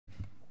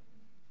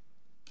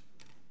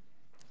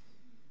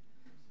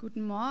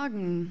Guten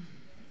Morgen.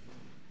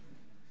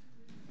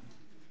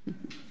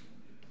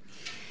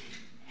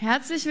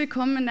 Herzlich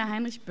willkommen in der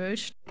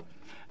Heinrich-Böll-Stiftung.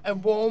 A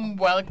warm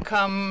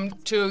welcome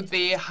to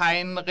the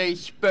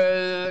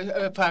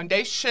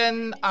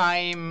Heinrich-Boell-Foundation.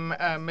 I'm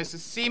Mrs.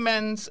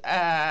 Siemens,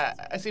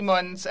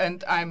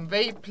 and I'm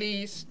very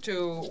pleased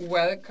to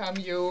welcome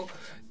you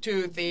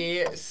to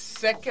the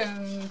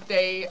second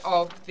day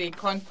of the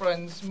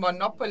conference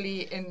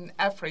Monopoly in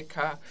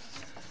Africa.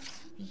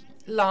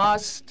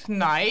 Last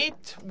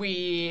night,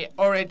 we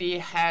already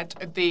had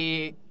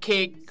the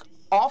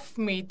kick-off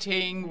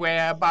meeting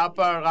where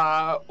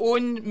Barbara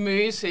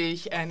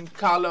Unmüßig and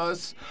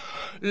Carlos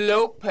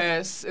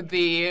Lopes,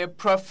 the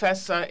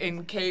professor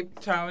in Cape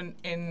Town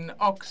in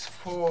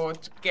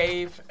Oxford,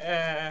 gave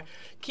a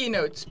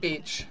keynote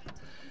speech.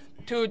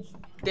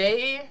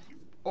 Today,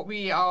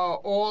 we are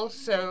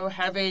also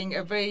having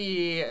a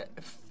very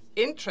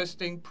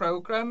interesting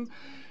program.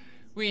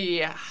 We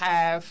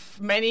have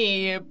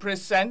many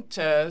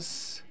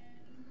presenters,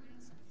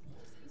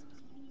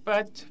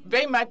 but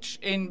very much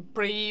in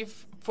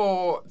brief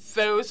for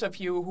those of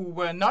you who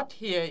were not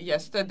here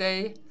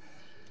yesterday.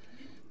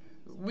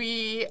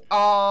 We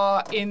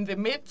are in the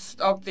midst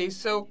of the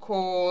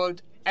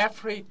so-called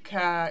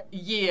Africa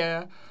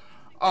Year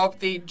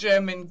of the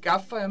German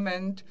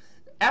government.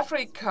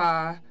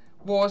 Africa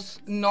was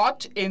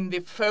not in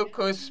the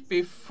focus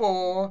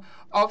before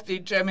of the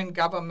German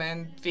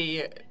government,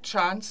 the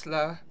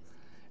Chancellor.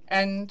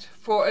 And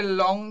for a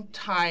long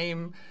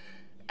time,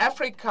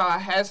 Africa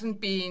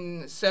hasn't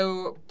been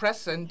so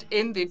present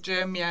in the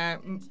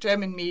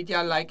German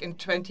media like in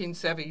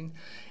 2007.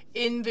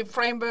 In the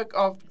framework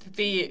of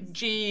the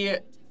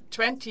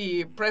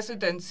G20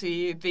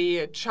 presidency,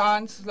 the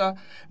Chancellor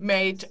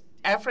made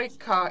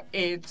Africa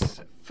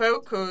its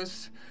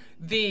focus.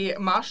 The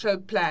Marshall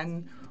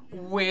Plan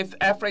with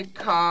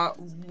Africa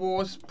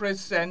was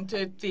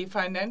presented. The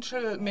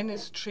financial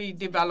ministry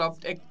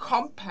developed a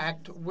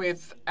compact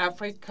with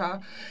Africa,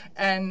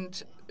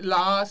 and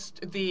last,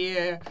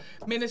 the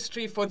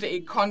Ministry for the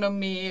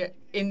Economy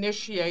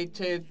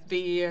initiated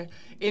the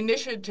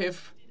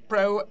initiative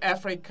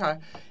Pro-Africa.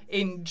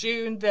 In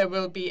June, there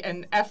will be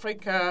an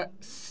Africa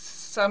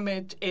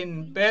summit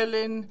in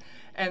Berlin,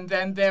 and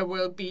then there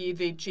will be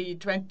the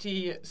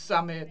G20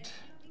 summit.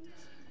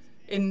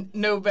 In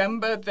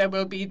November, there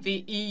will be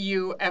the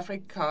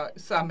EU-Africa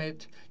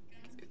summit.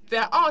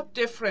 There are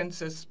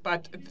differences,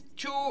 but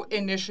two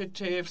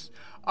initiatives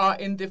are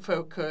in the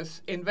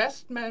focus: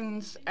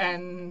 investments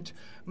and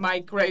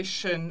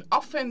migration.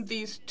 Often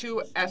these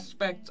two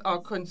aspects are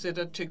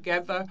considered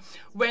together.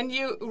 When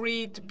you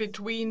read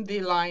between the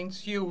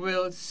lines, you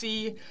will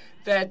see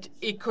that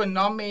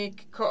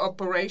economic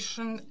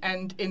cooperation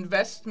and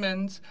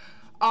investments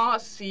are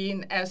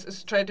seen as a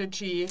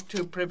strategy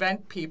to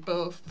prevent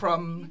people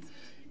from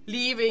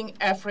leaving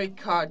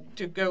Africa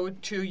to go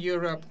to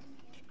Europe.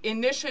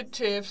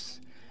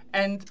 Initiatives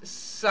and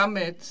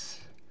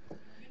summits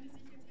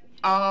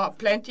are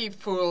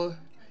plentiful.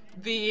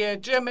 The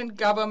German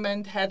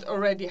government has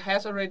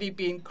already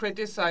been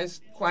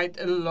criticized quite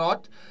a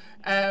lot.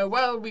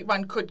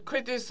 One could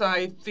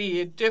criticize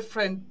the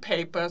different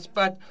papers,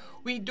 but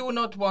we do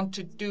not want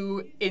to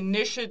do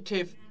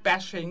initiative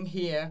bashing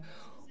here.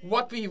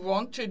 What we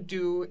want to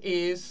do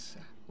is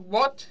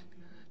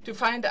to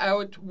find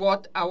out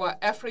what our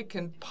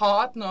African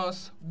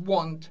partners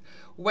want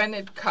when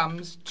it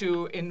comes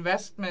to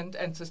investment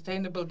and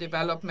sustainable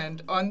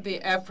development on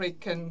the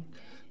African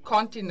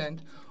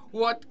continent.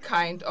 What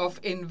kind of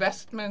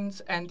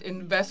investments and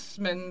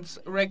investments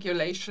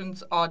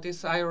regulations are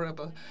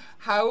desirable?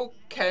 How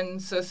can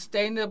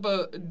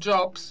sustainable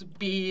jobs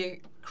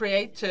be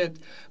created,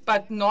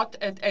 but not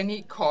at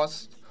any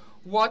cost?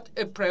 What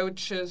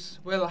approaches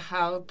will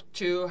help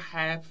to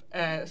have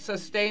a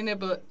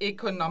sustainable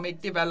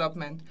economic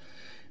development?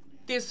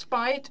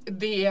 Despite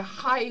the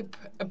hype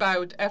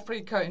about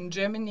Africa in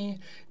Germany,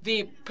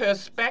 the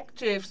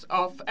perspectives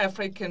of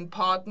African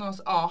partners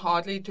are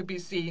hardly to be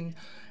seen.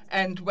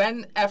 And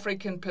when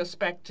African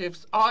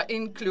perspectives are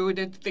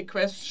included, the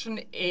question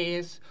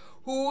is,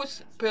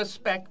 whose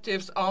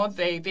perspectives are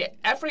they? The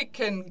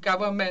African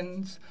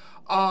governments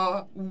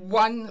are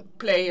one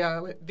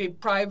player, the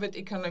private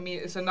economy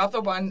is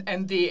another one,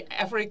 and the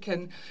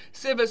African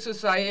civil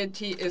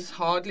society is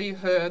hardly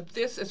heard.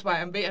 This is why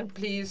I'm very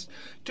pleased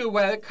to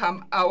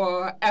welcome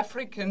our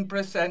African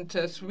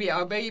presenters. We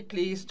are very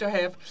pleased to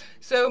have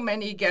so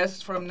many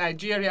guests from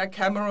Nigeria,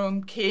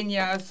 Cameroon,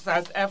 Kenya,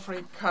 South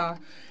Africa,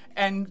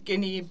 and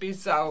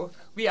Guinea-Bissau.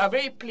 We are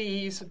very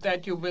pleased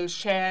that you will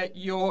share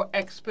your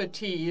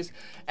expertise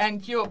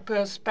and your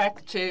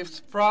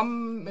perspectives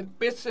from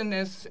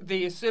business,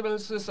 the civil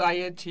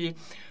society,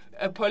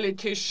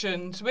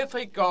 politicians with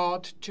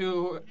regard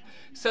to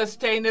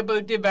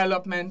sustainable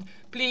development.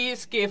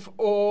 Please give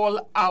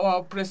all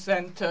our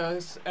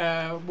presenters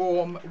a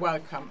warm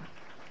welcome.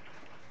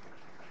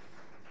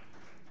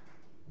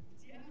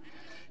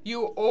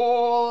 You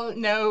all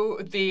know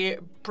the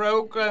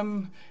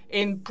program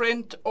in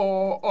print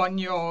or on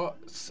your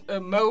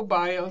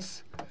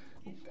mobiles.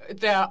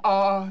 there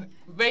are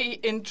very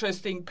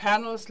interesting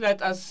panels.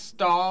 Let us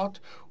start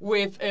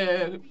with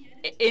an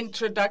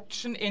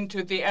introduction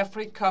into the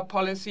Africa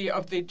policy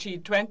of the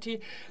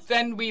G20.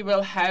 Then we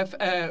will have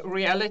a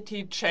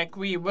reality check.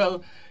 We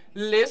will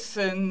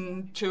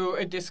listen to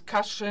a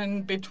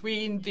discussion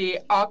between the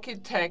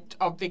architect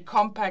of the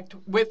compact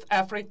with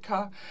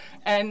Africa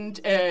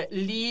and a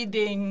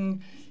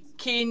leading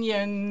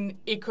Kenyan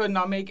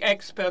economic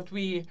expert.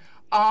 We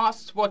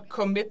asked what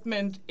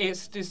commitment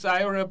is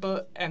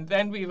desirable, and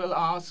then we will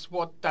ask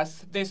what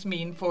does this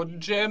mean for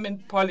German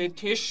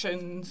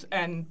politicians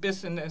and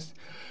business.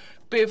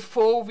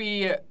 Before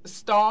we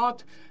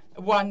start,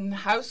 one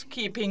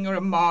housekeeping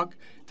remark.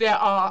 There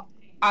are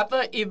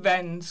other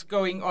events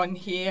going on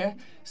here,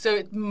 so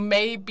it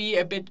may be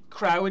a bit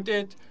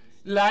crowded.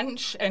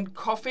 Lunch and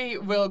coffee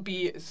will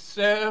be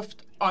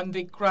served on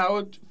the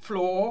ground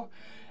floor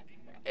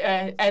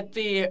at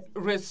the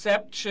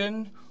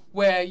reception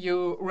where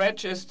you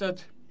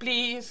registered.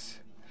 Please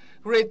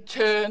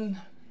return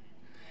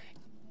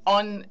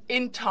on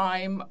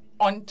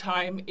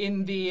time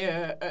in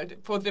the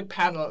for the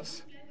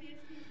panels.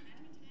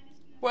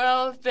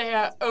 Well,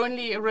 there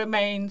only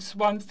remains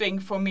one thing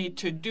for me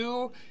to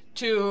do,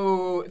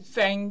 to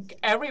thank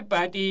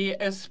everybody,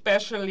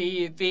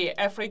 especially the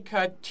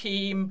Africa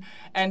team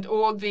and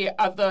all the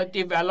other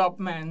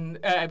development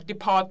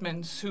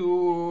departments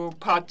who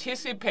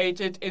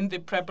participated in the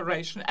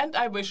preparation. And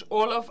I wish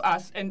all of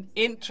us an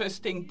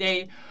interesting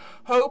day,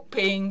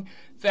 hoping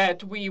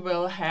that we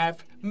will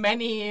have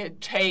many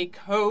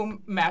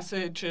take-home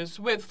messages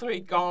with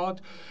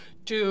regard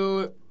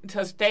to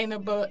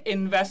sustainable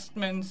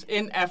investments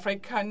in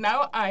Africa.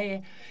 Now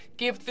I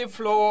give the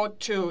floor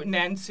to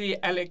Nancy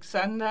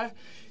Alexander.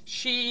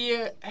 She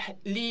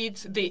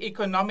leads the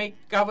economic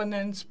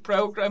governance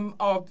program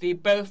of the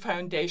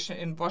Böll-Foundation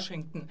in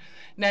Washington.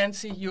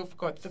 Nancy, you've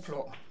got the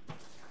floor.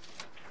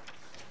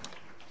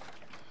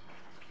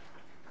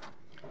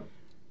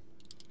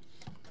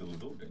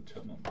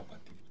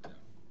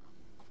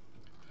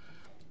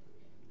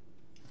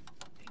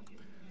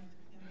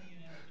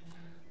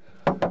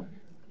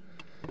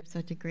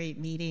 Such a great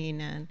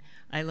meeting, and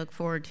I look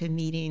forward to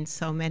meeting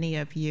so many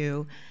of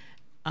you.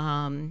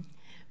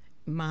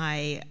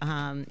 My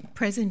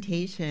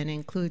presentation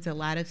includes a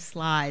lot of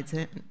slides,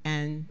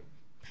 and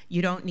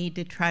you don't need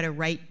to try to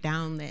write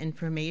down the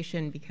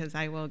information because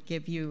I will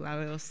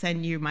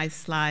send you my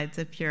slides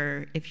if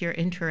you're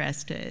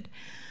interested.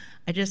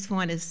 I just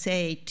want to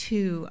say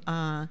two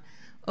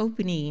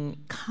opening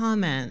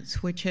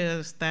comments, which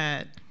is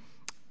that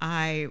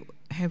I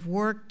have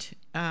worked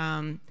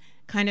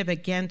kind of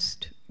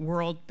against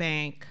World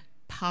Bank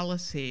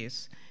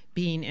policies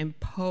being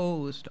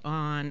imposed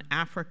on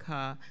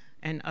Africa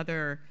and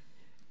other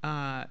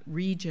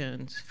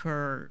regions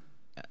for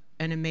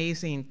an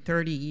amazing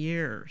 30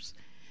 years.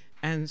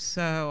 And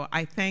so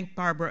I thank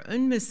Barbara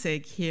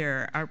Unmüßig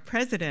here, our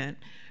president,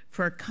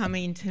 for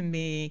coming to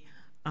me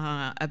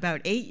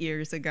about 8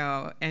 years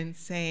ago and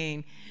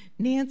saying,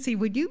 Nancy,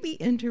 would you be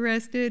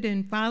interested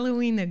in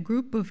following the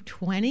group of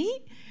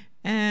 20?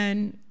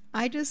 And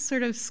I just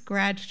sort of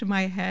scratched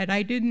my head.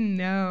 I didn't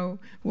know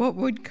what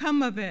would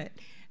come of it.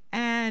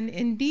 And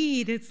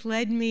indeed, it's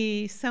led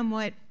me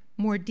somewhat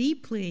more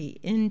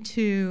deeply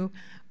into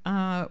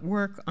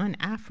work on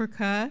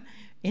Africa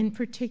in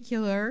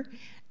particular.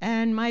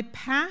 And my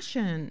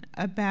passion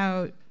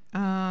about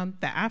the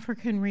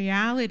African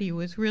reality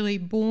was really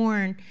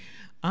born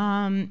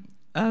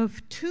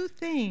of two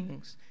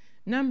things.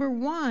 Number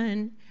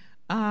one,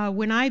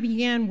 when I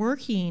began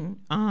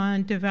working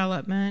on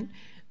development,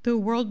 the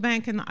World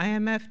Bank and the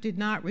IMF did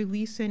not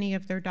release any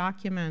of their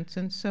documents,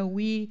 and so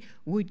we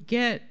would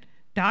get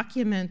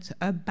documents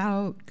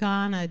about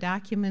Ghana,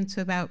 documents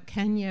about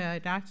Kenya,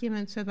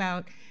 documents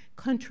about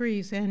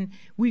countries, and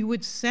we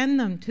would send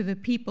them to the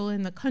people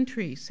in the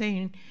country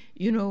saying,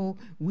 you know,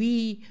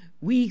 we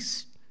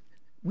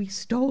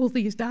stole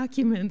these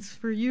documents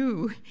for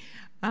you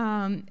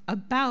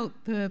about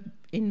the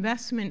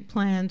investment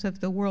plans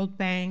of the World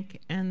Bank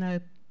and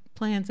the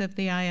plans of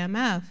the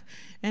IMF.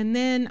 And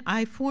then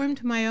I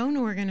formed my own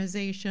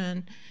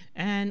organization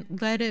and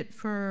led it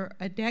for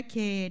a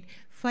decade,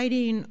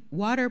 fighting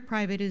water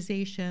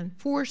privatization,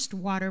 forced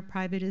water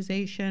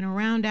privatization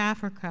around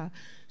Africa.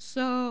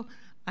 So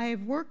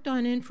I've worked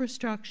on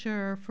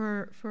infrastructure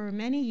for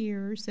many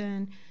years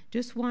and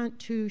just want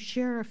to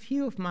share a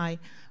few of my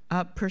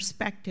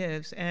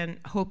perspectives and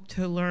hope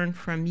to learn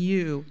from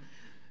you.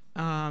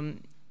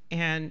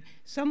 And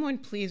someone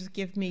please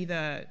give me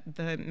the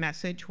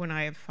message when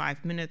I have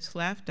 5 minutes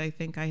left. I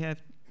think I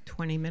have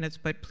 20 minutes,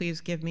 but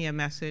please give me a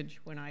message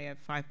when I have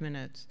 5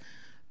 minutes.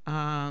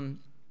 I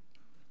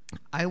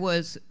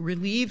was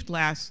relieved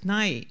last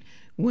night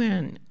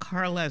when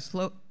Carlos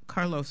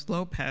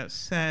Lopes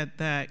said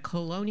that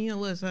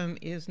colonialism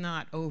is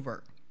not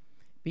over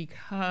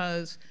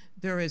because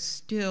there is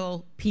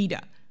still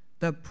PIDA,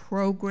 the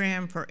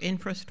Program for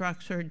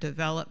Infrastructure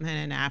Development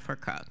in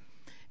Africa.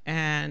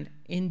 And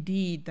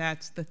indeed,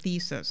 that's the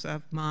thesis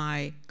of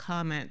my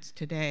comments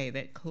today,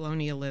 that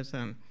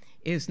colonialism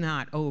is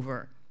not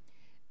over.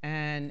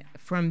 And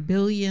from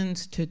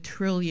billions to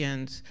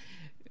trillions,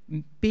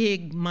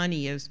 big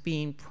money is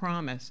being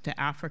promised to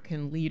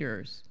African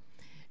leaders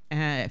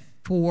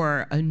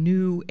for a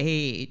new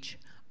age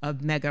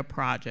of mega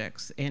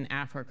projects in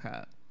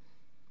Africa.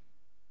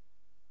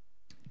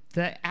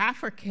 The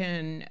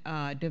African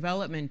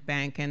Development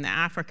Bank and the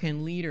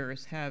African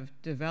leaders have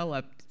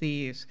developed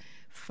these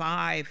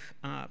 5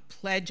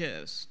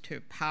 pledges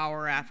to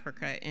power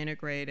Africa,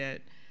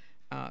 integrated,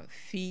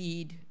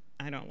 feed,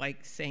 I don't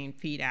like saying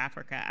feed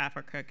Africa,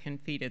 Africa can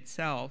feed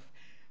itself,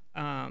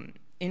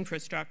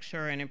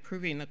 infrastructure and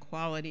improving the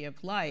quality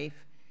of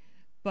life.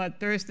 But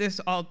there's this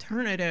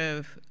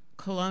alternative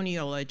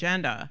colonial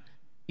agenda,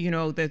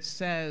 that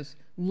says,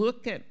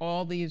 look at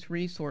all these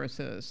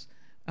resources,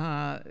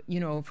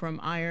 from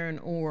iron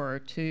ore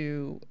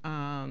to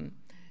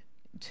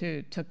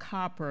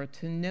copper,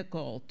 to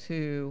nickel,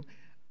 to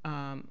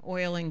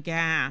oil and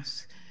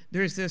gas.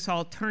 There's this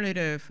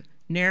alternative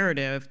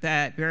narrative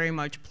that very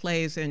much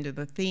plays into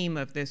the theme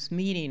of this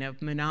meeting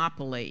of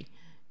monopoly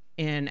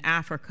in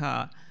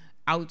Africa,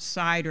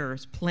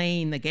 outsiders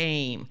playing the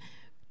game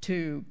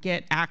to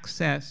get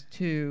access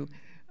to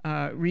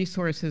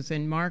resources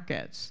and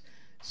markets.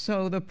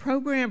 So the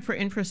Program for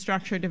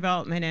Infrastructure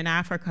Development in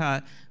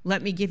Africa,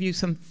 let me give you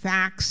some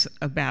facts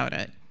about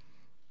it.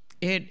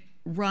 It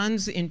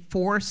runs in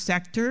 4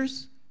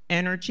 sectors: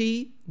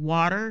 energy,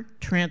 water,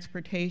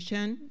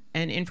 transportation,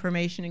 and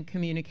information and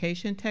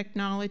communication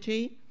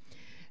technology.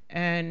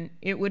 And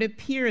it would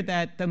appear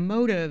that the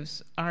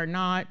motives are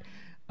not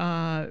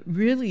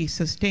really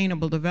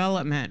sustainable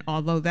development,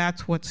 although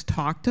that's what's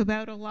talked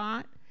about a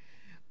lot.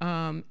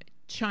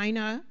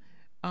 China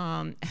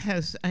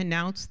has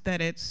announced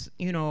that its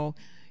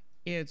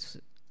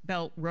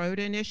Belt Road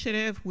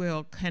Initiative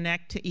will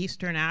connect to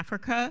Eastern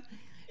Africa.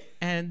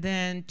 And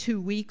then 2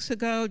 weeks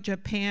ago,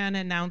 Japan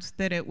announced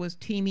that it was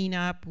teaming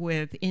up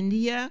with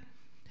India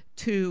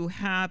to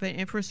have an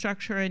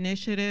infrastructure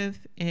initiative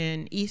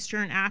in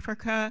Eastern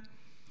Africa.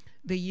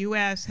 The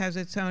US has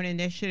its own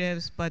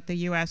initiatives, but the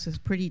US is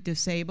pretty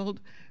disabled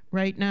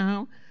right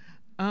now.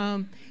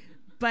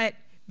 But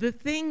the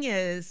thing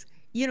is,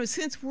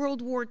 since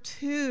World War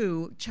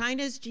II,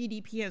 China's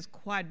GDP has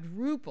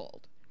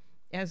quadrupled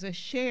as a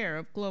share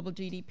of global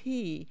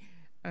GDP.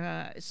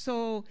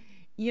 So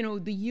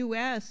the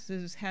US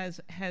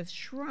has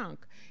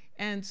shrunk.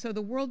 And so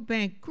the World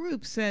Bank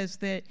Group says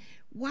that,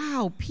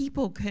 wow,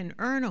 people can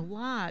earn a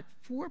lot,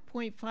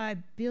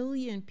 4.5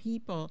 billion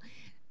people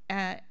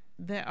that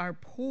are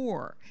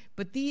poor,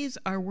 but these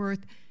are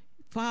worth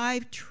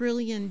 $5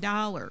 trillion.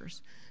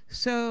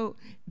 So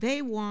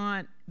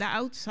the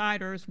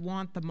outsiders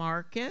want the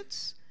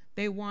markets,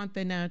 they want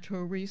the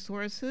natural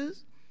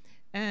resources,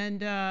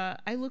 and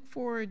I look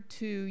forward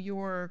to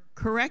your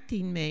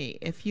correcting me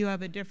if you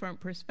have a different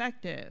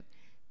perspective.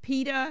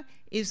 PETA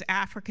is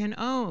African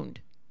owned.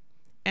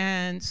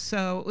 And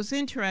so it was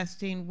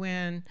interesting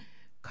when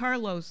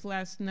Carlos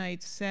last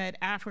night said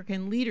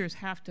African leaders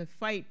have to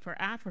fight for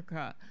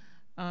Africa,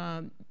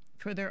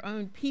 for their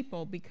own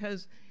people,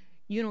 because,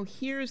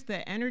 here's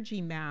the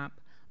energy map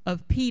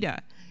of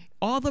PETA.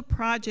 All the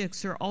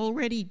projects are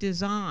already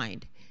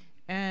designed.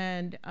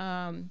 And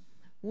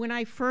when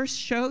I first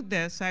showed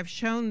this, I've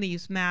shown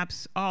these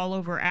maps all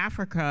over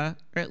Africa,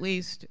 or at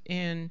least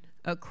in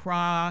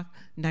Accra,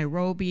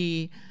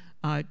 Nairobi,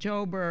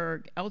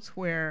 Joburg,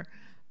 elsewhere.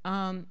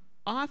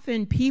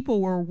 Often people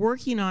were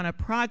working on a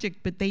project,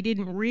 but they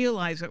didn't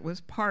realize it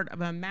was part of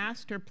a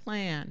master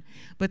plan.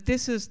 But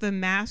this is the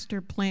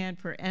master plan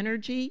for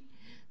energy.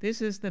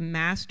 This is the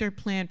master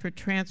plan for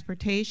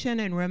transportation.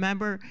 And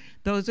remember,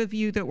 those of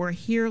you that were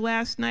here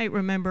last night,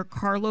 remember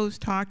Carlos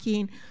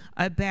talking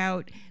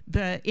about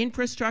the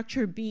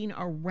infrastructure being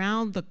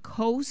around the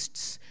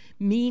coasts,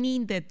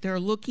 meaning that they're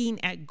looking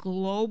at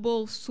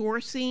global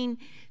sourcing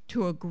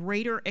to a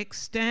greater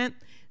extent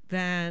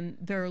than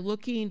they're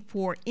looking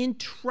for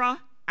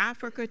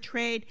intra-Africa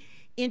trade.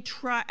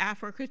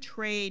 Intra-Africa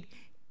trade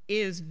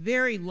is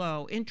very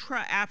low.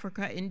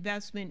 Intra-Africa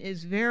investment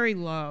is very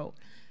low.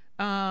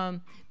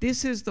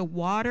 This is the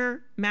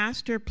water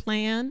master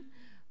plan.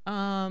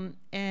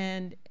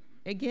 And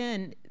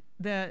again,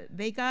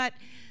 they got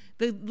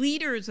the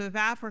leaders of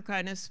Africa,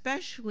 and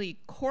especially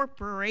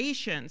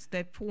corporations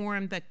that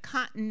form the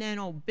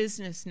Continental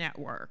Business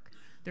Network.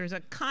 There's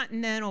a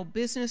Continental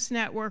Business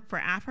Network for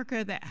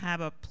Africa that have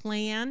a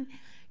plan.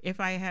 If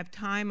I have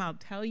time, I'll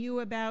tell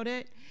you about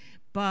it.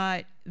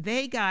 But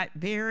they got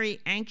very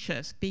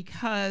anxious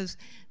because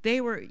they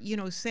were,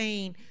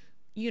 saying,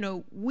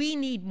 we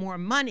need more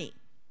money.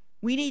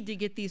 We need to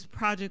get these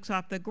projects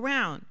off the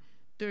ground.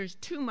 There's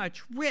too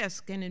much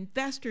risk and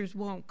investors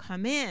won't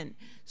come in.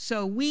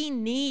 So we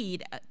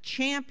need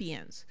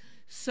champions.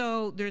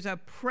 So there's a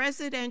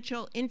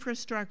Presidential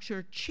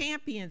Infrastructure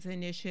Champions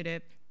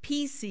Initiative,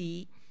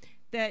 PC,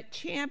 that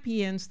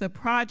champions the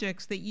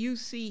projects that you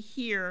see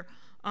here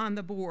on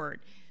the board.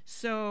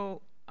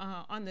 So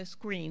on the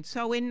screen.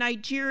 So in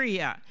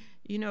Nigeria,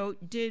 You know,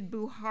 did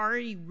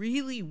Buhari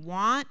really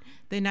want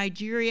the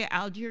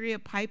Nigeria-Algeria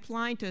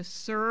pipeline to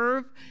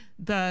serve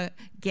the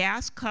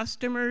gas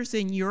customers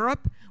in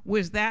Europe?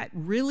 Was that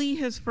really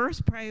his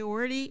first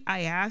priority?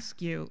 I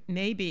ask you,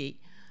 maybe.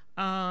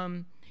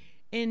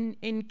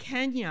 In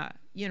Kenya,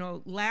 you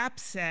know,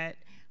 LAPSET,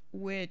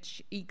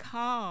 which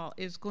Ikal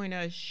is going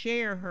to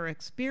share her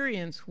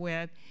experience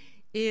with,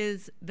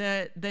 is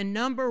the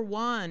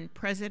 #1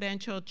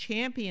 presidential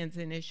champions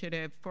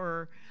initiative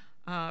for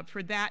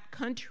that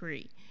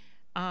country.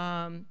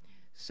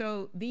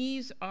 So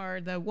these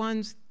are the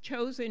ones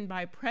chosen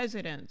by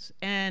presidents.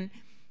 And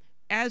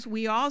as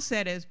we all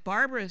said, as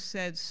Barbara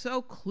said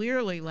so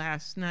clearly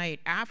last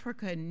night,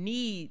 Africa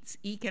needs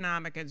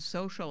economic and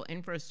social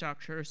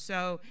infrastructure.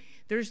 So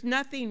there's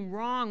nothing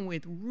wrong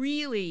with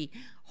really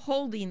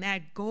holding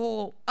that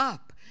goal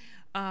up.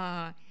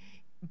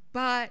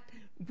 But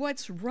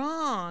what's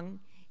wrong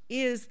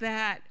is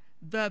that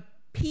the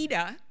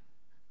PIDA,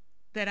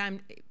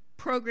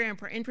 Program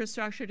for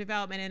Infrastructure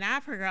Development in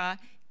Africa,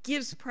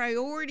 gives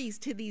priorities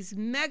to these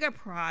mega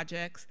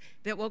projects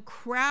that will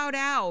crowd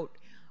out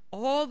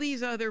all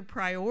these other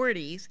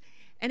priorities,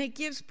 and it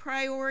gives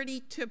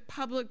priority to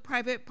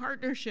public-private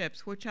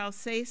partnerships, which I'll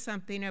say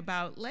something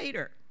about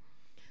later.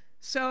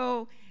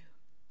 So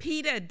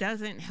PIDA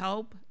doesn't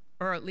help,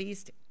 or at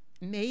least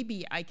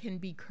maybe I can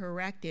be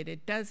corrected,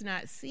 it does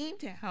not seem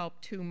to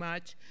help too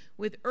much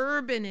with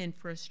urban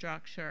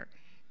infrastructure,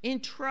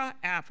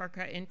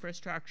 intra-Africa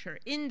infrastructure,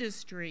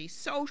 industry,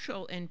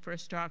 social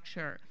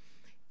infrastructure.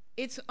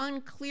 It's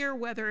unclear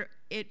whether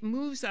it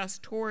moves us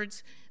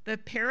towards the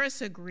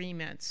Paris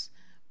Agreement's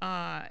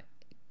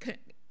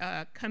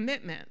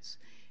commitments.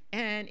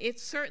 And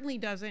it certainly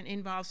doesn't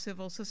involve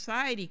civil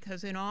society,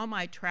 because in all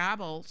my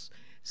travels,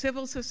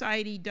 civil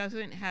society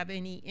doesn't have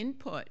any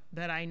input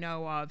that I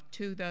know of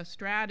to the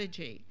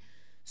strategy.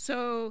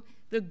 So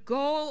the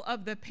goal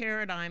of the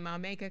paradigm, I'll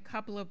make a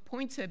couple of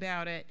points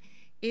about it,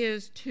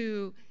 is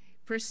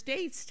for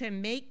states to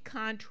make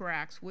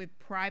contracts with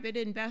private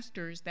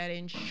investors that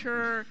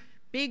ensure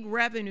big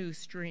revenue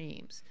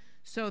streams.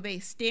 So they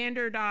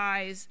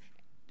standardize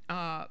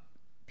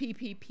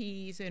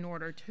PPPs in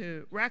order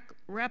to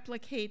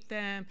replicate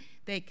them.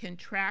 They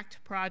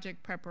contract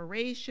project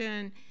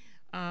preparation,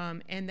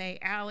 and they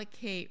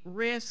allocate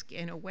risk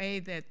in a way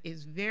that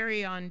is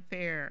very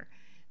unfair,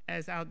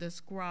 as I'll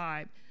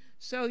describe.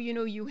 So, you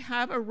know, you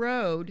have a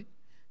road,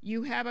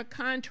 you have a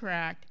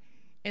contract,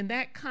 and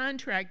that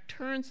contract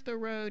turns the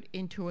road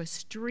into a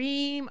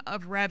stream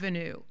of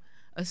revenue,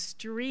 a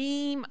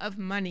stream of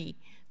money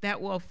that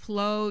will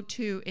flow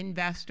to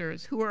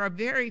investors who are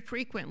very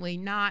frequently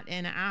not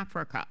in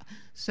Africa.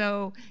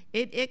 So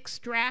it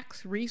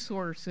extracts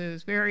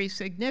resources very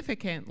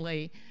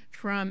significantly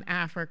from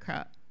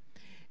Africa.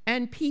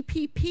 And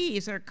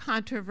PPPs are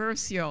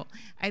controversial.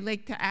 I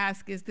like to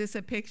ask, is this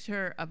a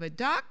picture of a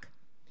duck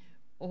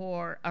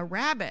or a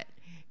rabbit?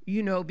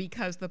 You know,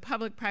 because the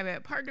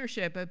public-private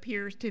partnership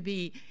appears to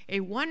be a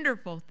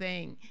wonderful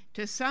thing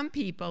to some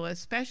people,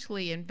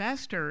 especially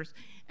investors,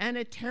 and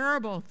a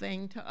terrible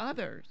thing to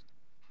others.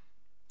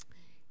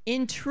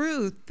 In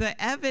truth, the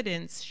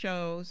evidence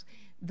shows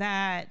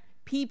that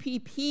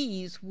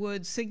PPPs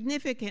would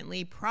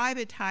significantly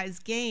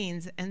privatize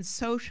gains and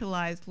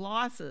socialize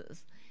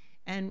losses.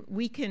 And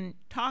we can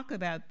talk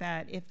about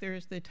that if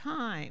there's the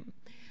time.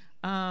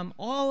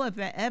 All of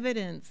the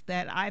evidence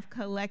that I've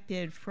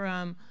collected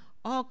from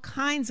all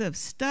kinds of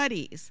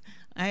studies,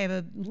 I have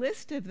a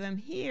list of them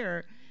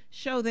here,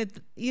 show that,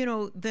 you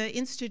know, the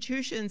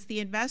institutions, the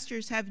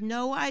investors have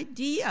no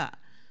idea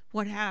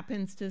what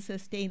happens to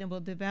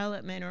sustainable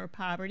development or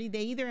poverty.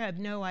 They either have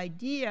no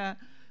idea,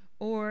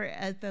 or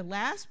as the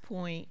last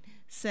point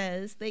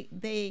says,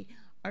 they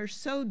are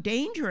so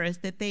dangerous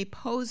that they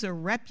pose a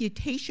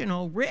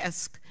reputational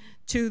risk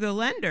to the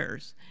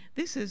lenders.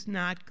 This is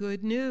not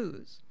good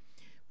news.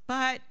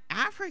 But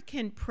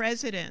African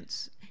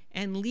presidents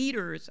and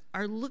leaders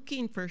are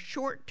looking for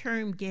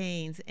short-term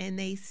gains, and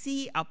they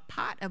see a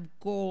pot of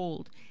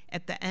gold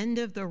at the end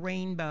of the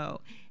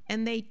rainbow,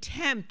 and they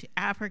tempt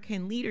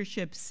African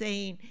leadership,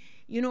 saying,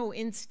 you know,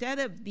 instead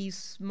of these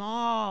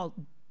small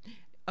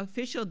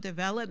official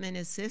development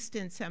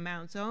assistance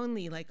amounts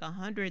only, like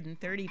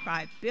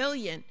 135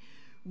 billion,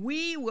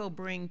 we will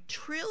bring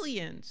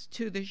trillions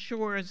to the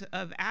shores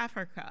of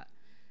Africa.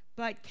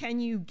 But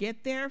can you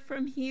get there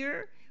from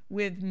here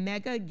with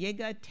mega,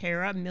 giga,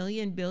 tera,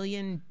 million,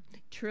 billion,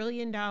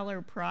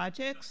 trillion-dollar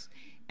projects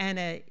and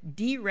a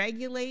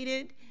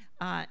deregulated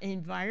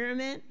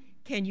environment?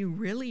 Can you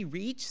really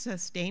reach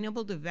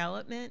sustainable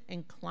development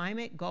and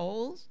climate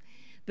goals?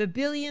 The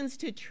billions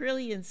to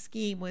trillions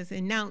scheme was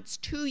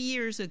announced 2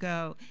 years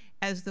ago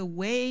as the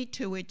way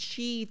to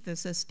achieve the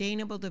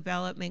sustainable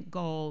development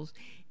goals,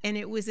 and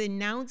it was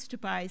announced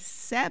by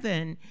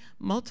 7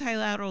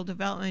 multilateral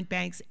development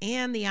banks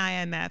and the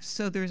IMF,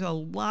 so there's a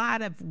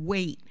lot of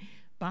weight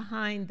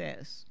behind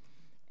this.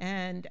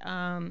 And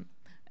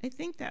I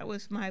think that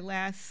was my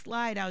last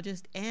slide. I'll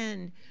just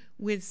end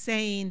with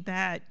saying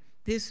that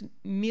this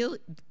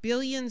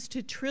billions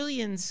to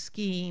trillions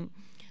scheme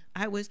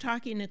I was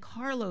talking to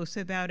Carlos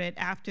about it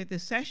after the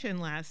session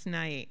last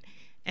night,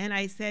 and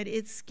I said,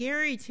 it's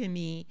scary to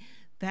me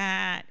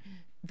that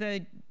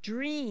the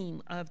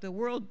dream of the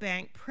World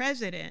Bank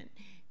president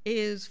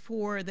is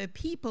for the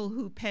people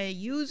who pay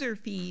user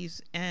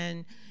fees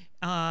and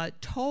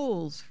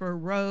tolls for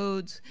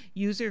roads,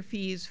 user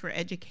fees for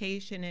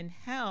education and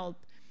health.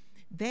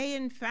 They,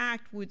 in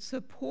fact, would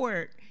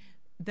support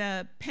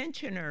the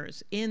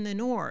pensioners in the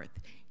North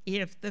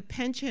if the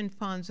pension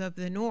funds of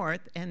the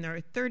North, and there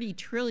are $30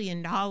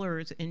 trillion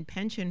in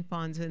pension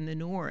funds in the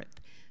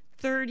North,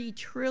 30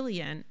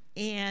 trillion,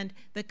 and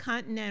the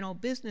Continental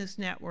Business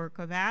Network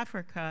of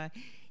Africa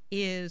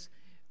is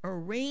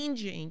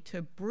arranging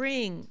to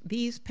bring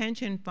these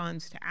pension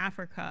funds to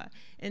Africa.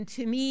 And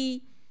to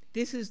me,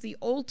 this is the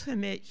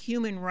ultimate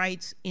human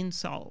rights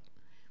insult,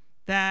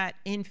 that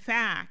in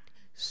fact,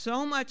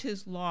 so much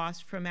is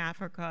lost from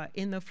Africa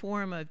in the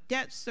form of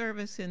debt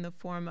service, in the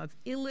form of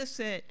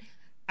illicit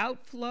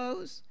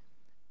outflows,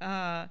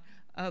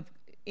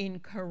 in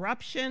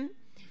corruption,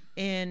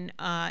 in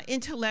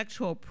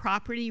intellectual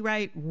property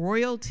right,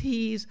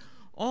 royalties.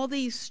 All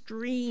these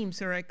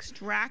streams are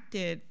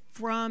extracted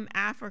from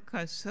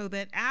Africa so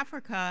that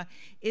Africa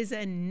is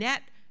a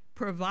net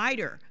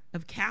provider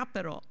of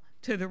capital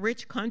to the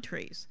rich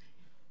countries.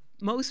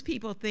 Most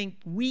people think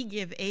we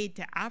give aid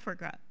to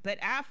Africa, but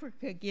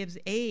Africa gives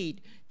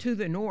aid to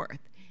the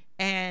North,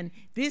 and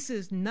this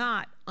is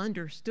not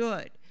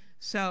understood.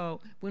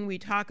 So when we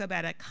talk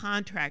about a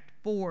contract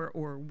for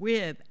or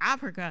with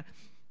Africa,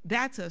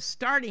 that's a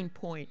starting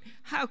point.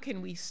 How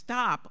can we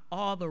stop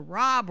all the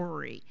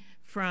robbery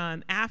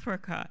from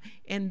Africa?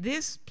 And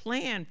this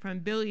plan from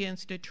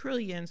billions to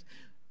trillions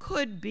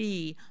could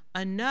be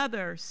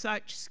another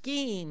such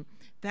scheme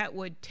that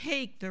would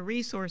take the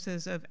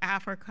resources of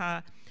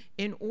Africa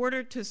in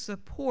order to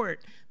support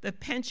the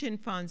pension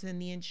funds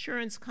and the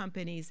insurance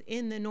companies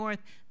in the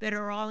North that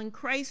are all in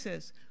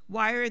crisis.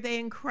 Why are they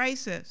in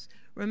crisis?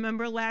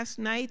 Remember last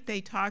night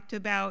they talked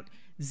about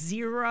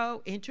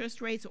zero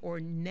interest rates or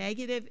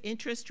negative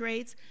interest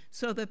rates,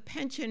 so the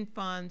pension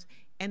funds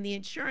and the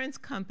insurance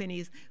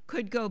companies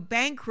could go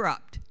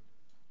bankrupt.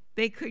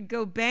 They could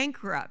go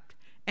bankrupt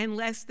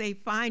unless they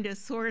find a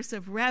source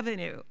of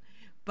revenue.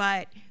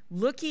 But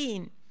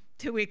looking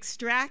to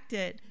extract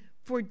it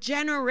for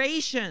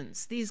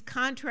generations, these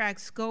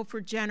contracts go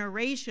for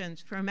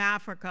generations from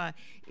Africa,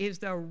 is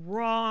the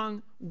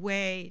wrong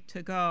way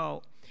to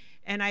go.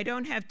 And I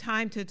don't have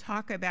time to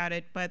talk about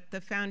it, but the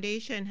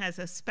foundation has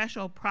a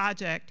special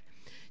project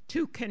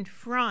to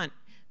confront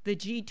the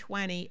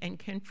G20 and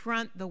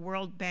confront the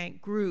World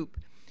Bank Group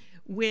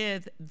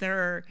with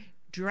their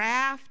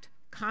draft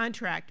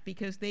contract,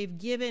 because they've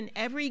given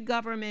every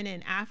government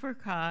in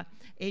Africa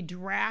a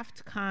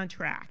draft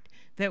contract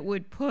that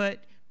would put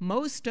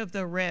most of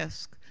the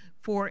risk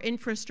for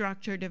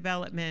infrastructure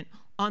development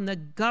on the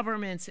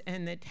governments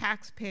and the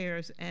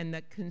taxpayers and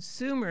the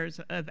consumers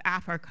of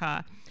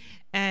Africa,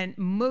 and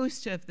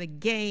most of the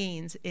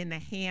gains in the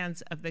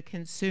hands of the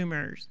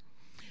consumers.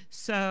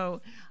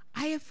 So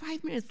I have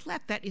 5 minutes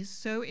left. That is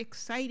so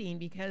exciting,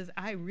 because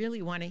I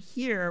really want to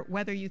hear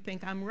whether you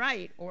think I'm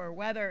right or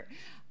whether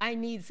I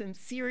need some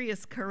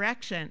serious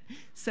correction.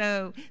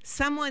 So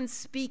someone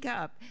speak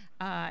up,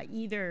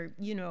 either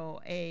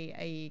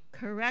a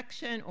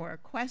correction or a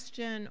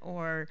question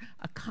or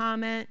a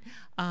comment.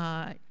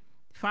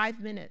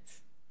 5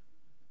 minutes.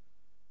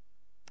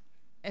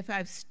 If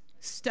I've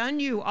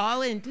stunned you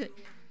all into...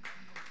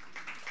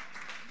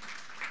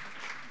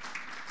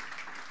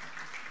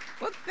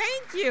 Well,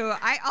 thank you.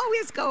 I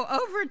always go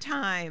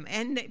overtime,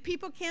 and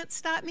people can't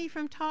stop me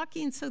from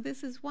talking, so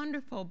this is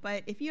wonderful.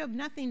 But if you have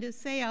nothing to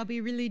say, I'll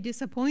be really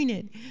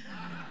disappointed.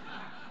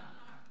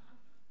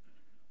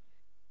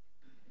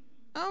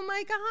 Oh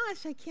my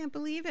gosh, I can't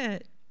believe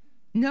it.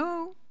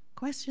 No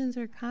questions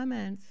or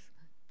comments.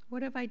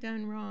 What have I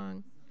done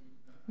wrong?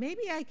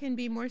 Maybe I can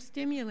be more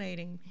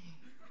stimulating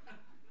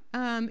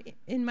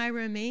in my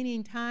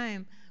remaining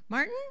time.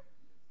 Martin?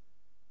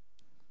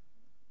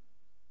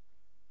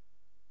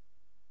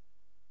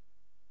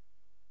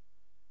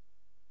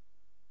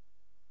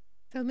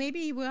 So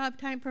maybe we'll have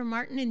time for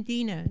Martin and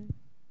Dina.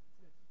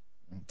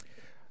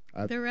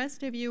 The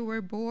rest of you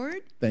were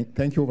bored?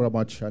 Thank you very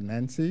much,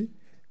 Nancy.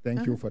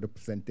 Thank you for the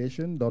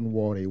presentation. Don't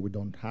worry, we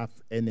don't have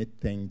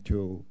anything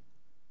to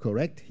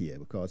correct here,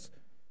 because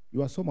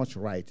you are so much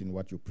right in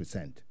what you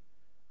present.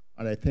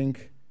 And I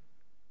think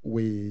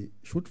we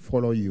should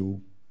follow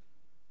you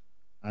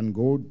and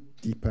go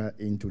deeper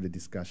into the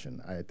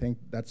discussion. I think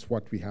that's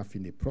what we have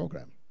in the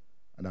program.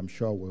 And I'm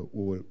sure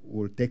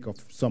we'll take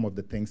off some of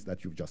the things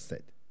that you've just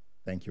said.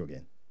 Thank you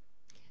again.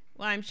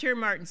 Well, I'm sure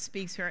Martin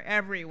speaks for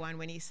everyone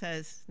when he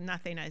says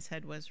nothing I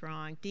said was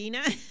wrong.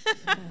 Dina?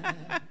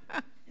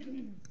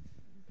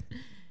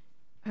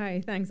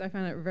 Hi, thanks. I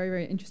found it very,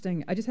 very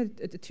interesting. I just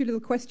had two little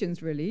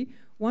questions, really.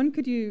 One,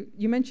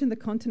 you mentioned the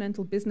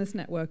Continental Business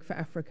Network for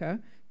Africa.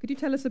 Could you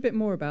tell us a bit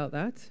more about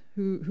that?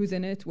 Who's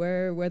in it,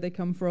 where they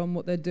come from,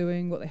 what they're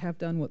doing, what they have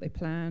done, what they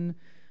plan,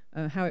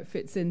 how it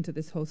fits into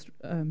this whole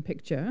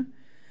picture?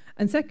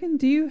 And second,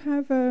 do you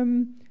have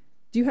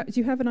Do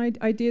you have any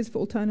ideas for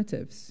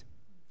alternatives?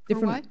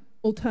 What?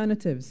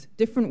 Alternatives,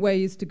 different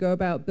ways to go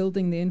about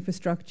building the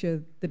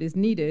infrastructure that is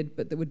needed,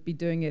 but that would be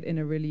doing it in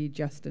a really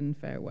just and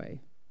fair way.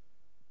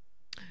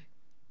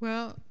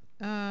 Well,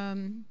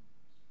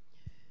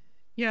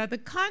 yeah, the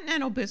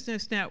Continental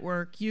Business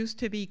Network used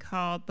to be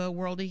called the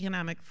World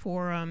Economic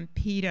Forum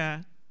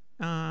PETA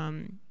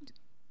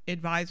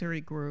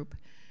Advisory Group,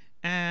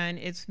 and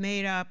it's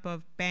made up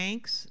of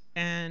banks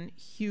and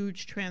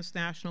huge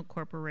transnational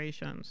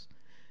corporations.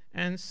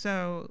 And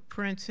so,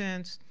 for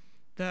instance,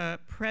 the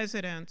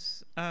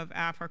presidents of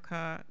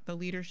Africa, the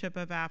leadership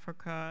of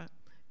Africa,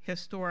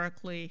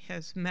 historically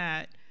has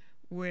met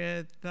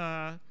with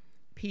the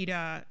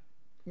PETA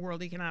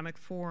World Economic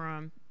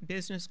Forum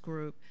business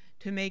group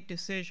to make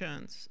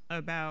decisions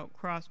about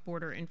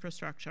cross-border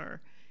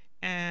infrastructure.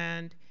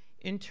 And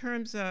in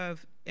terms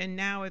of, and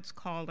now it's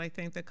called, I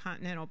think, the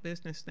Continental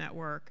Business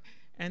Network,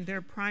 and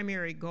their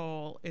primary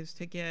goal is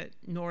to get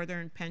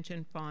northern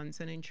pension funds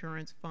and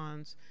insurance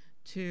funds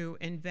to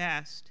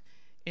invest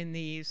in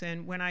these.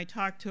 And when I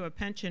talked to a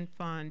pension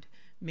fund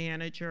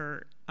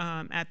manager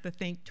at the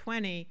Think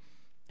 20,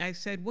 I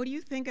said, what do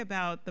you think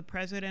about the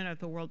president of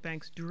the World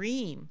Bank's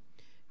dream,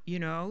 you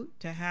know,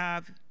 to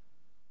have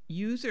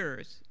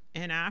users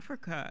in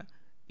Africa,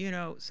 you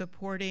know,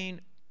 supporting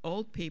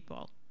old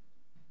people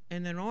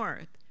in the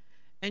North?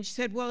 And she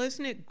said, well,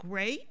 isn't it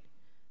great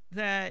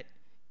that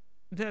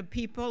the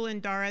people in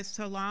Dar es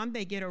Salaam,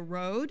 they get a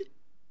road?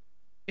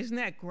 Isn't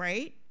that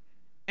great?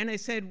 And I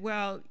said,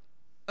 well,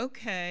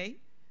 okay,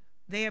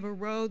 they have a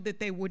road that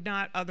they would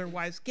not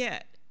otherwise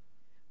get.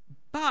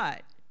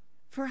 But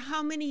for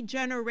how many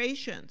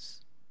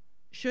generations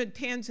should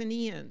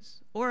Tanzanians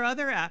or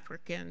other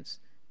Africans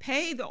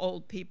pay the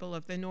old people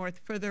of the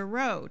North for their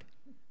road?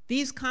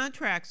 These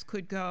contracts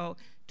could go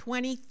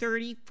 20,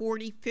 30,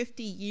 40,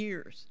 50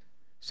 years.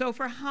 So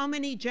for how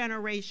many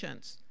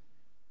generations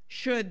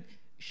should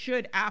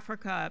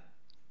Africa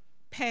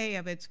pay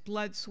of its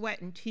blood, sweat,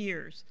 and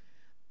tears?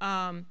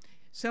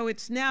 So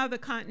it's now the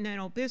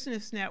Continental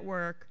Business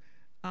Network,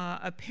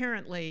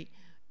 apparently,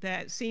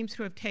 that seems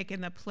to have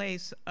taken the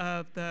place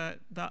of the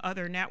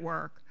other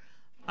network.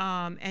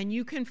 And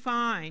you can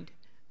find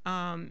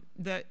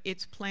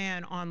its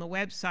plan on the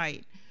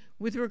website.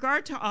 With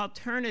regard to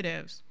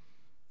alternatives,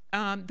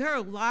 there are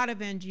a lot of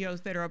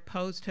NGOs that are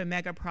opposed to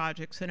mega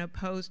projects and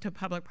opposed to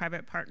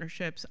public-private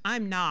partnerships.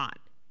 I'm not.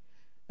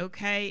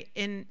 Okay?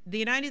 In the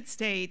United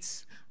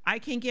States, I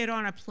can get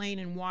on a plane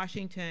in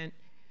Washington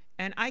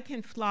and I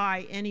can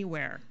fly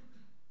anywhere,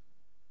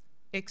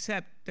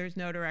 except there's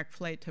no direct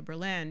flight to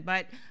Berlin,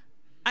 but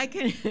I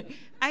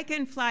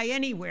can fly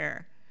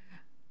anywhere.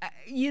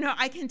 You know,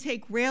 I can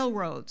take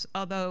railroads,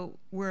 although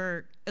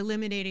we're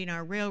eliminating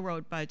our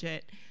railroad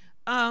budget.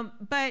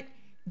 But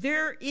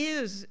there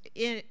is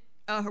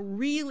a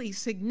really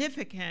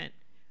significant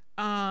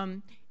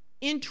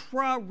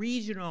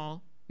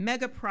intra-regional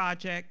mega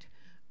project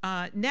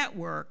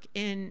network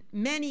in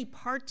many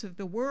parts of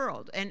the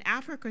world, and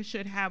Africa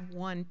should have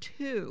one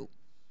too.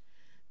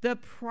 The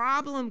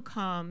problem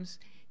comes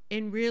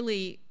in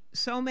really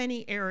so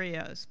many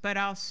areas, but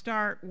I'll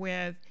start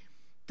with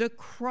the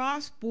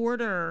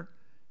cross-border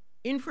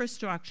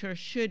infrastructure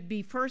should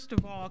be, first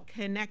of all,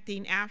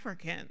 connecting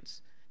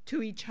Africans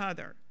to each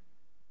other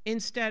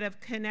instead of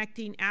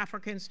connecting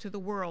Africans to the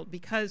world.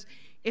 Because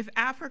if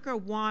Africa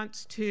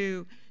wants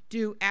to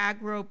do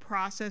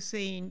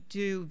agro-processing,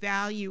 do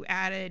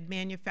value-added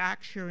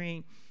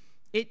manufacturing,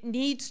 it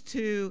needs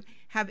to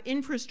have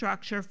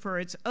infrastructure for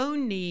its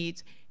own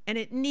needs, and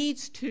it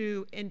needs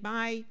to, in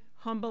my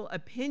humble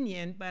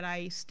opinion, but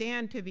I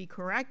stand to be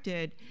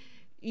corrected,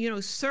 you know,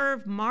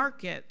 serve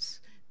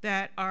markets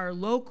that are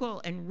local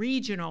and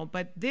regional.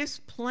 But this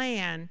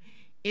plan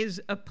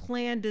is a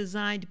plan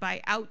designed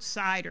by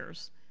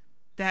outsiders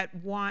that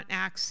want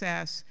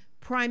access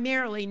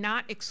primarily,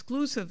 not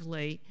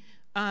exclusively,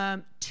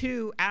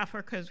 to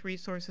Africa's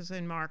resources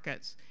and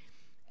markets.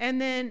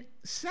 And then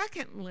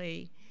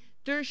secondly,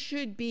 there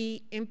should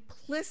be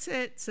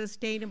implicit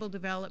sustainable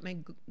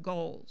development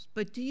goals.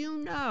 But do you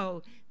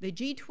know the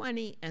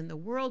G20 and the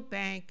World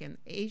Bank and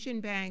the Asian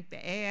Bank, the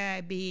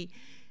AIIB,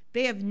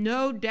 they have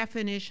no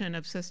definition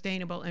of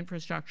sustainable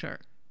infrastructure.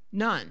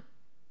 None.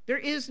 There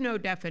is no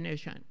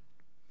definition.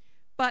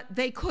 But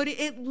they could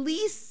at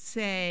least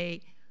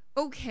say,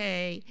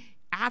 okay,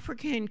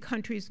 African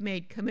countries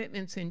made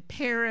commitments in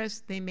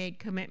Paris, they made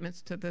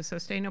commitments to the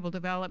Sustainable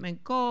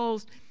Development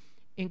Goals,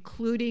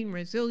 including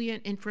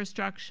resilient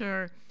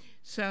infrastructure.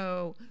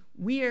 So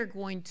we are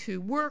going to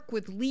work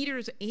with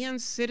leaders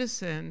and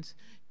citizens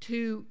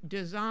to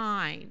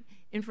design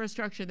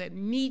infrastructure that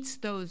meets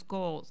those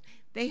goals.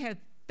 They have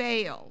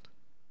failed.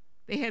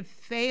 They have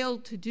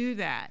failed to do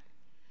that.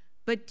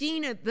 But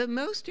Dina, the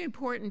most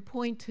important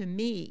point to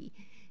me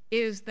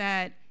is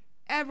that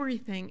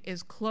everything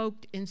is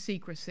cloaked in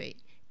secrecy.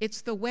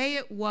 It's the way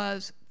it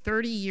was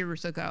 30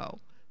 years ago,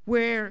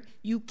 where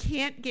you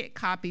can't get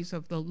copies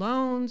of the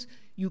loans,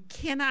 you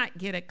cannot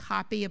get a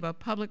copy of a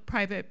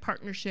public-private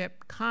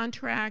partnership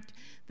contract.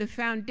 The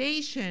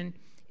foundation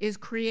is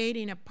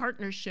creating a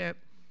partnership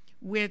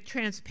with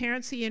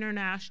Transparency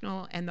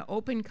International and the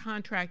Open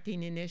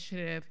Contracting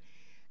Initiative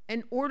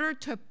in order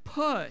to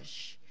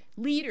push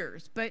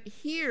leaders. But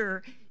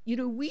here, you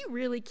know, we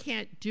really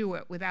can't do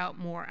it without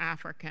more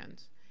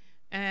Africans.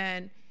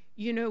 And,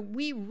 you know,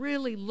 we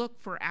really look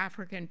for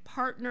African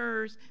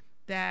partners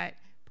that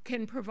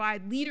can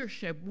provide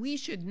leadership. We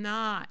should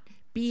not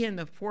be in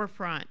the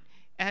forefront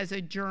as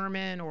a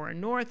German or a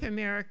North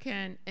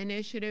American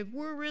initiative.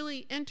 We're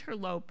really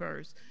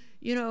interlopers,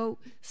 you know.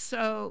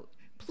 So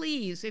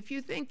please, if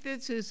you think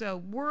this is a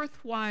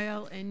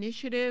worthwhile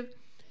initiative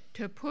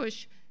to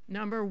push,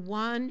 number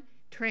one,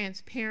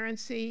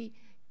 transparency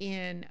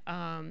in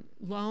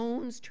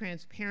loans,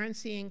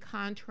 transparency in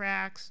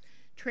contracts,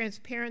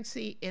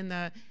 transparency in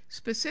the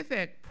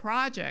specific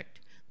project,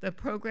 the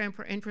Program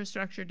for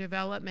Infrastructure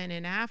Development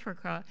in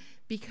Africa,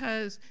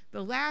 because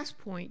the last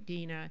point,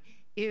 Dina,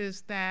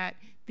 is that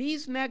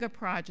these mega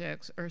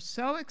projects are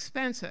so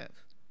expensive,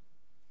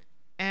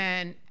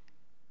 and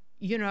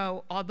you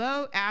know,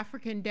 although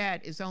African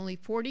debt is only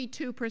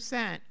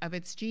 42% of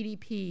its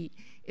GDP,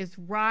 is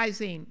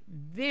rising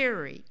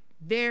very,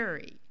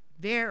 very,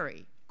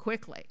 very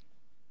quickly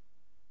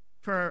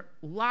for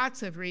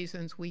lots of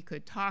reasons we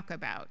could talk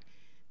about.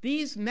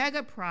 These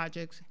mega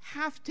projects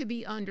have to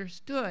be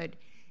understood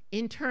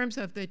in terms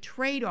of the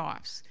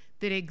trade-offs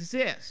that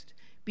exist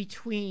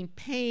between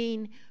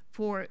paying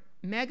for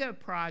mega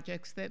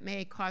projects that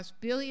may cost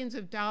billions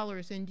of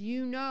dollars. And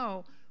you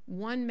know,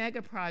 one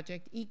mega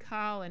project,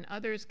 Ikal and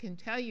others can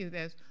tell you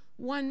this,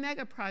 one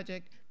mega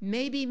project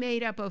may be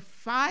made up of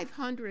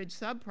 500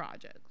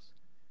 sub-projects.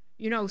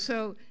 You know,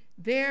 so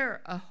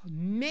they're a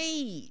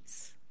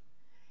maze.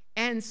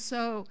 And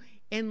so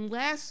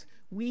unless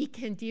we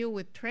can deal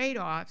with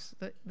trade-offs,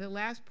 the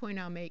last point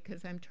I'll make,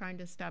 because I'm trying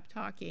to stop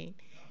talking,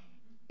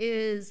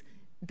 is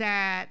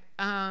that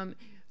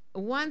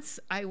once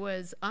I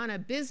was on a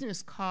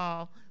business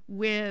call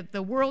with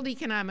the World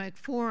Economic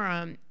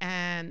Forum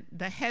and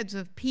the heads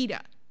of PETA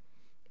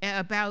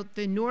about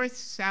the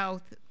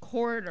North-South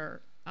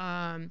corridor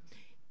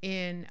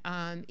in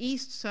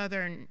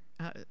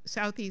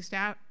Southeast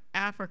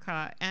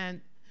Africa.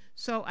 And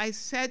so I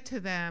said to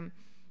them,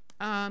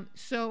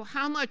 so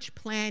how much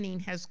planning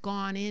has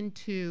gone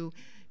into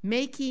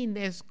making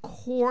this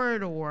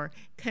corridor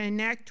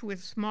connect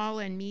with small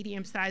and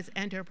medium-sized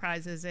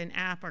enterprises in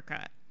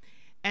Africa?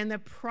 And the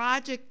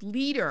project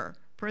leader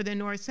for the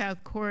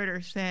North-South corridor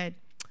said,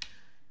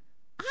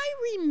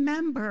 I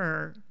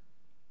remember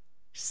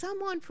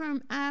someone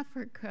from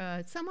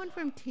Africa, someone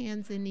from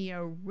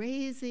Tanzania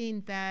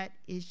raising that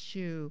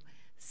issue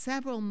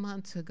several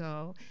months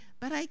ago,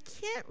 but I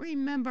can't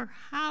remember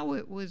how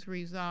it was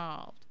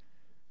resolved.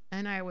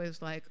 And I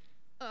was like,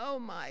 oh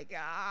my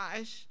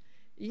gosh,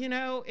 you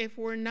know, if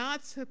we're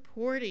not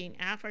supporting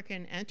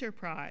African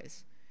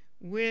enterprise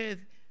with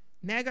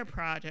mega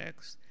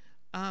projects,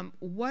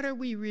 what are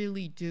we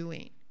really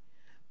doing?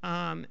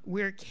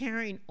 We're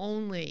caring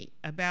only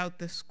about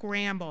the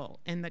scramble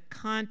and the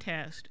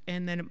contest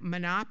and the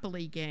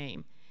monopoly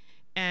game.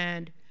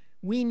 And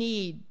we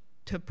need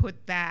to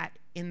put that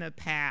in the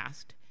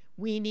past.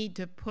 We need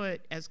to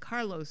put, as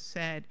Carlos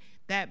said,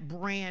 that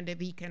brand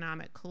of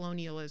economic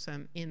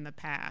colonialism in the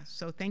past.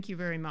 So thank you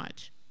very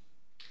much.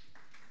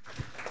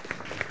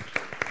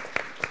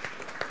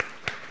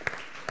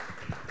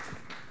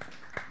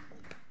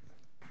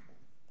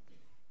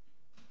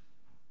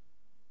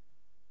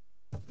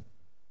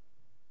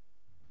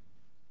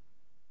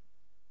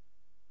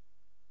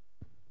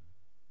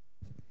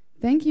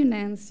 Thank you,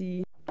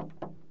 Nancy.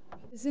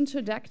 This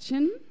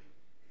introduction,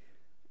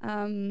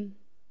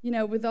 you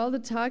know, with all the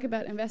talk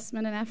about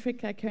investment in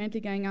Africa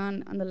currently going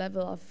on the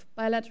level of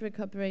bilateral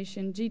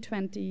cooperation,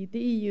 G20, the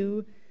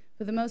EU,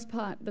 for the most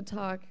part, the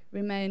talk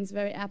remains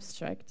very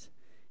abstract.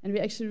 And we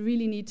actually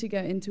really need to go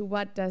into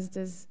what does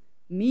this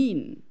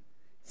mean?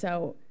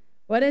 So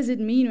what does it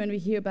mean when we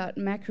hear about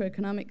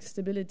macroeconomic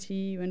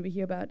stability, when we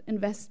hear about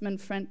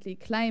investment-friendly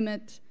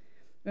climate,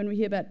 when we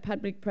hear about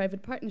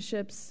public-private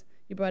partnerships,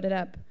 you brought it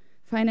up,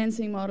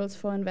 financing models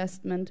for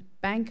investment,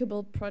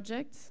 bankable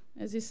projects,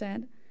 as you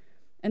said,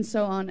 and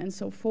so on and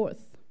so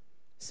forth.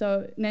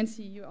 So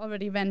Nancy, you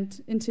already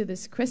went into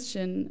this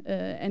question,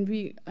 and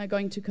we are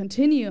going to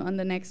continue on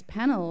the next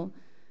panel.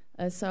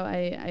 So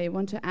I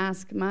want to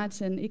ask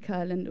Martin,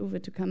 Ikal, and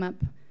Uwe to come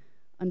up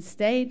on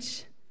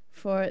stage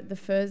for the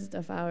first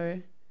of our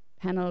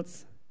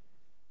panels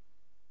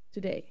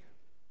today.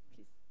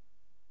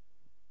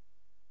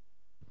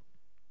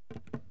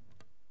 Please.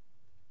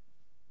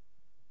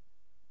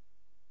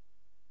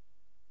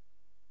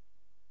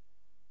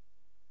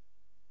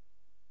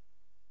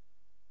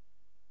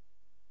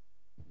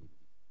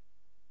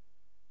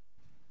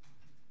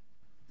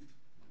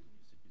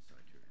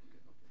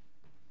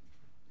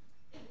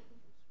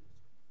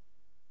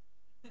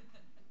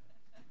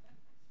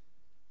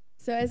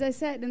 So as I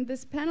said, in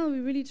this panel,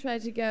 we really try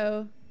to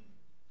go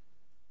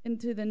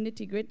into the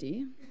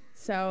nitty-gritty.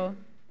 So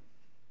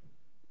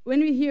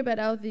when we hear about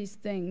all these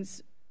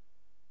things,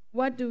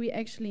 what do we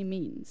actually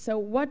mean? So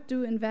what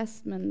do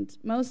investment,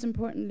 most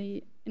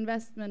importantly,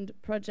 investment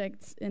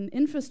projects in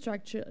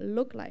infrastructure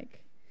look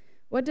like?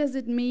 What does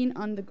it mean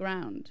on the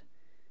ground?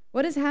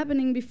 What is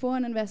happening before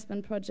an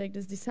investment project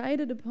is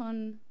decided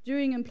upon,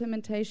 during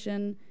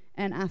implementation,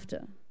 and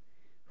after?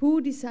 Who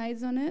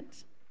decides on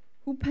it?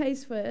 Who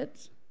pays for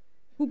it?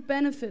 Who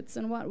benefits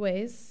in what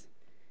ways?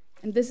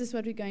 And this is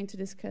what we're going to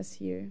discuss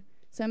here.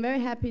 So I'm very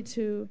happy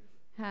to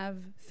have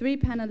 3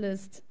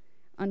 panelists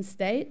on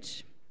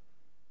stage.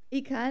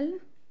 Ikal,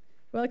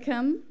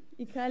 welcome.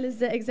 Ikal is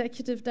the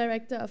Executive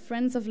Director of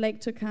Friends of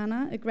Lake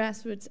Turkana, a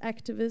grassroots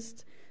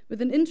activist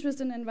with an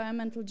interest in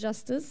environmental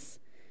justice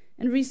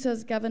and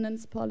resource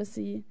governance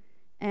policy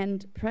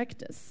and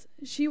practice.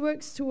 She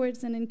works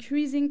towards an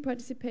increasing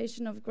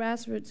participation of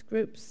grassroots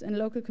groups and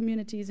local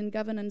communities in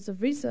governance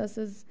of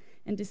resources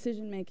and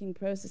decision-making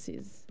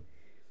processes.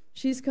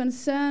 She's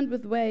concerned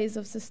with ways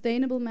of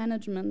sustainable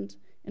management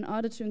in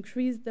order to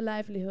increase the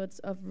livelihoods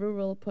of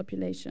rural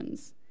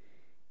populations.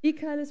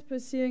 Ikal is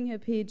pursuing her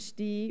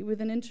PhD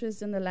with an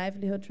interest in the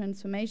livelihood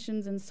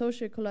transformations and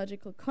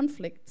socio-ecological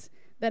conflicts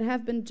that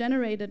have been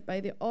generated by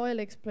the oil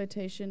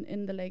exploitation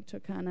in the Lake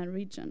Turkana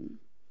region.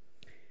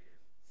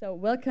 So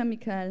welcome,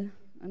 Ikal,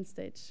 on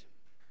stage.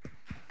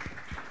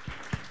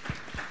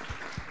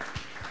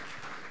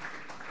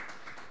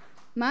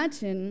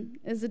 Martin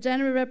is the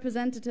general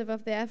representative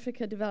of the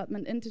Africa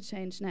Development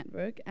Interchange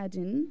Network,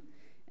 ADIN,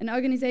 an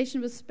organization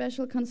with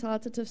special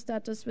consultative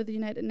status with the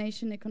United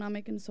Nations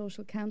Economic and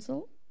Social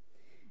Council,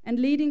 and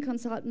leading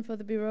consultant for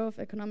the Bureau of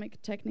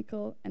Economic,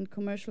 Technical, and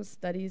Commercial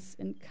Studies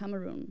in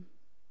Cameroon.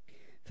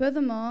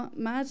 Furthermore,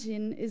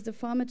 Martin is the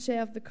former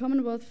chair of the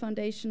Commonwealth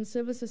Foundation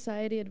Civil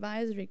Society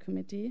Advisory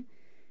Committee,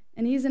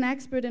 and he's an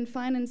expert in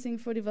financing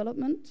for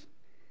development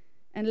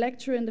and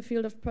lecturer in the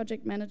field of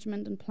project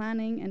management and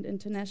planning and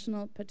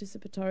international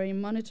participatory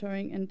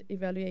monitoring and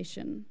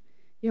evaluation.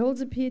 He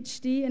holds a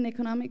PhD in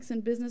economics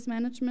and business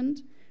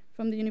management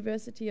from the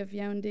University of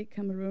Yaoundé,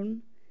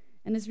 Cameroon,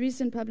 and his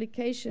recent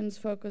publications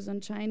focus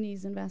on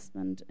Chinese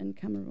investment in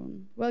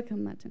Cameroon.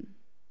 Welcome, Martin.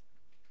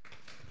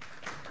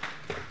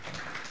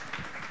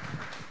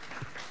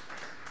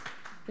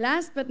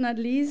 Last but not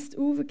least,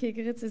 Uwe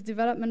Kekeritz is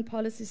development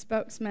policy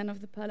spokesman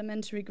of the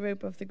parliamentary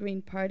group of the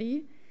Green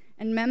Party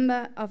and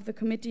member of the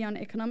Committee on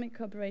Economic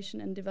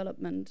Cooperation and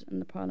Development in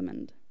the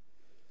Parliament.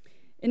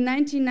 In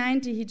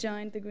 1990, he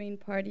joined the Green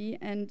Party,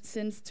 and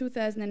since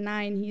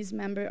 2009, he is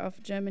member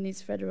of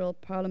Germany's federal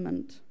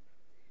parliament.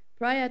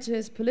 Prior to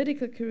his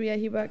political career,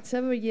 he worked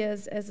several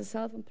years as a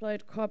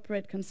self-employed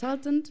corporate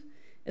consultant,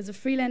 as a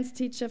freelance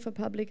teacher for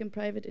public and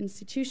private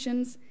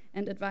institutions,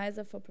 and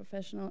advisor for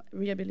professional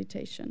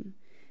rehabilitation.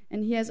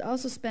 And he has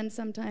also spent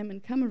some time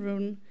in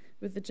Cameroon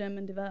with the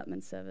German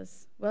Development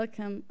Service.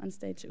 Welcome on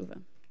stage,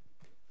 Uwe.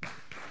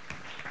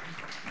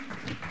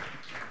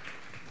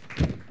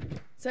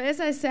 So as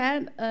I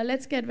said,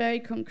 let's get very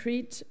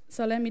concrete.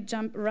 So let me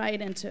jump right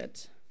into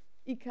it.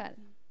 Ikal,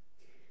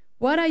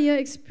 what are your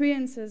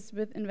experiences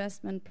with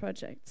investment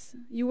projects?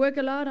 You work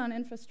a lot on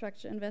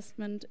infrastructure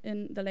investment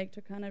in the Lake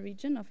Turkana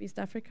region of East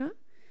Africa.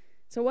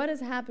 So what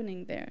is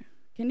happening there?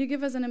 Can you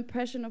give us an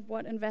impression of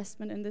what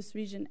investment in this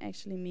region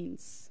actually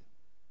means?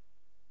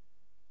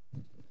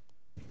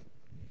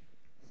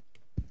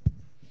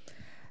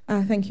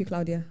 Thank you,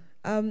 Claudia.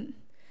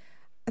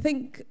 I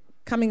think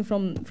coming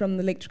from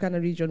the Lake Turkana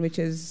region, which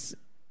is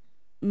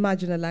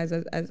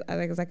marginalized,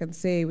 as I can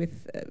say,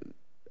 with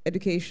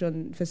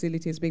education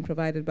facilities being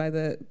provided by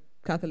the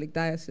Catholic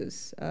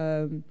diocese,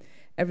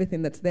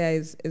 everything that's there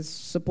is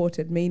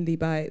supported mainly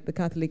by the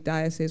Catholic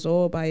diocese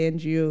or by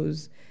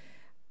NGOs.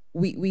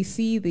 We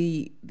see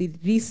the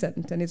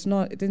recent, and it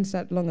didn't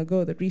start long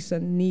ago, the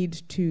recent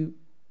need to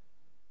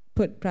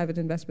put private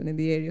investment in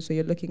the area. So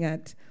you're looking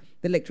at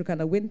the Lake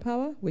Turkana wind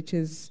power, which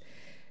is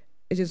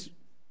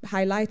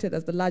highlighted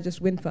as the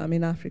largest wind farm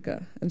in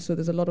Africa. And so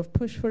there's a lot of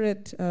push for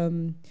it.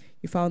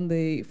 You found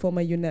the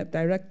former UNEP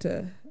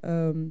director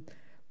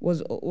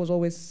was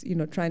always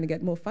trying to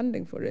get more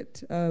funding for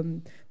it.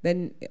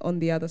 Then on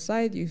the other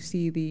side, you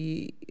see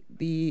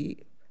the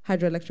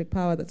hydroelectric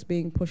power that's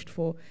being pushed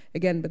for,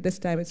 again, but this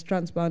time it's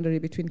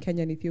transboundary between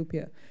Kenya and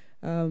Ethiopia,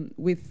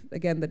 with,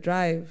 again, the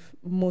drive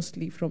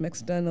mostly from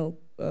external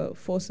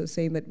forces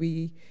saying that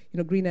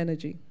green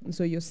energy. And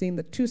so you're seeing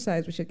the two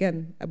sides, which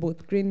again are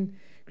both green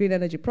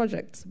energy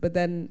projects, but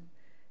then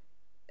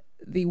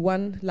the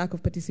one, lack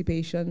of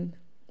participation,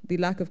 the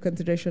lack of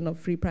consideration of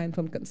free, prior,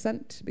 informed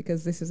consent,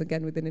 because this is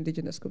again within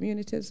indigenous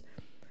communities.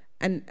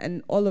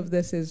 And all of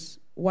this is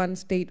one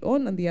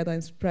state-owned and the other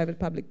is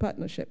private-public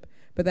partnership.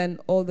 But then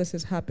all this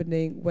is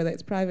happening, whether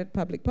it's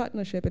private-public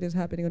partnership, it is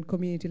happening on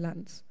community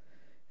lands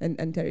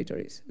and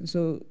territories. And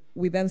so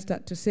we then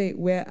start to say,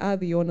 where are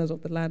the owners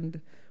of the land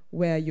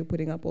where you're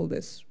putting up all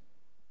these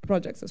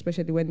projects,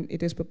 especially when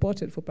it is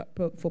purported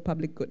for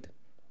public good?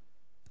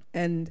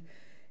 And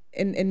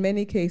in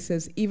many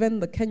cases, even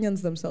the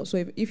Kenyans themselves,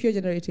 so if you're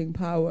generating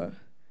power,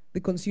 the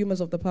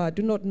consumers of the power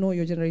do not know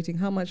you're generating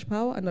how much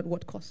power and at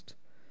what cost.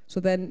 So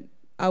then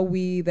are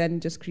we then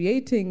just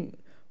creating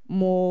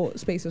more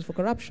spaces for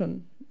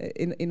corruption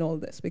in all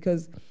this?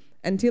 Because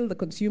until the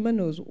consumer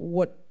knows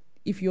what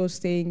if you're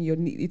saying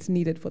it's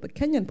needed for the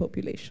Kenyan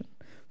population,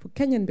 for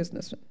Kenyan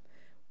businessmen,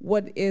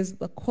 what is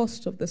the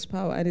cost of this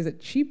power, and is it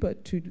cheaper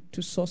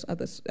to source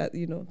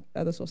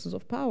other sources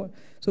of power?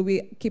 So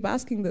we keep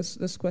asking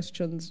this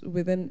questions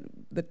within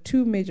the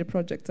two major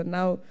projects, and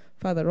now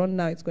further on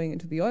now it's going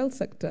into the oil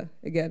sector.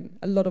 Again,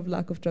 a lot of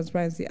lack of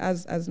transparency,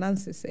 as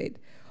Nancy said.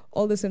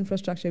 All this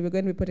infrastructure, we're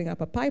going to be putting up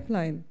a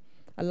pipeline,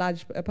 a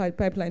large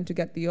pipeline to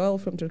get the oil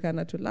from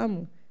Turkana to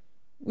Lamu.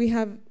 We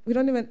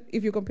don't even,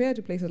 if you compare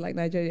to places like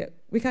Nigeria,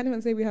 we can't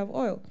even say we have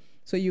oil.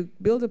 So you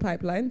build a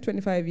pipeline,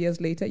 25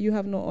 years later, you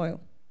have no oil.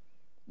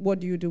 What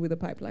do you do with the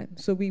pipeline?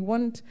 So we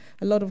want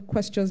a lot of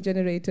questions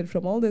generated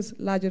from all these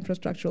large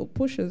infrastructural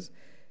pushes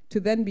to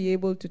then be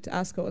able to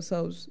ask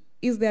ourselves,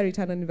 is there a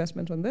return on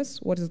investment on this?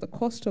 What is the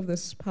cost of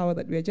this power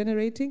that we are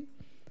generating?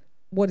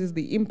 What is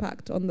the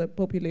impact on the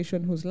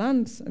population whose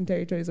lands and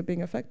territories are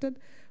being affected?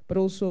 But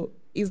also,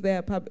 is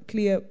there a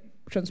clear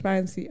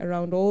transparency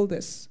around all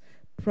this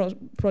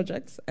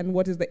projects, and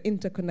what is the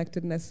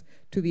interconnectedness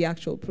to the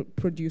actual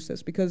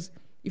producers? Because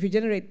if you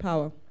generate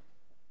power,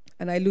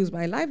 and I lose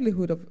my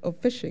livelihood of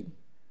fishing,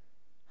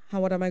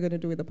 what am I going to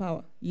do with the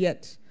power?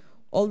 Yet,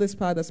 all this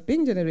power that's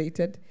being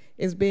generated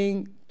is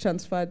being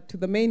transferred to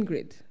the main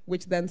grid,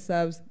 which then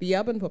serves the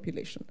urban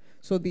population.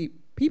 So the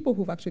people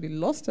who've actually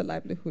lost a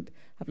livelihood,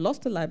 have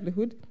lost a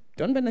livelihood,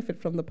 don't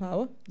benefit from the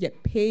power,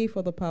 yet pay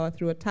for the power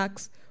through a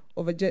tax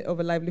of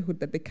a livelihood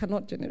that they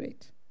cannot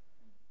generate.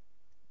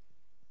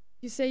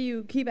 You say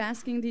you keep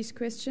asking these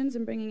questions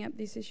and bringing up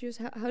these issues.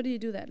 How do you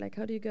do that? Like,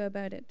 how do you go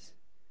about it?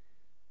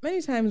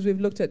 Many times we've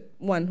looked at,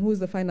 one, who's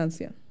the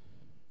financier?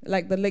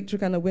 Like the Lake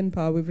Turkana wind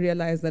power, we've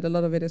realized that a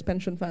lot of it is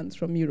pension funds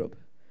from Europe.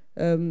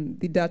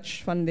 The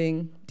Dutch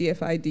funding,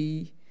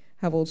 DFID,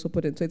 have also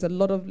put in. So it's a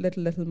lot of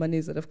little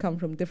monies that have come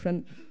from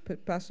different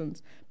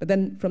persons. But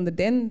then from the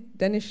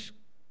Danish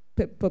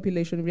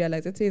population, we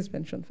realize it is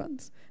pension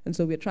funds. And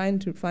so we're trying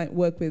to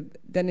work with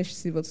Danish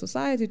civil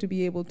society to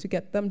be able to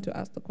get them to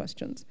ask the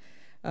questions.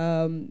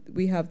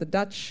 We have the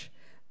Dutch,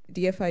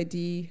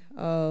 DFID,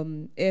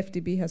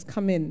 AFDB has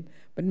come in,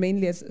 but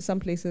mainly as some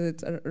places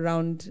it's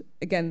around,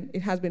 again,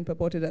 it has been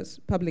purported as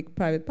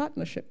public-private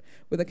partnership,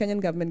 with the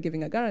Kenyan government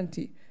giving a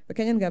guarantee. The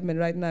Kenyan government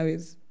right now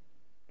is,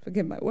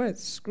 forgive my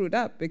words, screwed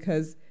up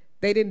because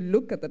they didn't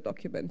look at the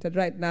document. And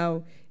right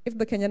now, if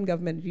the Kenyan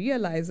government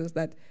realizes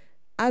that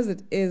as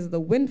it is, the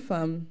wind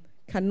farm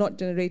cannot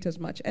generate as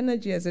much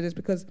energy as it is,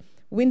 because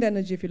wind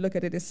energy, if you look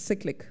at it, is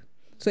cyclic.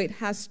 So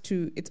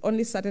it's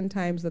only certain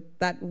times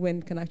that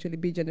wind can actually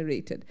be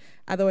generated.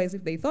 Otherwise,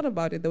 if they thought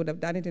about it, they would have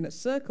done it in a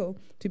circle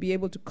to be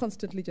able to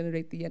constantly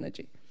generate the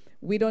energy.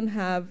 We don't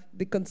have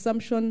the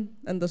consumption,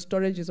 and the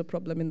storage is a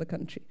problem in the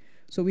country.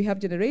 So we have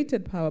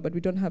generated power, but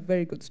we don't have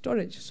very good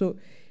storage. So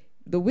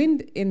the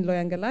wind in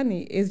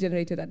Loyangalani is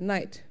generated at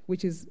night,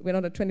 which is, we're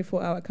not a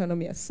 24-hour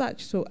economy as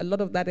such, so a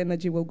lot of that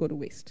energy will go to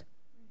waste.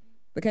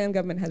 The Kenyan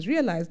government has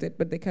realized it,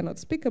 but they cannot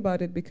speak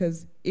about it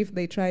because if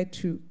they try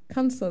to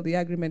cancel the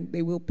agreement,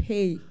 they will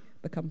pay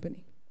the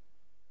company.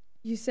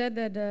 You said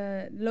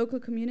that local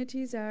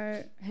communities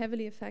are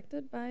heavily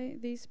affected by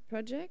these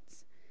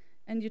projects,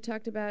 and you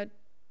talked about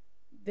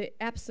the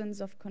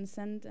absence of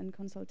consent and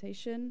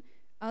consultation.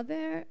 Are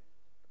there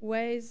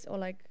ways or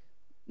like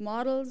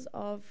models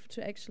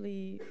to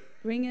actually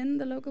bring in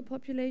the local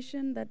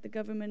population that the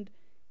government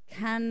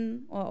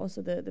can, or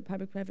also the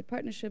public-private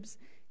partnerships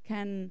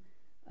can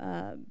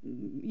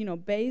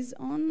base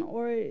on,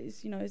 or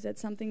is that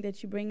something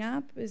that you bring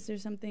up? Is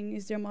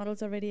there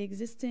models already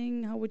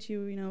existing? How would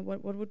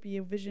what would be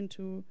a vision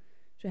to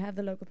have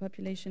the local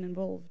population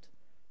involved?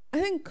 I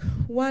think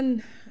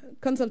one,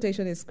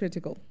 consultation is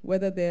critical.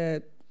 Whether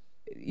they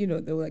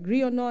will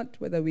agree or not,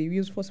 whether we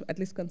use force, at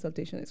least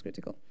consultation is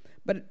critical.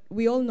 But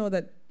we all know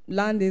that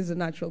land is a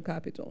natural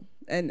capital,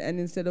 and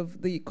instead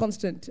of the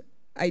constant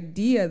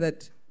idea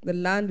that the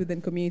land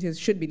within communities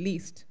should be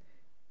leased,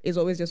 is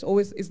always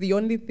is the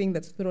only thing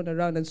that's thrown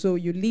around. And so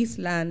you lease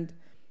land,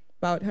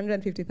 about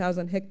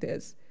 150,000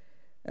 hectares,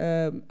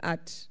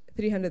 at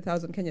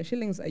 300,000 Kenya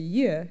shillings a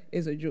year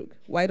is a joke.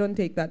 Why don't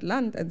take that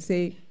land and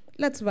say,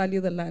 let's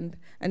value the land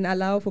and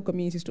allow for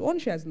communities to own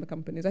shares in the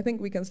companies? I think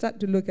we can start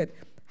to look at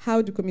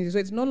how do communities, so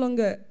it's no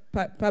longer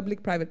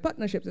public-private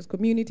partnerships, it's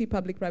community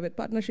public-private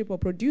partnership or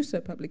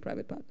producer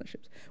public-private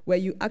partnerships, where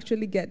you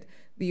actually get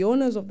the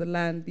owners of the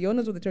land, the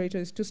owners of the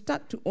territories to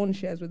start to own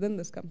shares within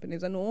these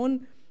companies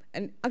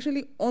and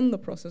actually own the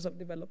process of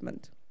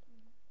development.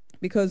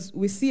 Because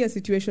we see a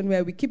situation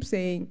where we keep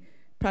saying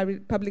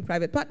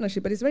public-private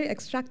partnership, but it's very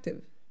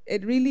extractive.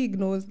 It really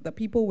ignores the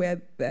people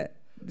where the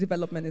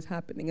development is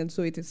happening. And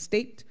so it is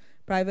state,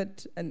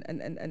 private,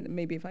 and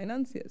maybe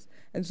financiers.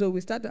 And so we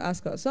start to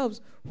ask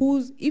ourselves,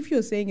 if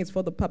you're saying it's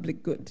for the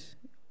public good,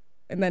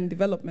 and then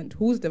development,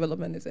 whose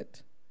development is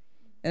it?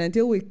 And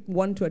until we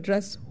want to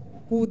address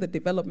who the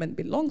development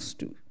belongs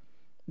to,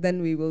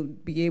 then we will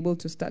be able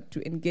to start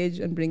to engage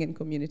and bring in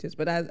communities.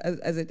 But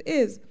as it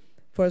is,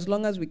 for as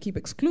long as we keep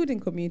excluding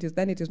communities,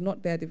 then it is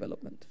not their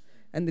development.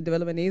 And the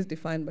development is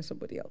defined by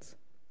somebody else.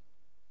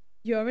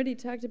 You already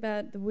talked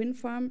about the wind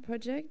farm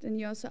project, and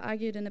you also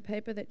argued in a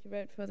paper that you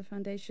wrote for the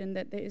foundation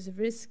that there is a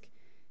risk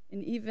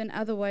in even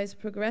otherwise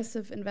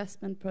progressive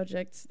investment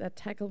projects that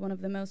tackle one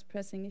of the most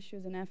pressing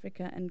issues in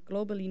Africa and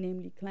globally,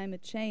 namely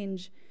climate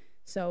change.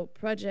 So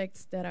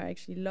projects that are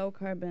actually low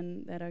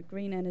carbon, that are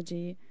green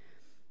energy.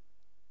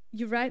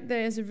 You write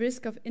there is a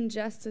risk of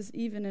injustice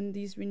even in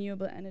these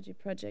renewable energy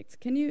projects.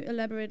 Can you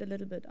elaborate a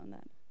little bit on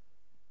that?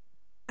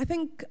 I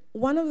think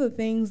one of the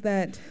things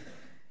that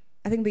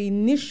I think the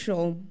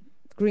initial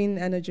green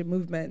energy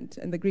movement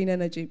and the green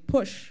energy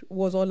push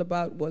was all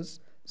about was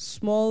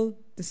small,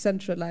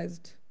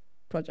 decentralized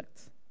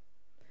projects.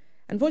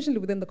 Unfortunately,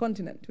 within the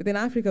continent, within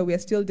Africa, we are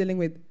still dealing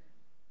with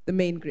the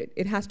main grid.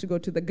 It has to go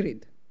to the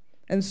grid.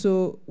 And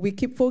so we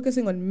keep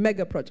focusing on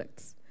mega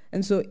projects.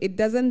 And so it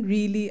doesn't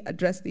really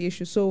address the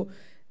issue. So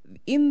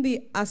in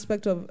the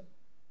aspect of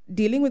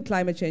dealing with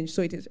climate change,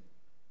 so it is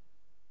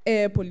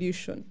air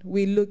pollution,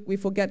 we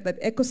forget that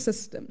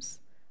ecosystems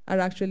are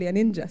actually an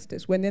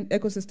injustice. When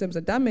ecosystems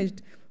are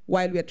damaged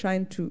while we are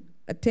trying to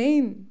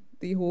attain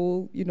the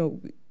whole,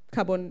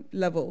 carbon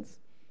levels,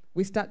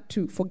 we start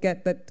to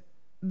forget that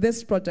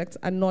these projects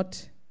are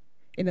not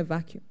in a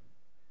vacuum.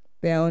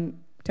 They are on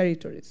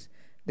territories.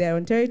 They are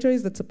on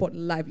territories that support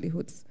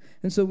livelihoods.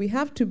 And so we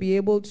have to be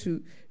able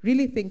to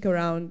really think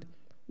around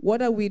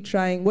what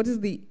is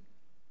the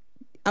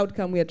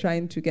outcome we are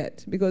trying to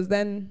get? Because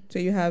then, so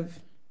you have,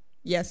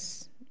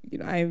 yes,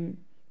 I'm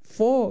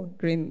for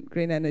green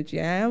energy.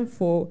 I am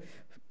for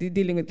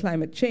dealing with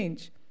climate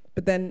change,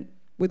 but then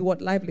with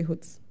what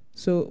livelihoods?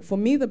 So for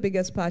me, the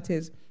biggest part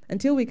is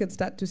until we can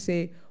start to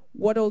say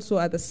what also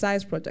are the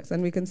size projects,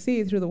 and we can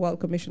see through the World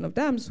Commission of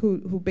Dams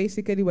who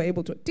basically were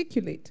able to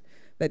articulate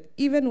that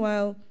even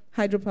while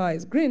hydropower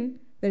is green,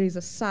 there is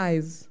a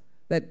size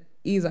that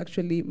is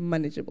actually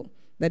manageable,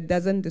 that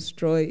doesn't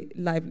destroy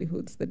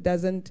livelihoods, that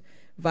doesn't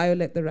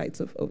violate the rights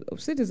of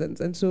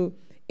citizens. And so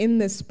in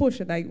this push,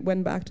 and I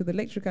went back to the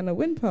Lake Turkana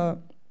wind power,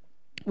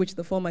 which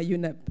the former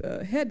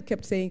UNEP head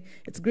kept saying,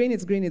 it's green,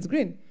 it's green, it's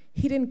green.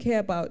 He didn't care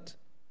about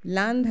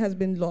land has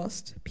been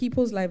lost,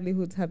 people's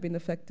livelihoods have been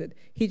affected.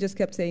 He just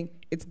kept saying,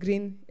 it's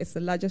green, it's the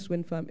largest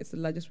wind farm, it's the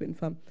largest wind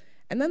farm.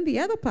 And then the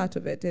other part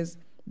of it is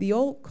the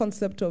whole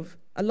concept of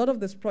a lot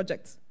of these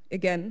projects,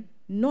 again,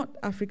 not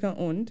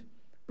Africa-owned,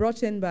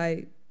 brought in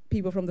by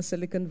people from the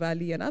Silicon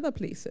Valley and other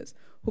places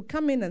who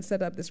come in and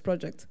set up this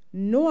project,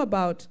 know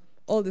about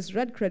all these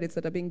red credits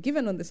that are being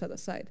given on this other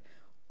side.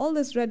 All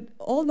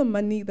the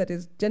money that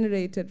is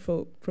generated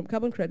from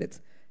carbon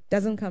credits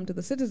doesn't come to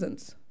the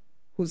citizens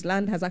whose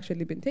land has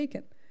actually been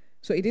taken.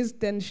 So it is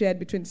then shared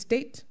between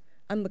state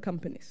and the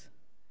companies.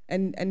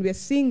 And we're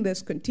seeing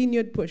this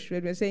continued push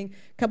where we're saying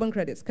carbon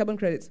credits.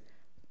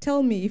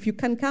 Tell me if you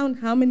can count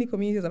how many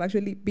communities have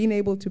actually been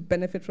able to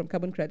benefit from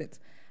carbon credits.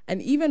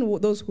 And even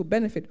those who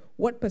benefit,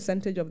 what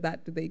percentage of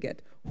that do they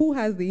get? Who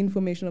has the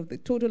information of the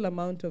total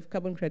amount of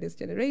carbon credits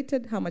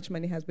generated? How much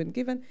money has been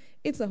given?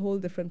 It's a whole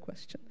different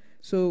question.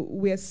 So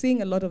we are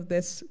seeing a lot of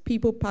this,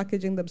 people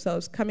packaging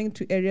themselves, coming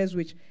to areas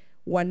which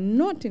were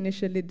not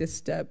initially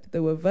disturbed. They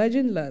were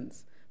virgin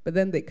lands, but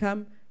then they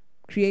come,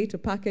 create a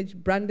package,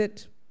 brand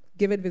it,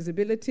 give it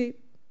visibility.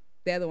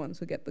 They're the ones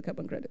who get the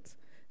carbon credits.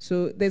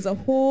 So there's a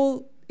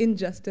whole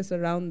injustice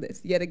around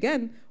this. Yet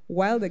again,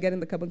 while they're getting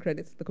the carbon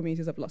credits, the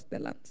communities have lost their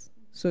lands.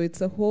 So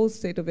it's a whole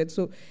state of it.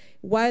 So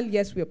while,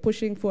 yes, we are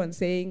pushing for and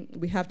saying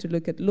we have to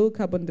look at low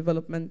carbon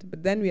development,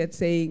 but then we are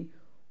saying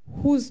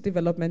whose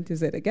development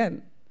is it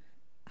again?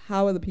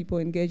 How are the people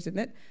engaged in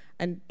it?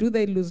 And do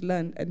they lose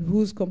land? And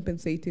who's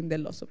compensating their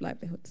loss of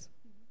livelihoods?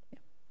 Yeah.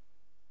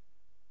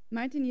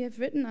 Martin, you have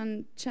written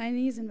on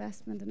Chinese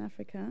investment in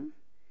Africa.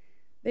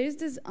 There's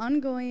this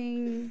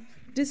ongoing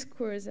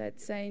discourse, I'd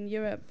say, in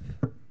Europe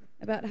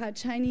about how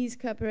Chinese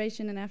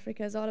cooperation in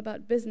Africa is all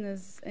about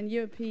business, and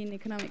European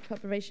economic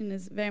cooperation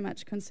is very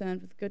much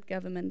concerned with good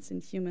governance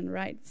and human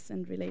rights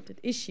and related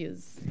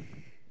issues.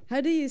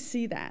 How do you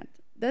see that?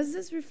 Does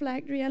this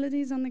reflect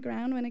realities on the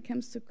ground when it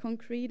comes to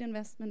concrete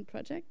investment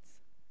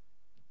projects?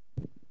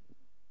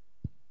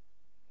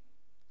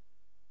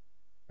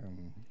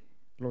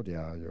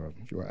 Claudia,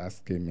 you are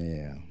asking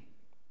me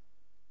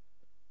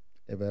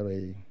a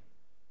very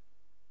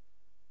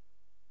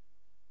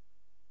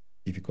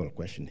difficult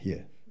question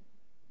here.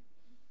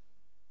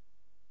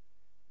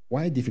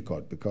 Why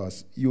difficult?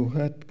 Because you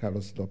heard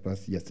Carlos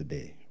Lopes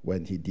yesterday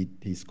when he did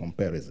his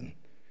comparison.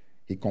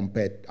 He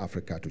compared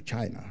Africa to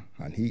China,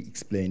 and he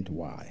explained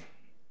why.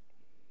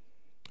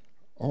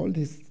 All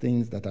these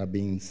things that are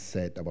being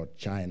said about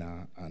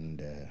China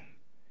and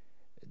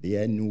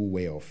their new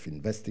way of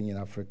investing in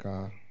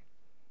Africa,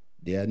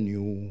 their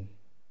new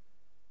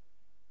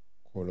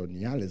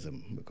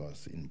colonialism,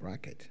 because in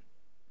bracket,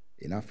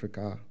 in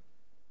Africa,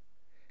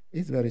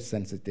 is very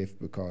sensitive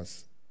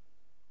because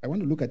I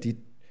want to look at it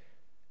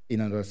in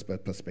another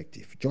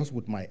perspective, just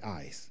with my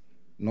eyes,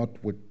 not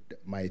with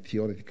my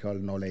theoretical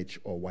knowledge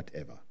or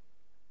whatever.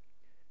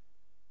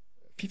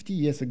 50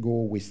 years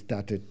ago, we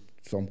started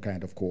some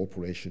kind of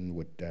cooperation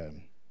with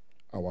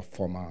our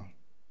former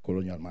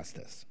colonial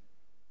masters.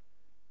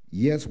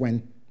 Years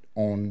went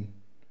on,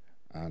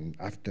 And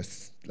after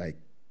like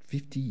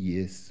 50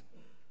 years,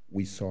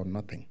 we saw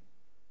nothing.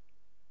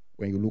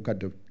 When you look at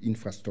the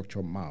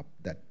infrastructure map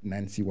that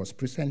Nancy was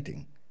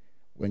presenting,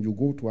 when you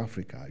go to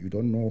Africa, you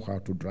don't know how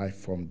to drive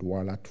from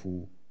Douala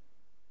to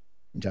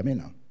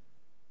N'Djamena.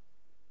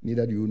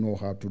 Neither do you know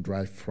how to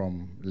drive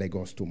from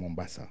Lagos to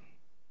Mombasa.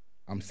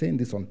 I'm saying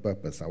this on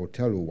purpose. I will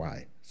tell you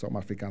why. Some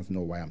Africans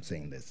know why I'm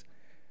saying this.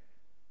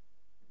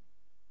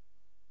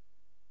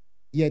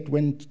 Yet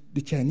when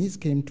the Chinese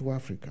came to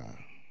Africa,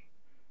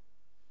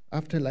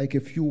 after like a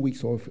few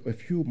weeks or a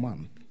few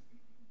months,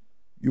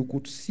 you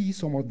could see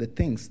some of the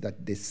things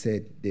that they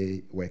said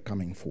they were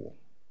coming for.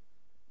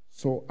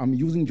 So I'm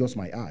using just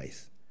my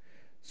eyes.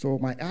 So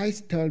my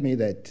eyes tell me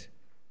that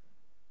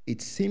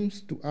it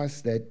seems to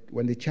us that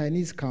when the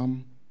Chinese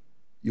come,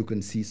 you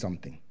can see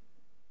something.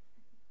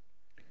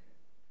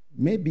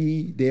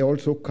 Maybe they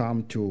also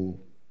come to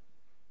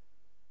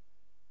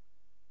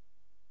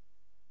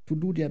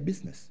do their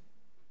business,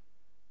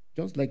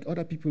 just like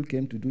other people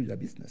came to do their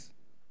business.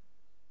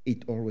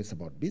 It's always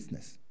about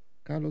business.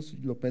 Carlos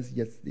Lopes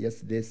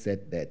yesterday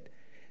said that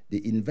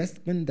the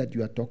investment that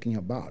you are talking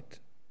about,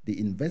 the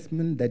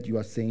investment that you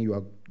are saying you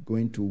are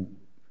going to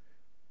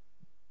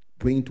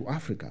bring to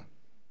Africa,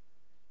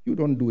 you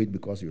don't do it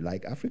because you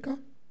like Africa.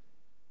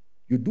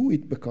 You do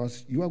it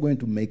because you are going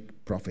to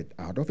make profit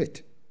out of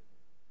it.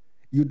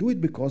 You do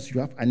it because you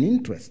have an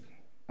interest,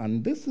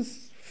 and this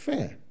is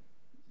fair.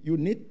 You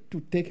need to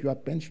take your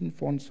pension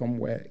fund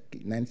somewhere,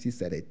 Nancy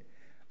said it,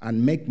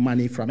 and make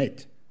money from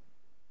it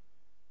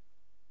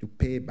to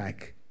pay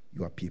back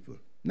your people.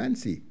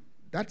 Nancy,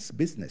 that's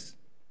business.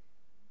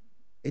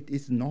 It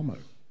is normal.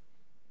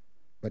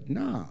 But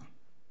now,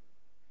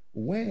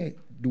 where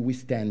do we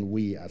stand,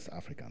 we as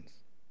Africans?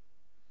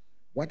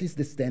 What is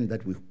the stand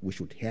that we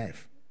should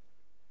have?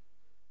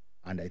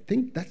 And I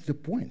think that's the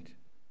point.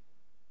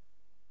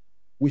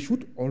 We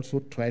should also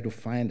try to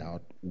find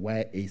out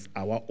where is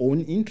our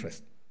own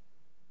interest.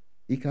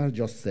 Ikal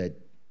just said,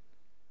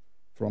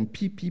 from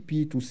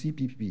PPP to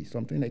CPP,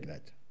 something like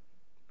that.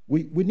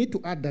 We need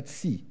to add that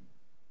C.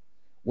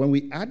 When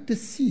we add the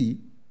C,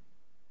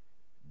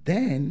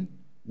 then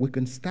we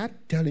can start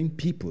telling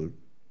people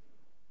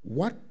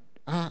what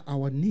are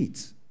our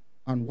needs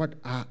and what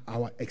are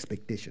our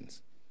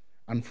expectations.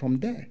 And from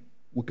there,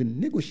 we can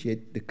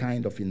negotiate the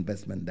kind of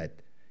investment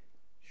that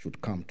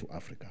should come to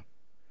Africa.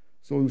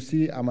 So you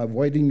see, I'm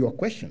avoiding your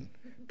question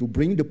to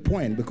bring the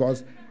point,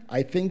 because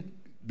I think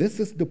this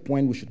is the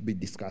point we should be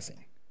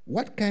discussing.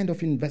 What kind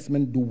of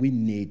investment do we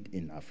need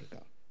in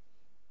Africa?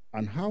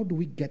 And how do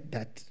we get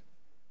that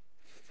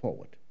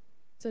forward?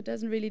 So it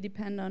doesn't really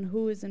depend on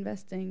who is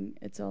investing.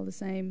 It's all the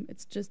same.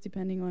 It's just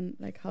depending on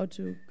like how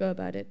to go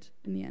about it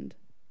in the end.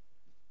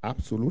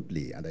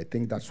 Absolutely, and I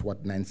think that's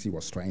what Nancy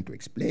was trying to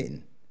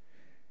explain.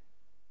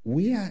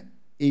 We are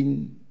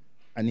in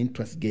an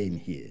interest game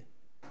here,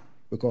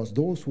 because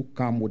those who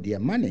come with their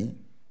money,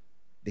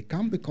 they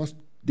come because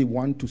they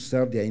want to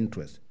serve their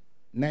interest.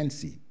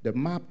 Nancy, the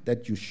map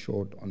that you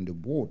showed on the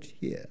board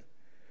here,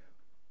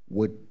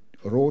 with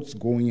roads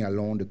going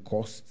along the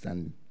coasts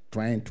and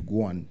trying to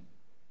go and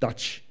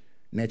touch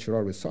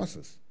natural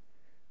resources,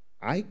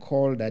 I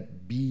call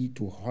that bee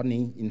to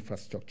honey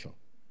infrastructure.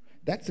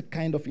 That's the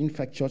kind of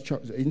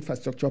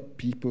infrastructure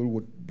people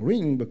would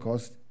bring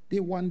because they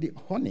want the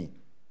honey.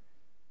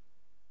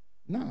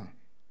 Now,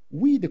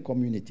 we, the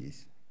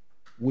communities,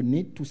 would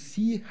need to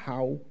see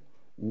how,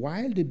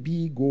 while the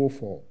bee go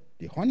for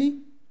the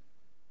honey,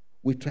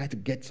 we try to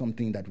get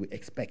something that we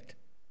expect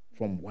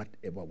from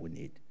whatever we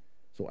need.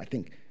 So I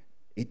think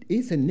it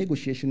is a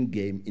negotiation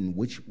game in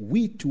which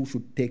we too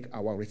should take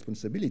our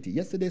responsibility.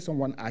 Yesterday,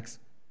 someone asked,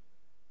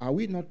 are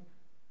we not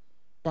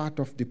part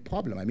of the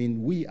problem? I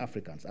mean, we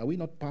Africans, are we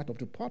not part of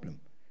the problem?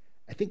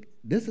 I think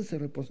this is a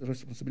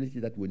responsibility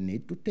that we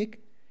need to take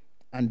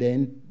and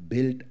then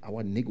build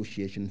our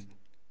negotiation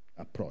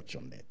approach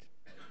on that.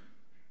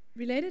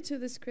 Related to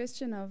this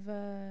question of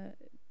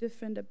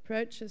different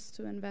approaches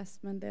to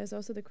investment, there's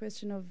also the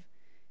question of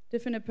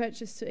different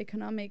approaches to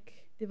economic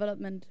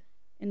development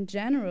in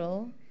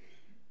general.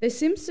 There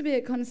seems to be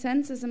a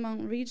consensus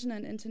among regional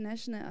and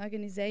international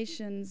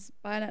organizations,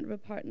 bilateral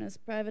partners,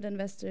 private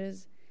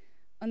investors,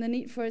 on the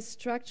need for a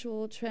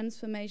structural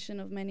transformation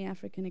of many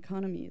African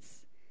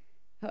economies.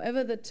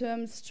 However, the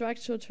term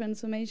structural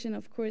transformation,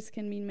 of course,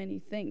 can mean many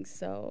things.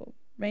 So,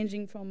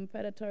 ranging from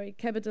predatory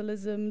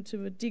capitalism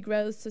to a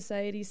degrowth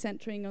society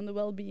centering on the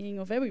well-being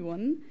of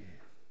everyone.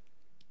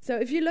 So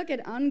if you look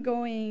at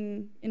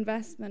ongoing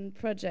investment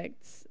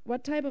projects,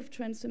 what type of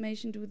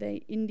transformation do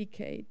they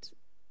indicate?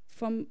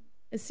 From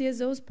a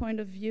CSO's point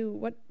of view,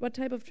 what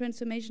type of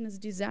transformation is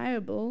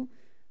desirable?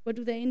 What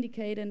do they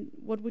indicate, and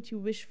what would you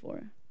wish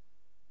for?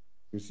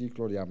 You see,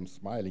 Claudia, I'm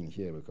smiling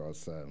here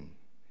because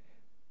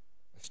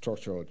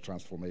structural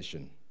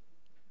transformation,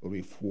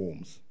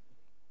 reforms,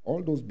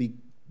 all those big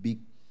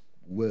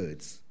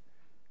words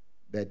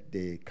that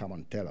they come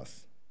and tell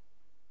us.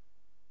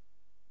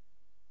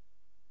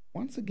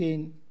 Once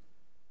again,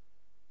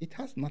 it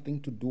has nothing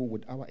to do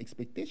with our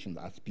expectations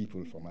as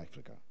people from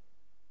Africa.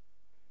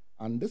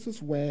 And this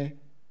is where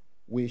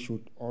we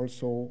should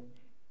also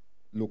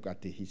look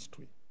at the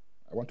history.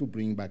 I want to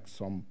bring back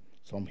some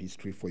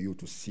history for you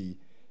to see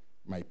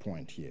my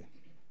point here.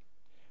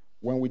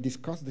 When we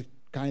discuss the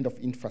kind of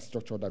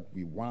infrastructure that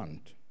we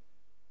want,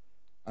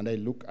 and I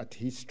look at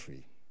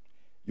history,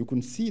 you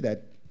can see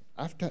that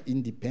after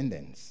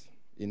independence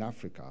in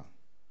Africa,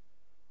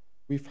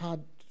 we've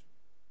had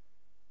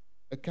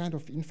a kind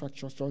of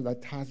infrastructure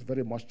that has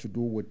very much to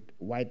do with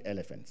white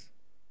elephants.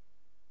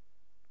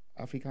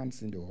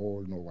 Africans in the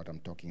whole know what I'm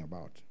talking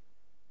about.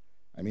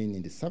 I mean,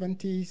 in the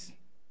 70s,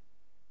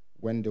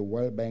 when the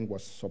World Bank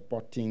was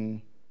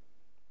supporting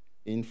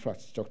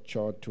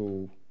infrastructure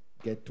to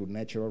get to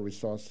natural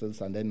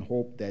resources and then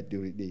hope that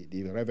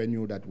the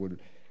revenue that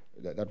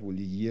will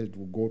yield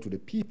will go to the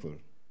people,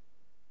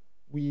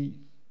 we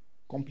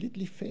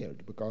completely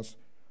failed, because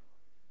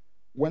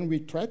when we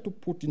tried to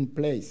put in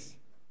place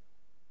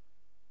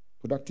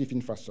productive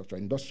infrastructure,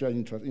 industrial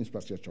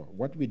infrastructure,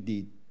 what we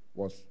did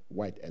was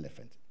white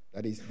elephant.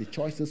 That is, the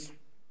choices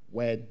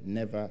were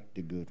never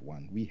the good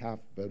one. We have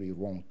very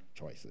wrong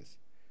choices.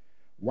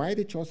 Why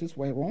the choices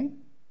were wrong?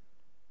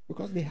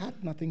 Because they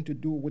had nothing to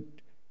do with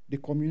the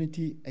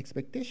community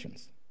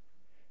expectations.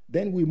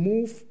 Then we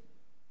move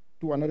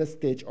to another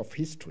stage of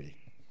history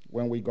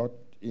when we got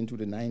into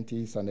the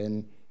 90s and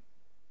then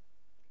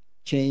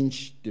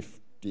changed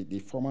the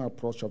former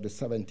approach of the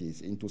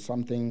 70s into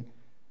something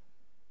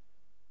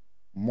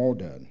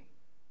modern,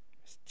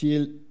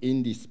 still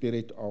in the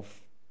spirit of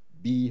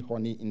bee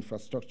honey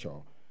infrastructure,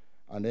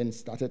 and then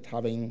started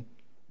having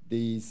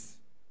these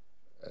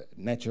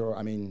natural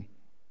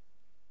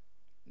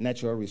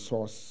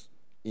resource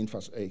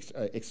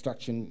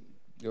extraction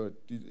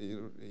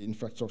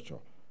infrastructure.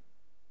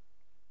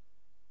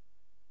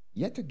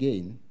 Yet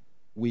again,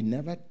 we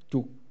never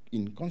took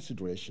in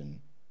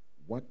consideration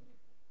what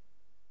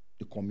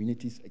the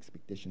community's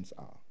expectations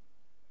are.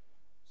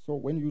 So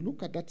when you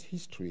look at that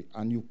history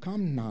and you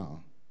come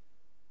now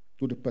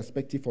to the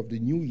perspective of the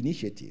new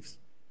initiatives,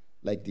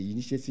 like the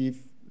initiative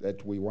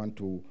that we want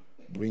to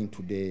bring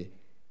today,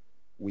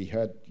 we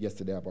heard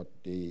yesterday about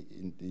the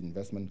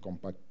investment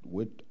compact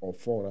with or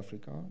for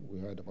Africa. We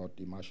heard about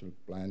the Marshall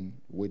Plan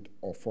with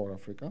or for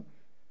Africa.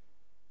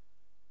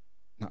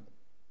 Now,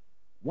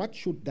 what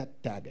should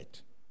that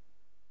target?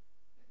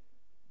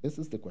 This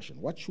is the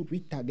question. What should we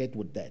target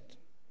with that?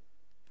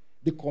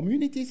 The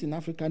communities in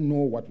Africa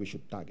know what we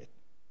should target.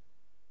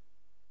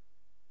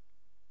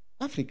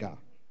 Africa,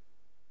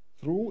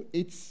 through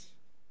its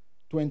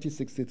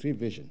 2063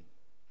 vision,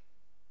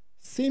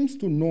 seems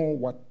to know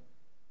what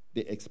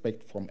they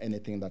expect from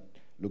anything that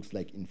looks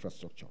like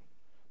infrastructure.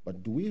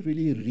 But do we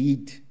really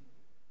read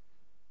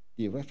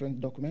the reference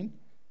document?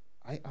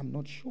 I am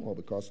not sure,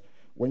 because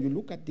when you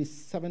look at the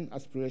 7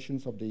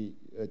 aspirations of the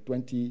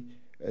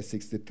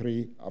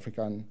 2063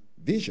 African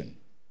vision,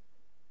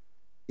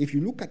 if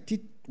you look at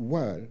it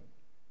well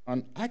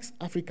and ask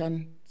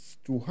Africans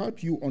to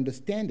help you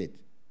understand it,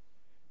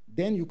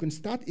 then you can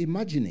start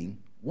imagining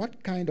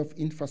what kind of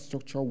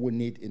infrastructure we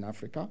need in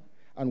Africa.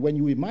 And when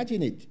you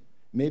imagine it,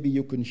 maybe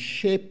you can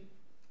shape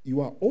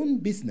your own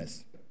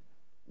business.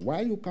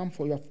 While you come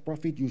for your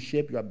profit, you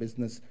shape your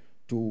business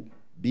to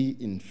be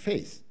in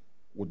phase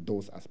with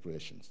those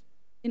aspirations.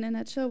 In a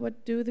nutshell,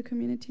 what do the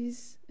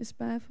communities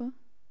aspire for?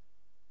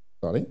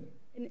 Sorry?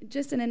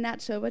 Just in a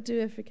nutshell, what do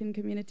African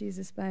communities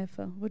aspire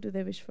for? What do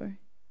they wish for?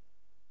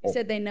 You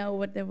said they know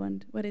what they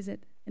want. What is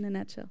it in a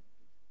nutshell?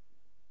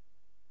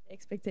 The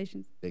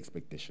expectations. The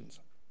expectations.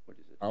 What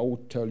is it? I will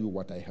tell you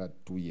what I heard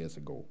 2 years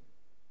ago.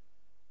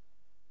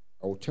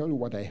 I will tell you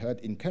what I heard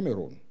in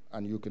Cameroon,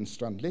 and you can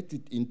translate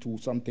it into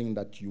something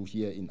that you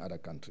hear in other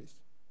countries.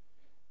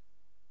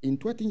 In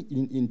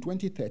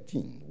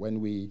 2013,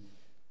 when we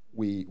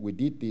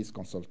did these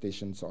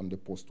consultations on the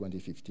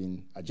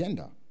post-2015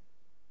 agenda,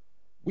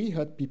 we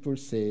heard people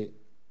say,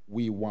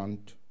 we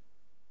want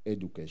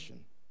education,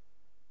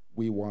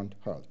 we want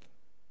health,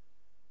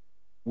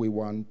 we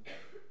want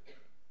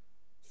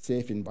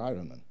safe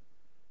environment,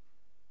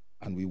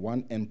 and we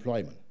want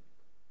employment.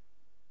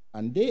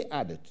 And they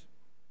added,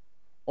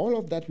 all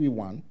of that we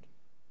want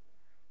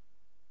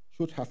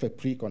should have a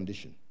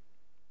precondition.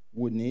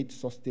 We need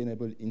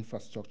sustainable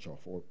infrastructure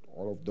for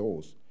all of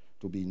those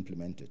to be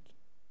implemented.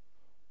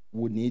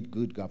 We need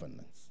good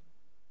governance.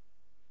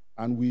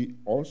 And we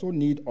also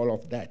need all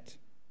of that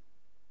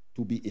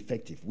to be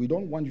effective. We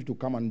don't want you to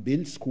come and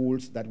build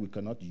schools that we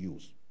cannot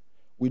use.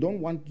 We don't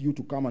want you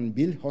to come and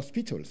build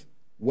hospitals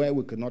where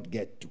we cannot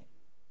get to.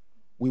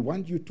 We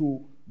want you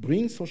to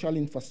bring social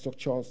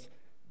infrastructures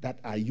that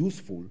are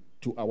useful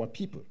to our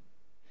people.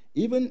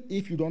 Even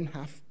if you don't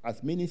have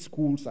as many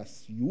schools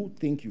as you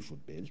think you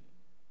should build,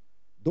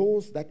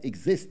 those that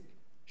exist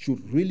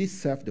should really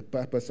serve the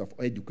purpose of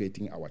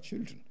educating our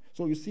children.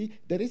 So you see,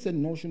 there is a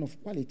notion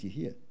of quality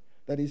here.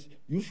 That is,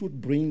 you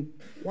should bring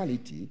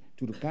quality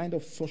to the kind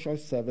of social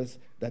service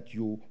that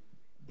you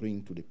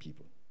bring to the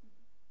people.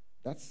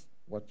 That's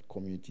what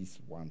communities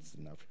want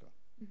in Africa.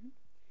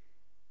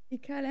 Mm-hmm.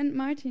 Ikal and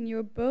Martin,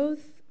 you're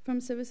both from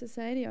civil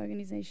society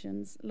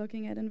organizations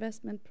looking at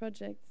investment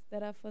projects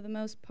that are, for the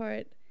most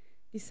part,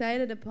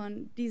 decided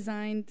upon,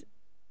 designed,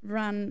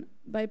 run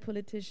by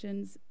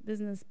politicians,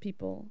 business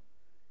people.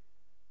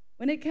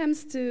 When it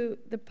comes to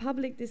the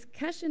public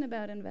discussion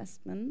about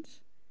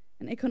investment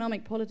and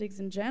economic politics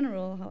in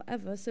general,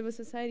 however, civil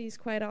society is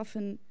quite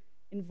often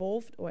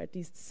involved, or at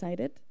least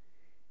cited.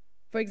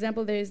 For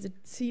example, there is the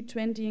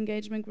C20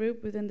 engagement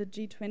group within the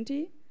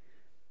G20.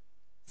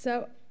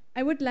 So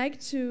I would like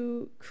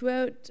to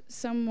quote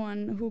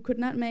someone who could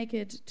not make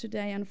it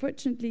today,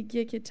 unfortunately,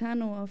 Kekeritz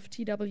of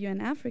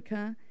TWN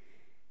Africa,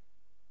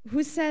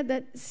 who said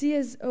that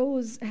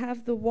CSOs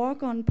have the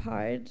walk-on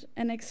part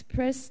and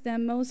express their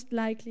most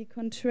likely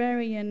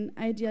contrarian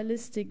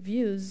idealistic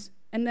views,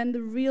 and then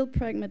the real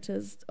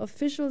pragmatists,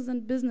 officials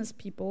and business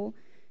people,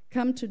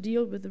 come to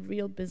deal with the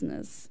real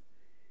business.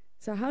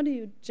 So how do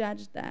you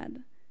judge that?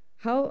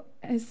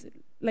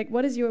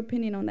 What is your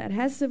opinion on that?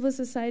 Has civil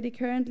society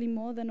currently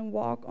more than a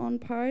walk-on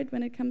part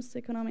when it comes to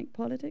economic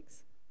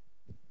politics?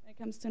 When it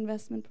comes to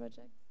investment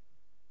projects?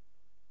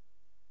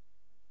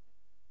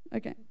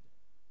 Okay.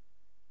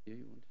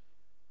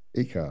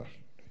 Ikal,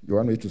 you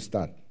want me to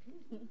start?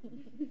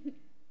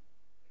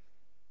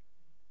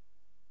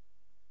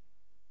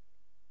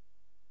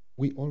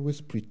 We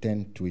always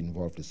pretend to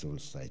involve the civil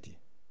society.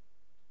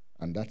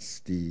 And that's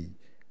the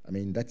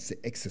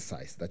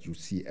exercise that you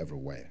see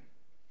everywhere.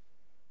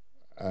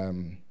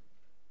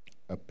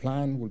 A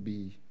plan will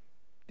be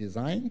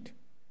designed,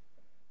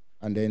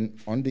 and then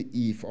on the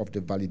eve of the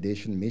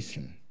validation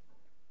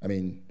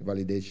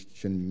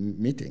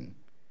meeting,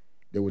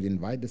 they will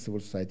invite the civil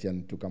society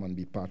to come and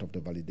be part of the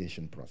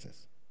validation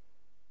process.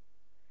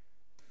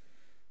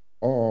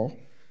 Or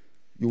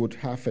you would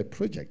have a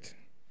project.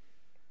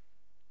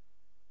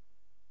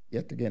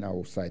 Yet again, I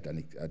will cite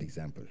an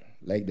example,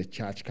 like the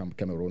Church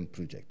Cameroon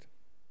project.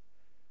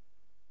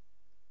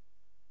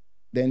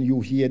 Then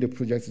you hear the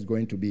project is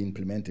going to be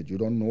implemented. You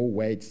don't know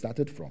where it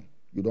started from.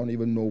 You don't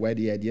even know where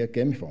the idea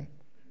came from.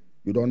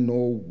 You don't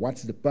know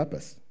what's the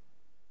purpose.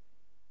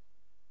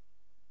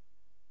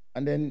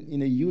 And then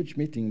in a huge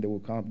meeting, they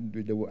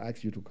will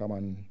ask you to come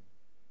and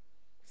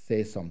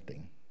say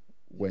something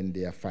when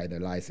they are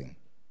finalizing.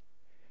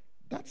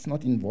 That's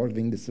not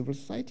involving the civil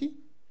society.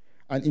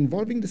 And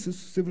involving the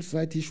civil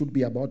society should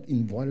be about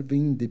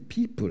involving the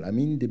people,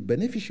 the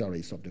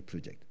beneficiaries of the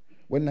project.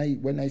 When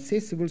I say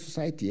civil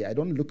society, I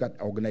don't look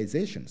at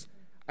organizations.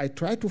 I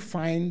try to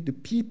find the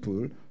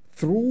people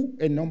through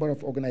a number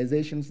of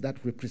organizations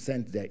that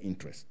represent their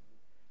interests.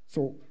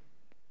 So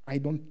I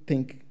don't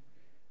think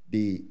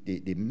the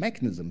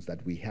mechanisms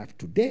that we have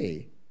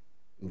today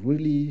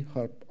really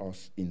help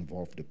us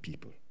involve the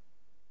people.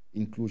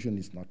 Inclusion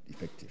is not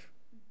effective.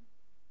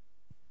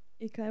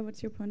 Ikal,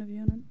 what's your point of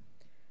view on it?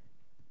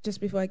 Just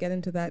before I get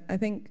into that, I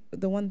think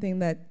the one thing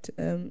that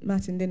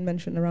Martin didn't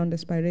mention around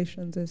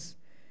aspirations is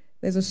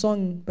there's a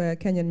song by a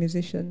Kenyan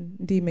musician,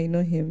 Ndii may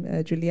know him,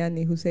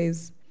 Juliani, who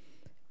says,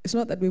 it's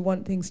not that we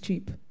want things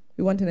cheap.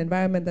 We want an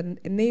environment that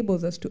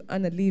enables us to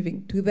earn a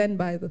living, to then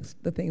buy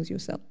the things you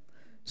sell.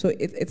 So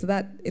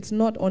it's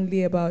not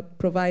only about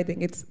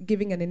providing, it's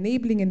giving an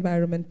enabling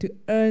environment to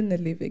earn a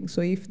living.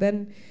 So if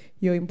then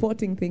you're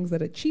importing things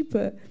that are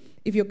cheaper,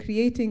 if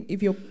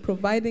you're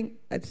providing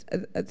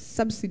a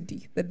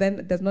subsidy that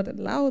then does not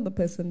allow the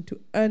person to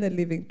earn a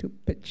living, to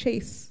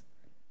purchase,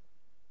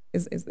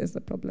 is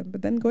the problem.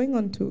 But then going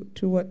on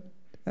to what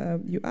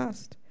you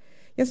asked.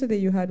 Yesterday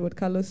you heard what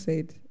Carlos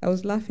said. I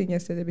was laughing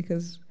yesterday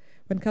because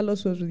when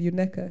Carlos was with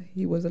UNECA,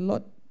 he was a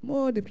lot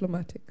more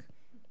diplomatic.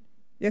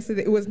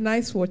 Yesterday, it was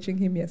nice watching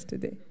him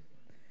yesterday.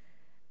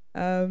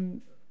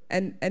 And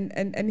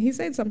he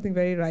said something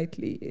very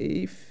rightly.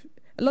 If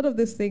a lot of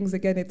these things,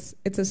 again, it's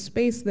a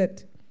space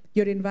that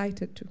you're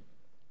invited to.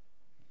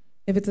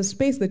 If it's a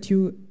space that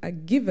you are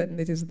given,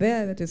 that is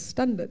there, that is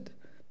standard,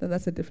 then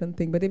that's a different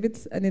thing. But if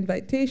it's an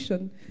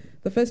invitation,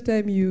 the first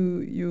time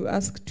you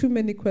ask too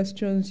many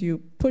questions, you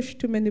push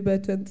too many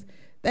buttons,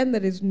 then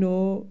there is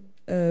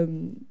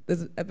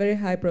there's a very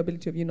high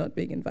probability of you not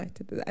being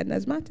invited. And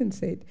as Martin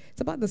said,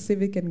 it's about the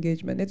civic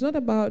engagement. It's not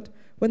about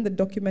when the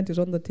document is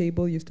on the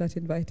table, you start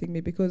inviting me,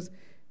 because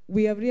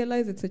we have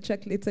realized it's a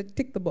checklist, it's a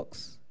tick the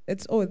box.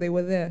 It's, oh, they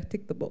were there,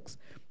 tick the box.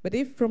 But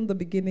if from the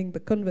beginning the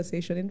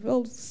conversation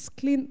involves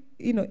clean,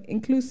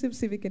 inclusive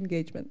civic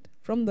engagement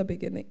from the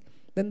beginning,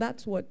 then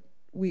that's what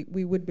we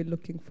would be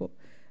looking for.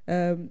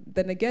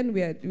 Then again,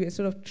 we are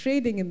sort of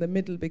trading in the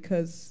middle,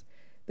 because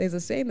there's a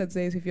saying that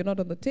says, if you're not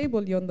on the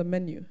table, you're on the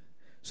menu.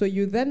 So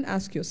you then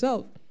ask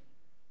yourself,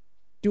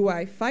 do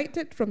I fight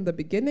it from the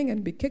beginning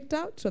and be kicked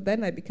out, so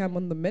then I become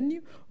on the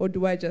menu, or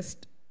do I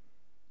just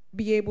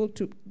be able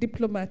to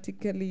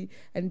diplomatically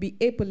and be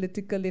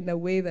apolitical in a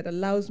way that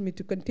allows me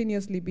to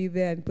continuously be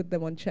there and put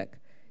them on check?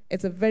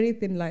 It's a very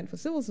thin line for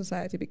civil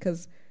society,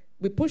 because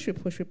we push,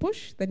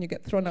 then you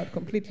get thrown out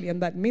completely,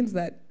 and that means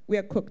that we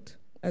are cooked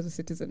as a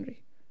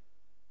citizenry.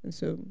 And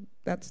so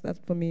that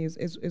for me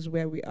is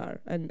where we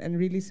are, and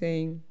really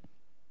saying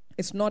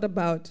it's not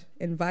about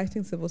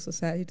inviting civil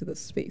society to the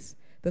space.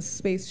 The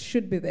space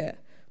should be there,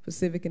 for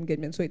civic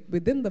engagement. So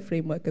within the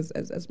framework,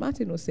 as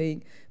Martin was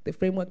saying, the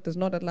framework does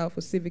not allow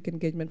for civic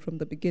engagement from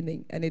the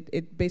beginning, and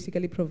it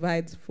basically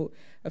provides for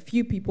a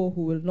few people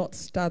who will not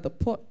stir the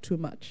pot too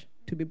much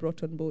to be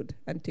brought on board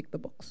and tick the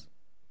box.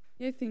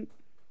 Yeah, I think.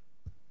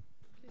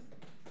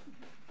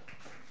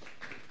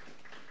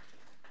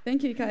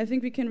 Thank you, Ikal. I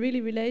think we can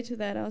really relate to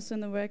that also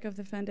in the work of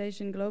the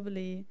foundation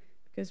globally,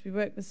 because we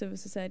work with civil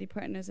society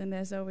partners, and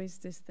there's always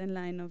this thin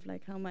line of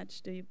like, how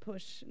much do you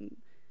push, and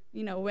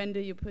when do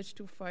you push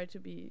too far to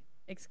be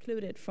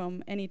excluded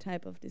from any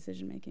type of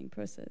decision-making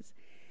process.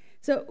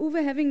 So,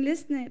 Uwe, having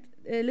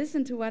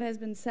listened to what has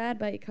been said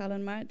by Ikal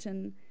and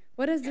Martin,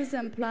 what does this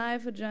imply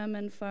for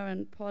German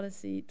foreign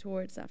policy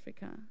towards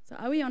Africa? So,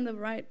 are we on the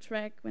right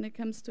track when it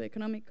comes to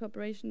economic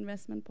cooperation,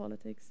 investment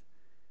politics,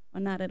 or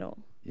not at all?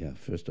 Yeah,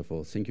 first of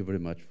all, thank you very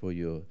much for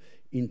your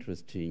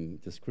interesting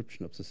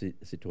description of the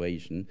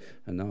situation.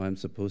 And now I'm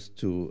supposed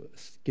to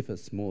give a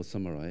small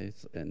summary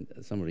and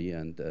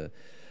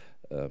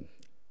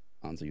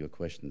answer your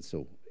questions.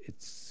 So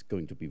it's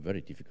going to be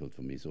very difficult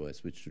for me. So I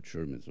switch to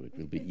German, so it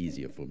will be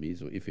easier for me.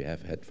 So if you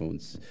have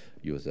headphones,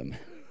 use them.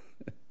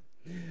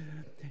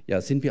 Ja,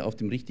 sind wir auf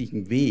dem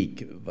richtigen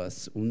Weg,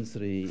 was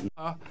unsere...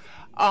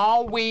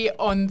 Are we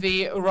on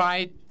the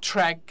right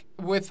track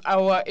with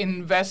our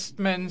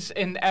investments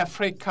in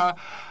Africa?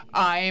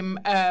 I'm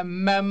a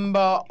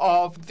member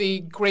of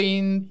the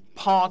Green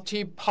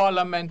Party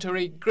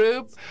parliamentary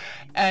group,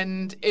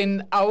 and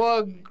in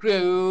our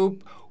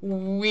group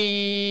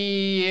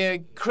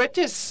we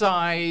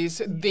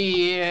criticize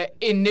the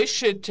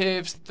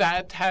initiatives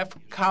that have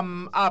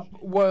come up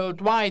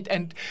worldwide,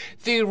 and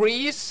the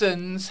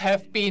reasons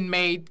have been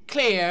made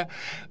clear.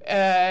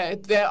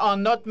 There are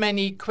not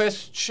many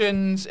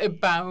questions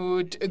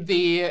about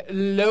the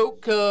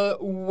local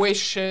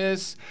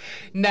wishes.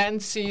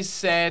 Nancy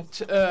said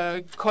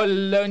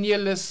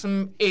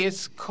colonialism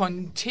is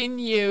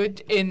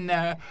continued in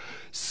a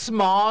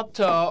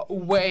smarter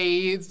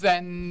way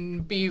than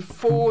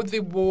before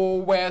the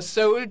war, where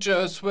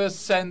soldiers were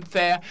sent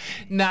there.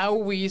 Now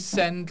we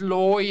send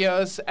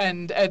lawyers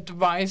and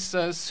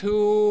advisors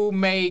who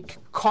make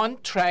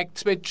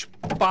contracts which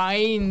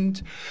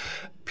bind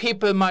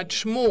people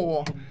much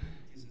more.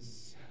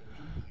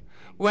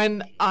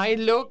 When I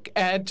look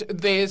at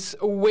this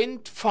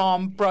wind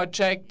farm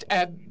project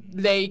at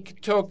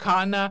Lake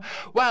Turkana,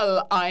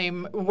 well,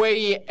 I'm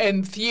way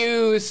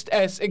enthused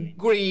as a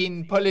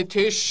green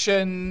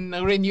politician.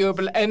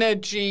 Renewable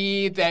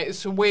energy, there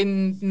is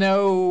wind,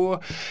 no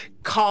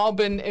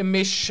carbon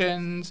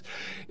emissions,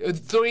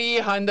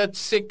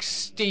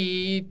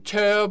 360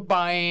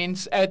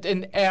 turbines at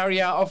an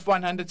area of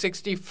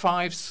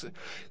 165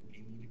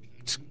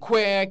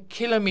 square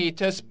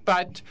kilometers,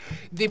 but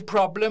the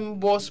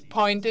problem was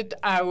pointed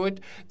out.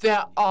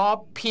 There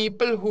are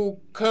people who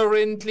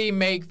currently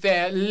make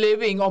their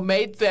living or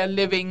made their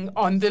living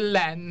on the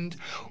land.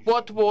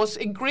 What was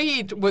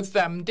agreed with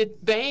them? Did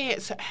they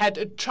had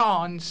a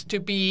chance to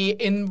be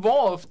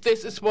involved?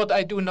 This is what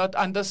I do not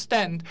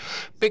understand,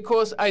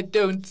 because I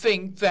don't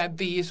think that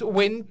these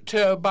wind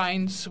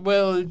turbines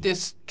will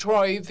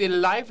destroy the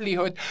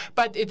livelihood,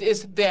 but it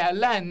is their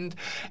land,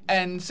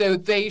 and so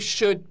they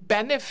should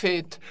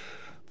benefit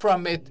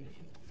from it.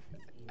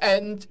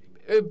 And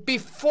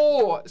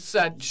before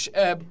such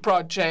a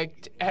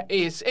project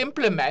is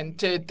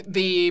implemented,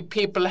 the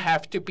people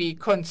have to be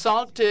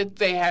consulted.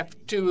 They have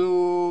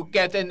to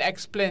get an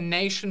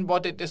explanation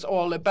what it is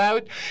all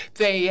about.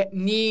 They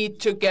need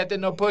to get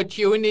an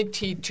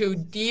opportunity to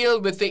deal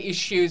with the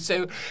issue.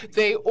 So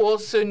they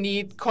also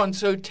need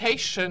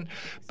consultation.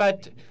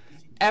 But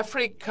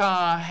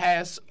Africa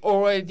has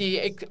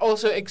already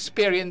also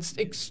experienced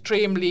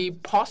extremely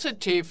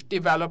positive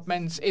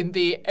developments in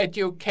the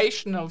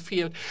educational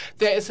field.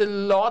 There is a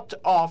lot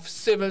of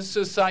civil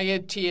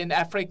society in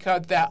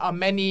Africa. There are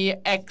many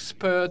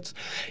experts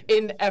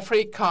in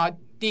Africa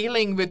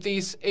dealing with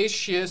these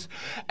issues,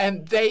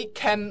 and they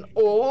can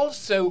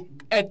also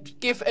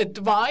give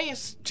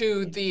advice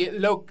to the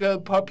local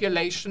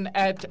population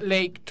at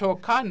Lake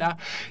Turkana.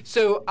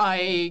 So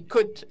I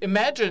could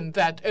imagine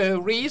that a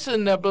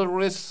reasonable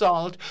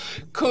result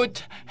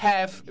could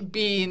have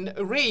been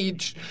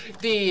reached.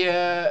 The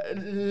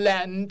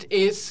land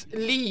is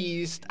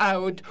leased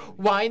out.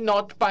 Why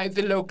not by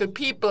the local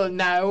people?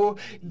 Now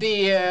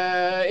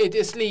it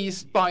is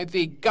leased by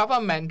the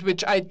government,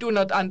 which I do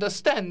not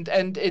understand,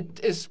 and it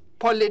is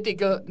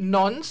political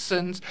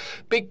nonsense,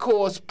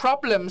 because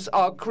problems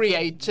are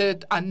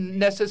created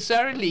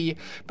unnecessarily.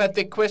 But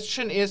the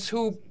question is,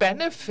 who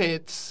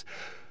benefits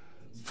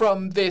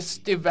from this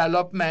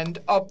development?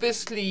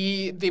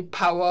 Obviously, the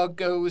power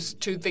goes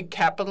to the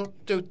capital,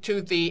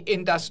 to the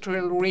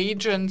industrial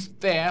regions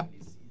there,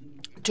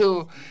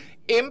 to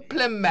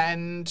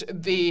implement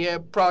the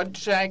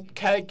project,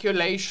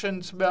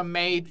 calculations were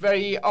made,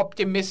 very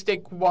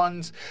optimistic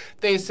ones.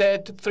 They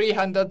said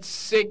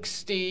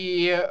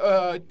 360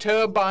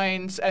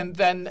 turbines and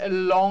then a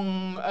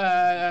long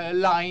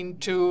line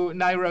to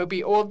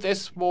Nairobi. All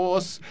this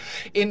was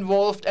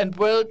involved, and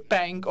World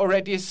Bank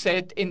already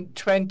said in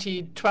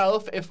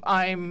 2012, if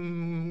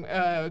I'm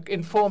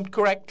informed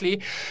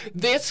correctly,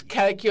 this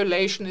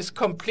calculation is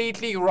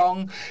completely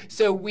wrong,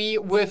 so we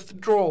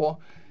withdraw.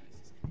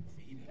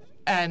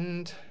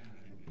 And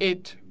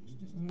it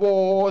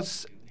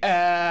was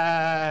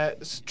a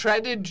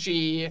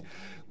strategy.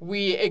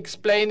 We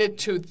explain it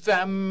to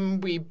them,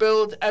 we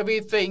build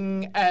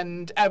everything,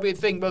 and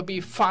everything will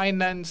be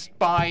financed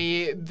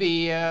by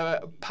the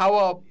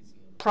power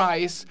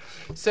price.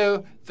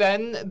 So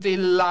then the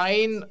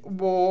line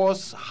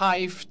was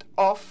hived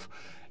off,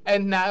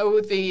 and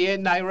now the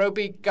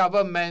Nairobi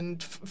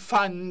government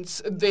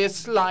funds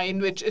this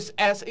line, which is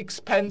as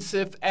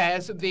expensive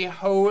as the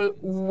whole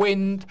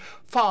wind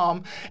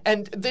farm.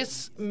 And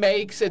this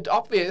makes it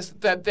obvious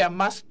that there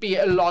must be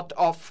a lot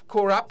of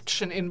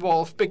corruption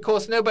involved,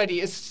 because nobody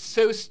is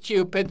so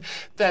stupid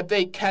that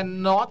they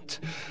cannot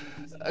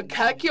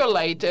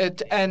calculate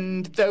it.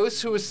 And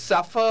those who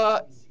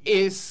suffer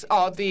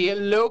are the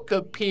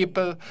local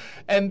people.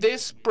 And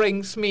this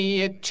brings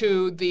me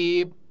to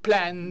the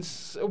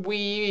plans.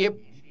 We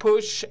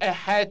push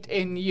ahead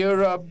in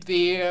Europe,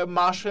 the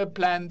Marshall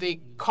Plan, the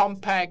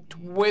compact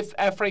with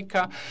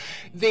Africa,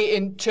 the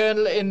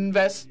internal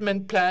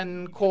investment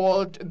plan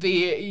called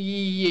the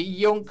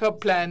Juncker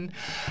Plan.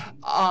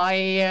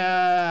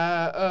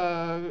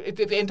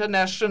 The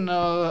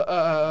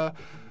international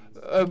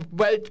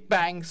World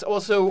Banks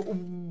also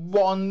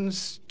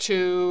wants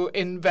to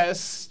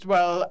invest.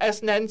 Well,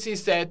 as Nancy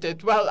said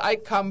it, well, I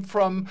come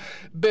from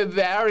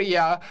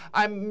Bavaria.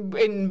 I'm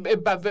in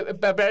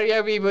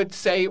Bavaria, we would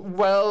say,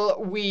 well,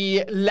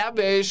 we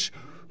lavish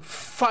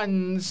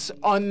funds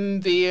on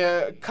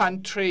the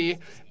country.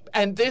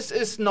 And this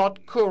is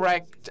not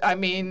correct. I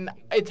mean,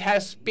 it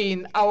has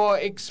been our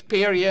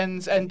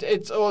experience, and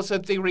it's also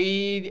the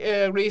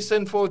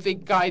reason for the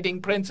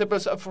guiding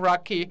principles of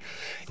RACI.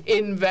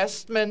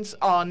 Investments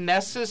are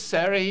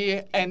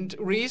necessary and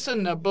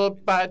reasonable,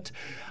 but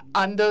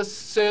under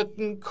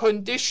certain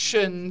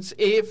conditions.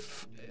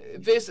 If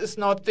this is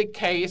not the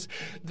case,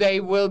 they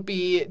will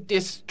be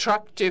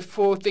destructive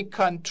for the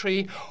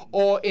country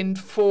or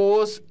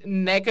enforce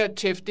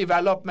negative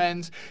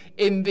developments.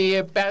 In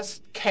the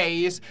best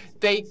case,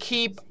 they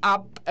keep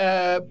up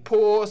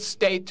poor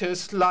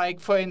status, like,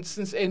 for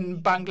instance,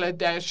 in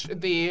Bangladesh,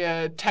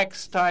 the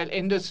textile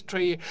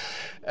industry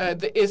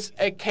is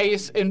a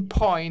case in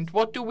point.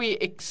 What do we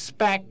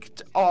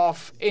expect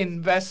of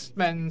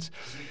investments?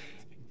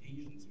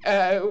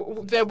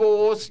 There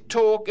was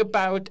talk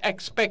about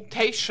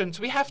expectations.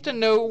 We have to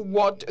know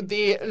what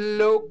the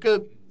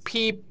local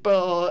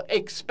people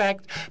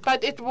expect,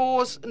 but it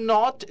was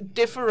not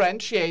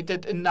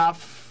differentiated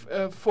enough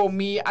for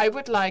me. I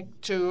would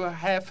like to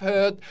have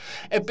heard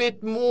a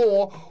bit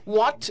more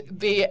what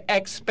the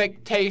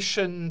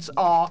expectations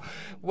are.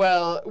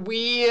 Well,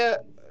 we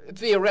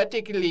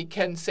theoretically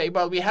can say,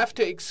 well, we have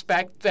to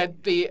expect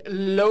that the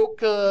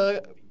local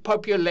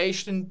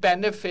population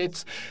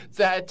benefits,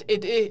 that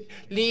it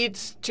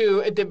leads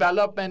to a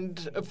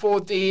development for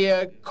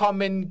the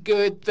common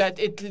good, that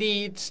it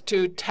leads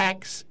to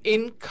tax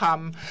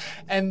income.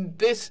 And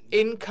this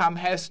income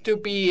has to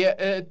be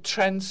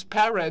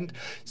transparent.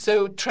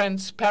 So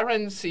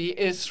transparency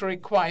is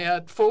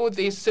required for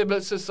the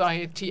civil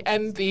society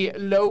and the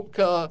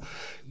local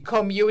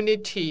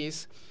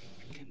communities.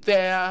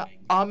 There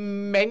are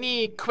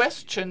many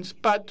questions,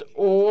 but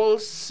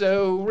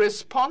also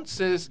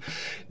responses.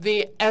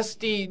 The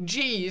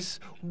SDGs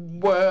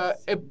were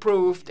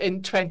approved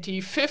in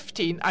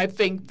 2015. I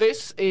think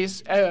this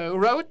is a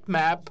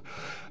roadmap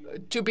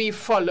to be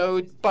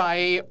followed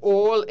by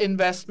all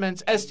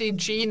investments.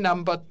 SDG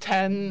number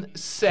 10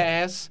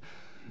 says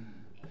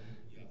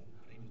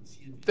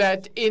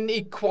that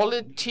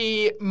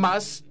inequality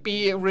must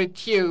be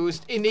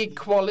reduced,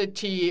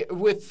 inequality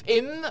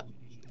within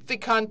the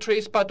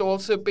countries, but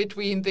also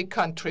between the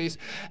countries.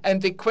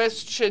 And the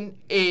question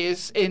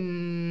is,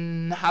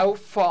 in how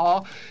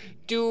far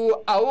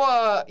do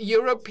our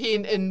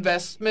European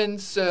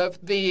investments serve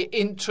the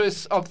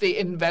interests of the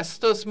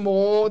investors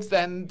more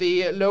than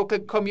the local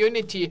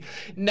community?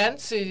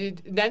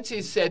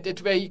 Nancy said it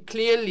very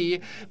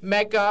clearly.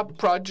 Mega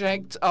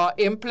projects are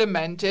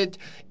implemented.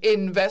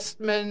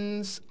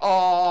 Investments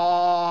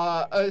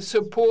are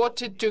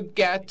supported to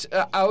get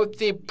out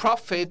the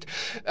profit.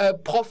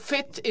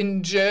 Profit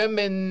in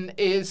German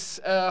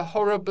is a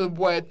horrible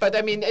word, but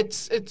I mean,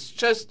 it's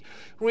just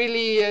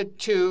really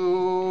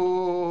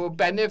to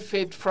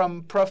benefit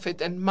from profit.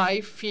 And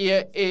my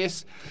fear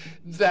is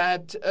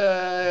that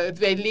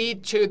they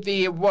lead to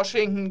the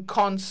Washington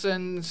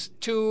Consensus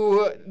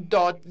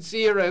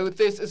 2.0.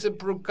 This is a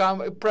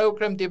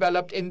program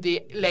developed in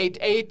the late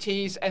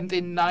 80s and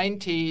the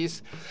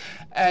 90s.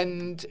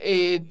 and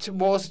it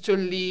was to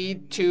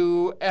lead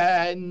to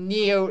a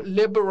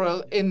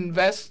neoliberal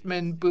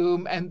investment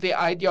boom. And the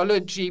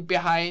ideology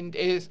behind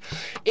is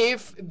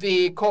if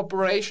the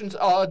corporations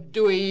are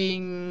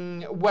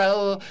doing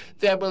well,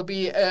 there will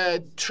be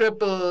a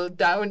triple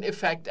down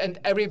effect and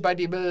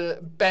everybody will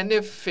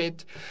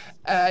benefit.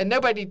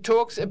 Nobody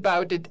talks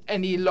about it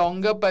any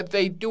longer, but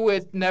they do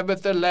it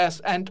nevertheless.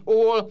 And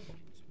all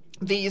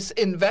these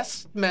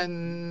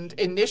investment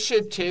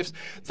initiatives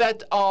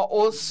that are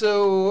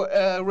also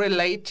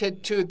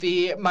related to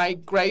the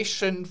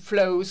migration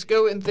flows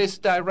go in this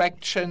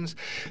directions.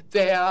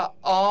 There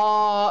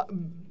are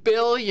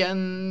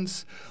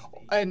billions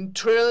and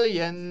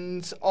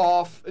trillions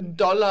of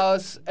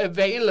dollars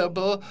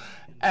available,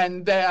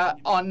 and there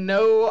are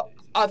no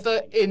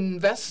other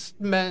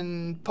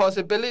investment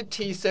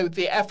possibilities. So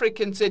the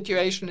African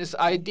situation is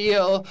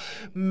ideal.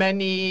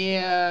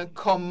 Many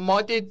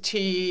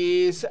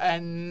commodities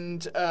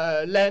and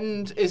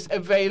land is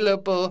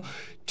available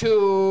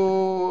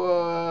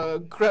to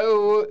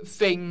grow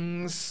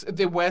things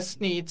the West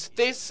needs.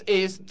 This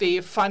is the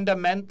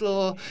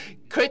fundamental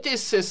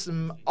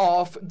criticism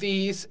of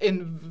these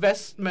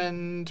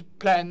investment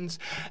plans.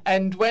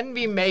 And when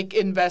we make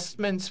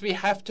investments, we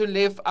have to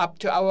live up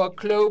to our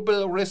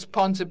global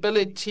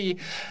responsibility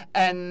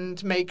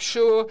and make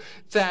sure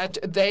that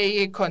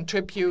they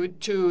contribute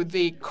to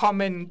the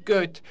common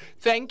good.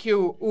 Thank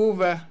you,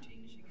 Uwe. I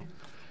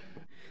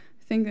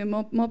think that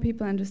more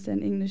people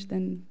understand English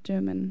than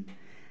German.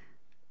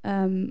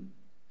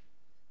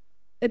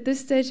 At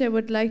this stage, I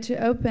would like to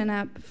open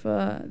up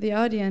for the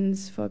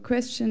audience for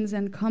questions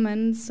and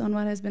comments on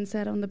what has been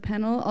said on the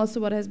panel, also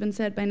what has been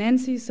said by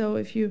Nancy. So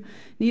if you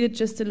needed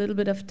just a little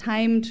bit of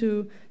time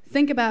to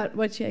think about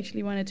what you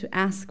actually wanted to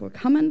ask or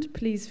comment,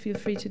 please feel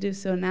free to do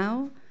so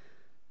now.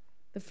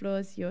 The floor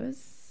is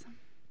yours.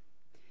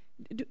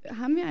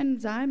 Haben wir einen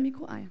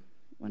Saalmikro? Ah, ja.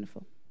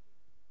 Wonderful.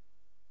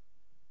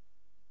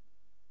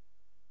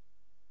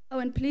 Oh,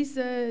 and please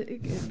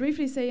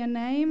briefly say your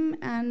name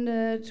and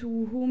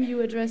to whom you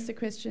address the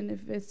question,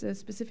 if it's a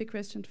specific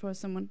question for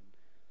someone.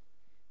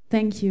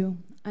 Thank you.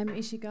 I'm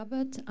Ishi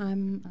Gabbard.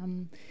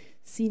 I'm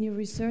senior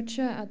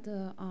researcher at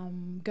the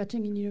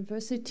Göttingen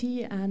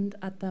University and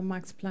at the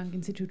Max Planck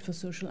Institute for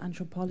Social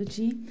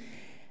Anthropology.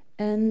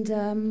 And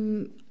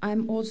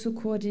I'm also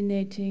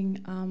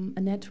coordinating a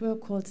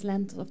network called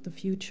Lands of the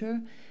Future,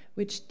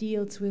 which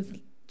deals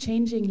with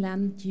changing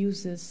land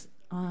uses,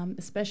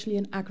 especially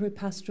in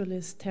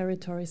agri-pastoralist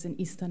territories in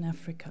Eastern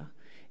Africa.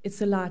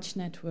 It's a large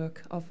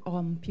network of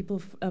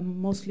people,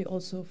 mostly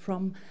also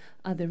from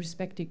the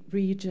respective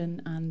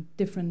region and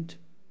different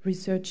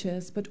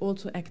researchers, but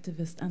also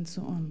activists and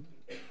so on.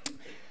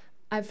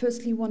 I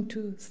firstly want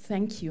to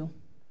thank you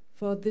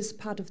for this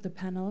part of the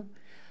panel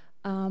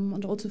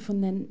and also for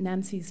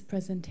Nancy's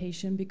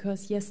presentation,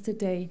 because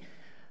yesterday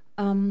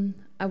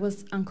I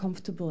was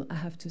uncomfortable, I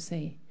have to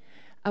say.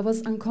 I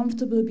was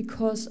uncomfortable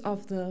because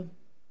of the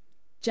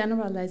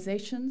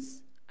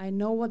generalizations. I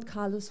know what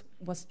Carlos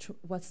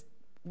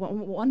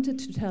wanted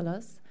to tell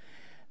us,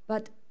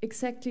 but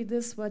exactly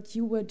this, what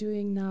you were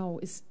doing now,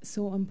 is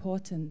so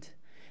important,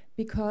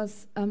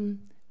 because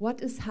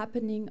what is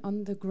happening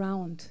on the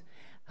ground?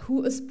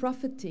 Who is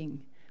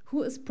profiting?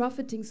 Who is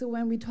profiting? So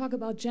when we talk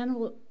about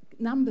general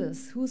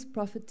numbers, who's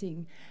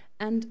profiting?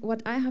 And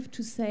what I have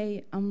to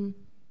say,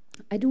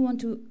 I do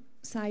want to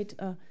cite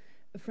a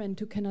friend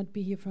who cannot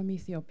be here from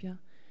Ethiopia,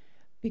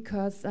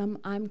 because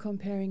I'm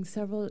comparing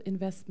several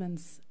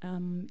investments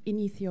in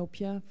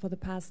Ethiopia for the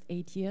past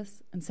 8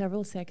 years in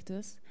several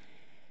sectors,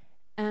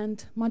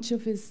 and much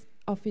of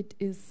it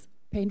is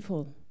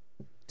painful,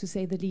 to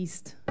say the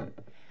least.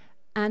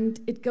 And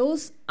it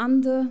goes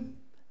under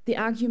the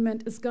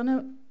argument it's going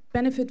to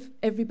benefit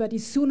everybody.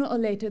 Sooner or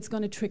later, it's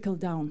going to trickle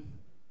down.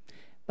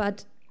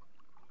 But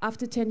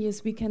after 10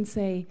 years, we can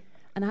say,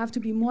 and I have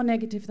to be more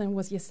negative than it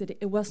was yesterday,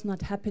 it was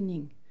not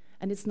happening.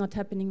 And it's not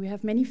happening. We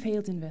have many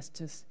failed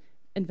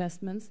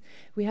investments.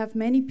 We have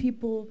many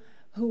people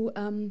who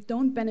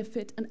don't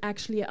benefit and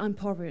actually are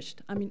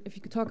impoverished. I mean, if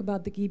you could talk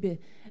about the Gibe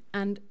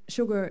and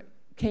sugar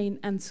cane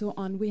and so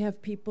on, we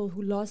have people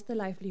who lost their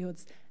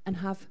livelihoods and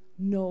have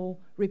no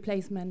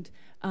replacement,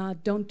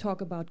 don't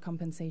talk about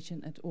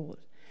compensation at all.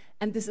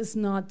 And this is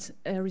not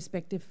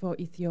respective for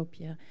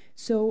Ethiopia.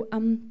 So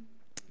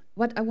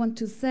what I want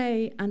to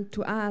say and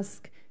to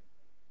ask,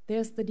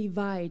 there's the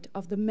divide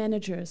of the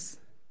managers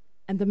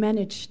and the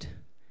managed,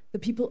 the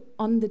people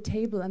on the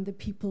table and the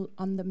people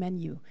on the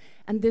menu.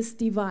 And this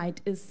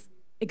divide is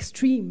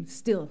extreme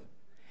still.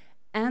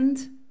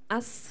 And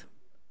as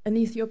an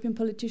Ethiopian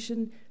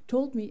politician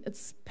told me,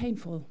 it's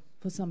painful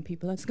for some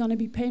people. It's going to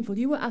be painful.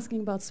 You were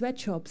asking about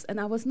sweatshops, and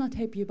I was not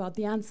happy about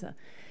the answer.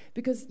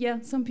 Because,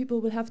 yeah, some people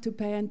will have to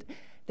pay and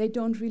they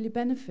don't really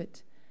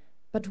benefit.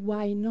 But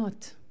why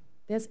not?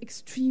 There's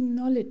extreme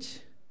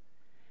knowledge.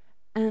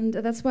 And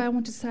that's why I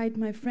want to cite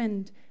my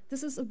friend.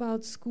 This is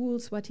about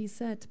schools, what he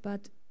said,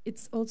 but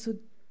it's also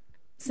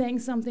saying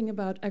something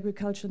about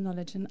agricultural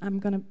knowledge, and I'm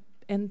going to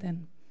end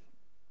then.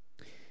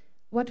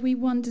 What we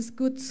want is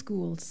good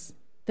schools,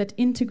 that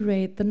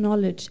integrate the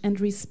knowledge and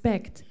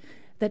respect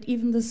that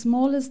even the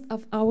smallest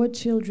of our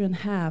children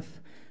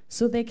have,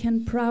 so they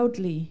can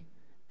proudly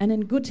and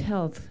in good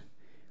health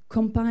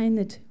combine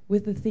it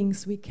with the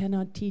things we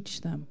cannot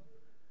teach them.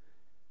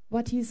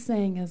 What he's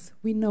saying is,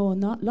 we know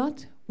not a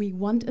lot, we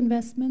want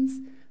investments,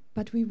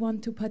 but we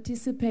want to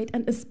participate,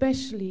 and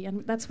especially,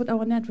 and that's what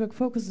our network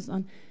focuses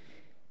on,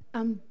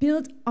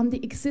 build on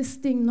the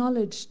existing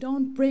knowledge.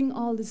 Don't bring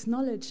all this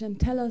knowledge and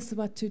tell us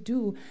what to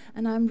do.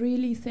 And I'm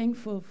really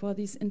thankful for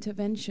these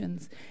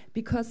interventions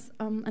because,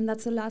 and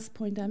that's the last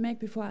point I make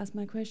before I ask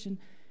my question,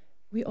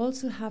 we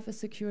also have a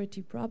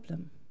security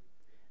problem.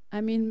 I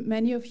mean,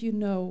 many of you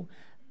know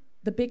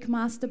the big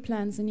master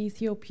plans in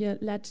Ethiopia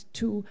led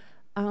to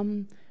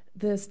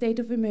the state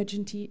of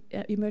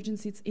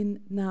emergencies in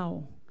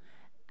now.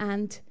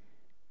 And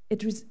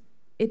it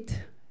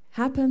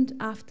happened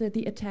after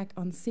the attack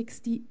on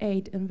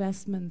 68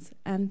 investments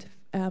and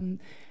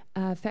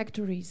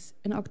factories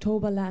in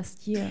October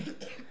last year.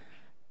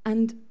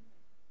 And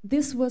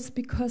this was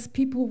because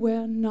people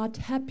were not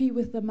happy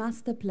with the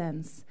master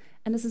plans.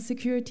 And as a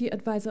security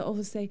advisor, I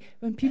always say,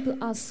 when people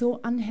are so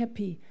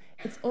unhappy,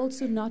 it's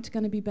also not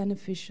going to be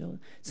beneficial.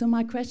 So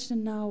my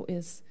question now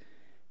is,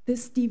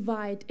 this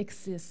divide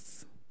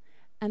exists.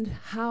 And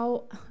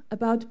how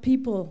about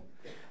people,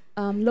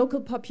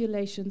 local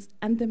populations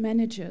and the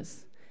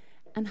managers,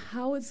 and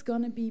how it's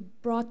going to be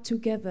brought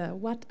together?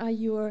 What are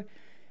your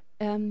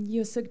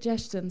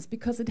suggestions?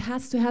 Because it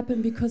has to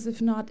happen, because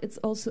if not, it's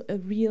also a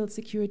real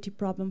security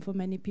problem for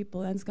many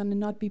people, and it's going to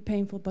not be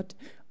painful, but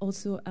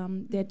also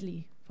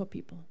deadly for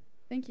people.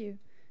 Thank you.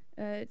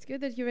 It's good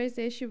that you raised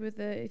the issue with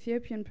the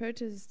Ethiopian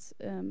protests,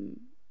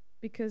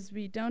 because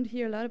we don't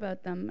hear a lot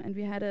about them, and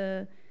we had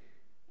an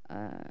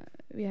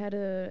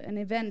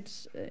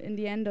event in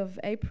the end of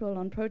April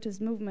on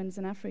protest movements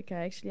in Africa,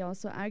 actually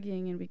also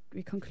arguing, and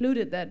we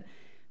concluded that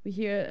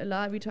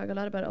we talk a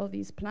lot about all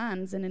these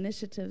plans and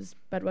initiatives,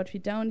 but what we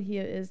don't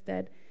hear is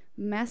that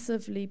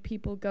massively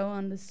people go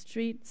on the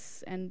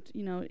streets and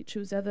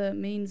choose other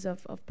means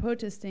of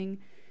protesting,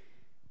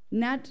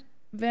 not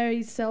very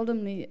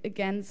seldomly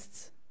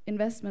against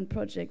investment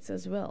projects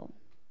as well.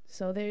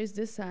 So there is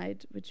this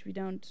side which we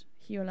don't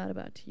hear a lot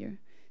about here.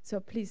 So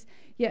please,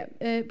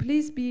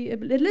 please be a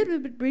little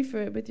bit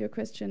briefer with your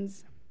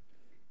questions,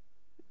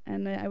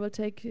 and I will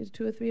take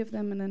 2 or 3 of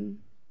them and then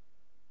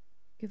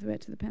give the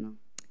word to the panel.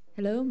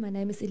 Hello, my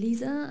name is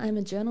Elisa. I'm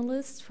a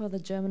journalist for the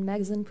German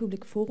magazine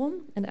Public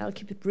Forum, and I'll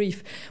keep it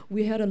brief.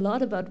 We heard a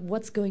lot about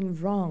what's going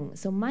wrong.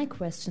 So my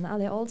question, are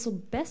there also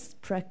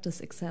best practice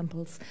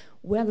examples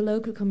where the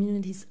local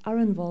communities are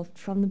involved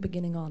from the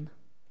beginning on?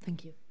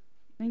 Thank you.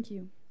 Thank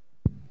you.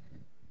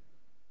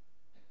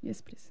 Yes,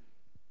 please.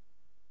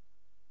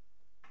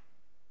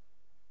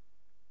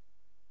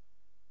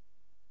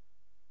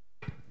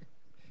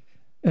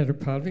 Eder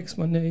Palvik's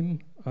my name.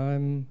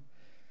 I'm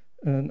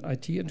an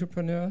IT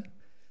entrepreneur,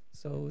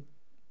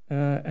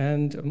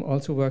 and I'm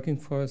also working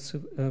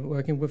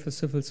with a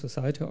civil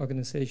society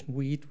organization,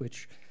 WEED,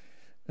 which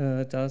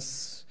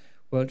does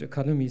world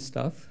economy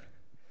stuff.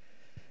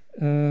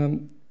 I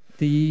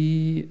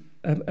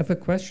have a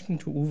question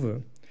to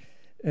Uwe.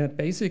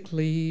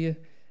 Basically,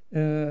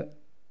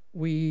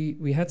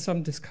 we had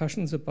some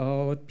discussions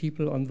about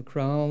people on the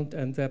ground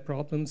and their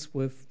problems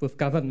with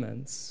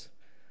governments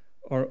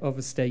or of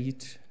a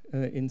state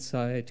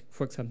inside,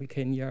 for example,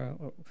 Kenya,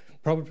 or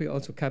probably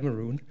also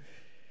Cameroon.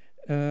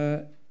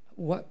 On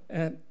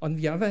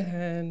the other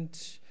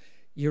hand,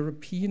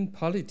 European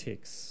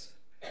politics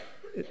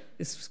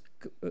is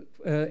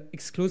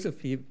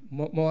exclusively,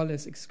 more or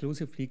less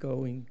exclusively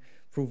going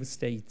through the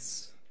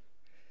states.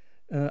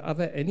 Are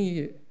there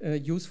any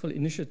useful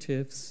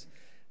initiatives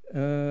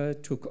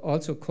to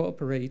also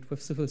cooperate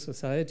with civil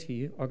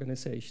society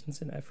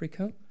organizations in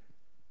Africa?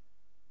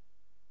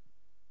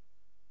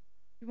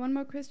 One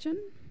more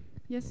question?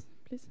 Yes,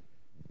 please.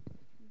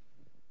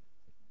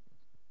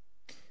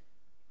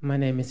 My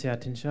name is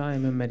Yatin Shah.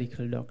 I'm a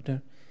medical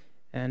doctor,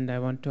 and I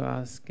want to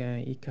ask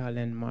Ikal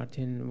and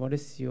Martin, what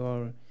is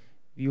your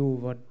view?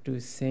 What do you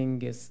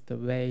think is the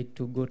way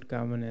to good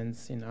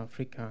governance in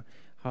Africa?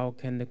 How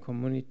can the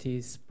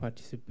communities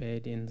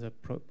participate in the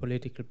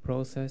political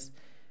process?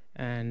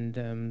 And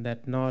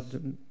that not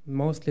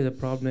mostly the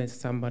problem is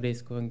somebody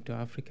is going to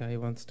Africa, he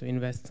wants to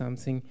invest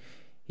something.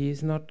 He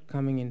is not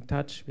coming in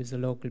touch with the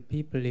local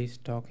people, he's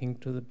talking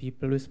to the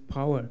people with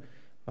power.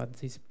 But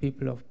these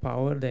people of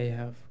power, they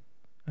have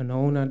an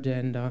own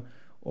agenda,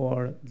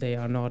 or they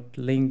are not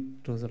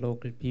linked to the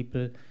local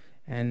people.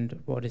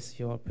 And what is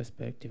your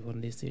perspective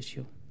on this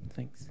issue?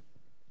 Thanks.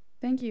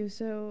 Thank you.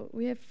 So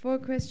we have 4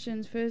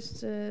 questions.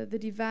 First, the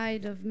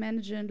divide of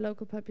manager and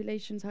local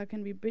populations, how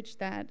can we bridge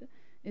that?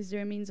 Is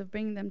there a means of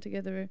bringing them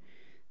together?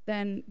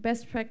 Then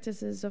best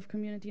practices of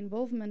community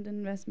involvement in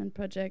investment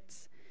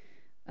projects.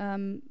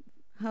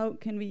 How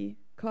can we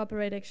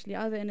cooperate, actually,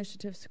 other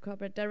initiatives to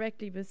cooperate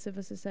directly with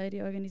civil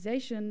society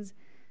organizations?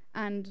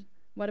 And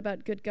what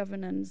about good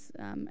governance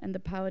and the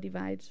power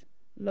divide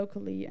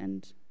locally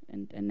and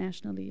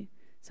nationally?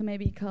 So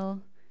maybe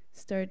Ikal,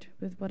 start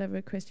with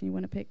whatever question you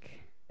want to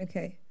pick.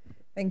 Okay.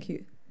 Thank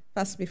you.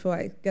 First, before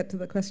I get to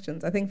the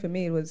questions, I think for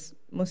me it was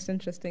most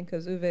interesting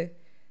because Uwe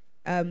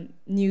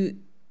knew,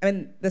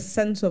 the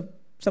sense of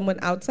someone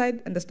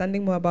outside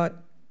understanding more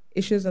about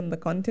issues on the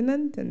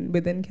continent and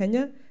within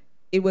Kenya.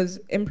 It was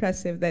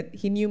impressive that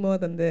he knew more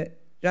than the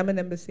German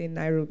embassy in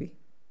Nairobi.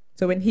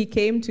 So when he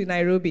came to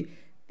Nairobi,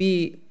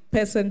 the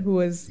person who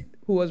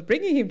was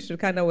bringing him to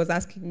Turkana was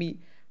asking me,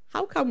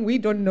 how come we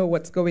don't know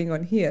what's going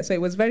on here? So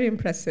it was very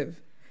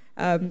impressive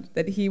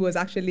that he was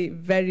actually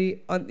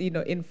very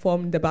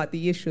informed about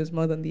the issues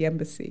more than the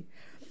embassy.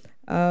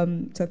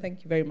 So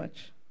thank you very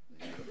much.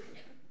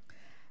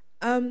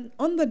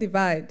 On the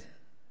divide,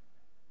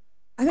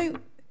 I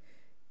think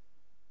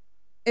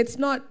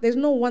there's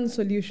no one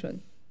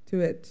solution to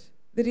it.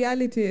 The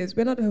reality is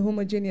we're not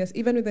homogeneous,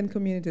 even within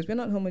communities, we're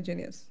not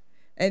homogeneous.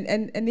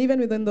 And even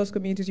within those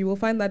communities, you will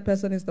find that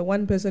person is the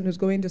one person who's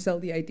going to sell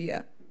the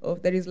idea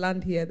of there is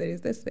land here, there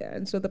is this there.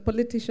 And so the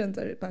politicians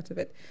are a part of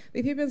it. The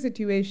Ethiopian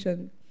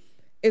situation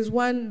is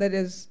one that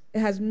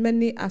has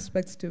many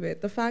aspects to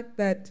it. The fact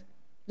that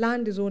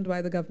land is owned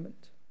by the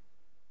government.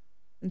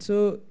 And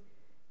so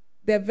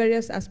there are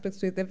various aspects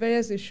to it. There are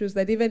various issues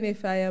that even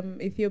if I am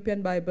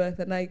Ethiopian by birth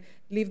and I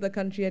leave the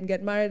country and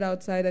get married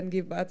outside and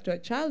give birth to a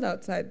child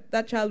outside,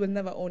 that child will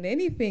never own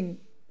anything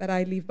that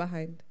I leave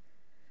behind.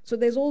 So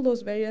there's all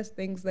those various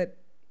things that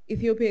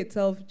Ethiopia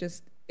itself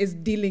just is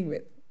dealing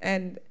with.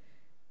 And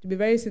to be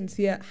very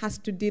sincere, has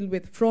to deal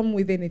with from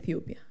within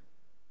Ethiopia.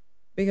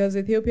 Because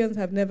Ethiopians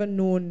have never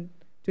known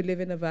to live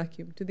in a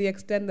vacuum, to the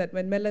extent that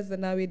when Meles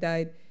Zenawi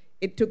died,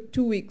 it took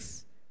 2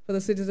 weeks for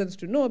the citizens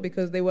to know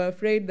because they were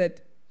afraid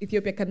that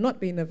Ethiopia cannot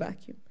be in a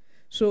vacuum.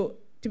 So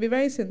to be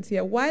very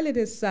sincere, while it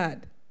is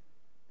sad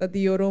that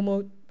the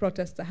Oromo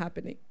protests are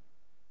happening,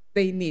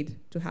 they need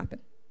to happen.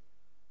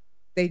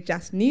 They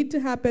just need to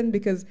happen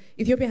because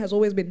Ethiopia has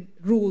always been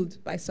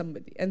ruled by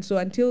somebody. And so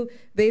until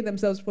they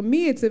themselves, for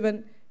me, it's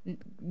even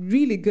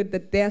really good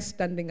that they're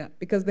standing up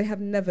because they have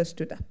never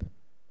stood up.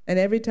 And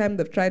every time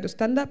they've tried to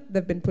stand up,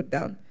 they've been put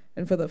down.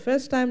 And for the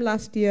first time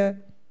last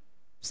year,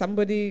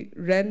 somebody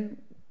ran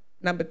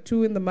number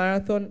 2 in the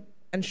marathon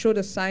and showed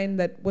a sign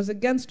that was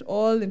against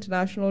all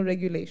international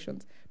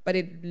regulations, but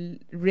it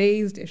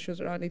raised issues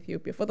around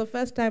Ethiopia. For the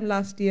first time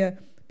last year,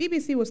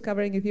 BBC was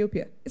covering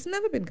Ethiopia. It's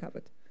never been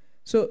covered.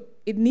 So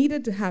it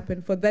needed to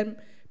happen for them,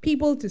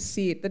 people to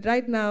see it, that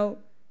right now,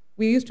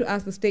 we used to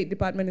ask the State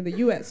Department in the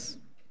US,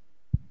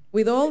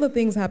 with all the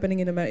things happening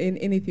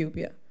in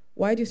Ethiopia,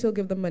 why do you still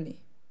give them money?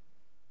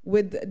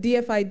 With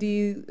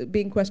DFID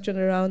being questioned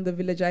around the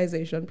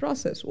villagization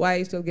process, why are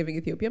you still giving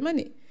Ethiopia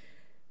money?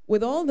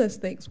 With all these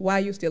things, why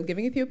are you still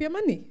giving Ethiopia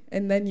money?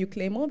 And then you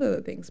claim all the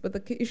other things. But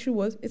the issue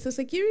was, it's a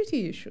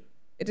security issue.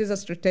 It is a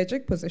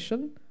strategic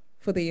position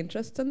for the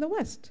interests in the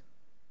West.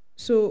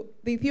 So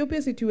the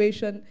Ethiopia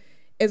situation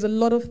is a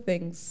lot of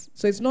things.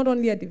 So it's not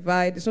only a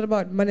divide, it's not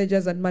about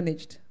managers and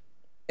managed.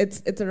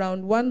 It's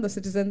around, one, the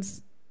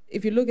citizens.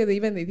 If you look at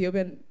even the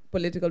Ethiopian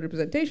political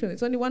representation,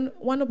 it's only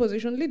one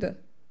opposition leader.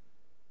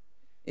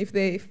 If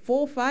they 4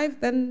 or 5,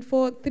 then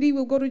 3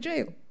 will go to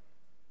jail.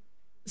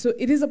 So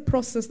it is a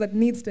process that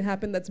needs to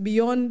happen that's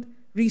beyond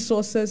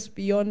resources,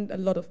 beyond a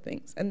lot of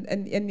things.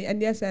 And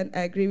yes, I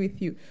agree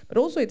with you. But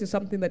also it is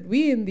something that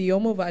we in the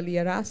Omo Valley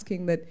are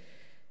asking, that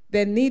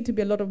there need to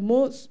be a lot of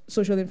more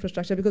social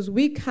infrastructure, because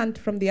we can't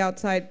from the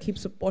outside keep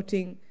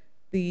supporting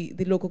the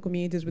local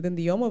communities within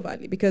the Omo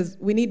Valley, because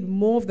we need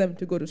more of them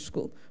to go to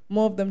school,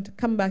 more of them to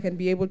come back and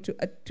be able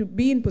to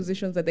be in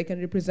positions that they can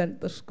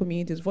represent those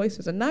communities'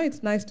 voices. And now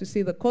it's nice to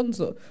see the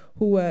Konzo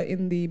who are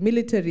in the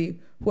military,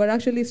 who are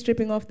actually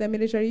stripping off their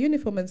military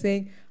uniform and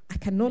saying, I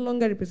can no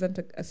longer represent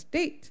a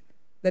state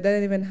that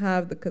doesn't even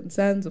have the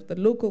concerns of the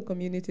local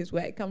communities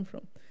where I come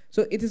from.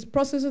 So it is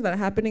processes that are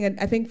happening, and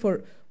I think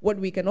for what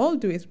we can all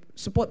do is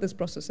support these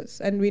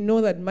processes. And we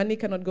know that money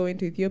cannot go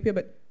into Ethiopia,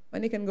 but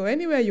money can go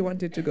anywhere you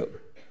want it to go.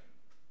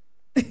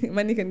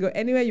 Money can go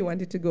anywhere you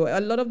want it to go. A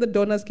lot of the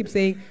donors keep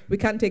saying, we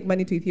can't take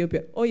money to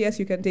Ethiopia. Oh yes,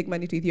 you can take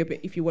money to Ethiopia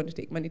if you want to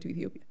take money to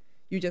Ethiopia.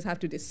 You just have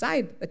to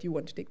decide that you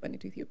want to take money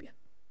to Ethiopia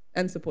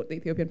and support the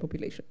Ethiopian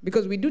population.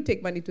 Because we do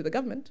take money to the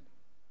government,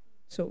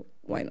 so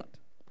why not?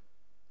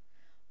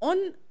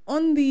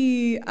 On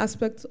the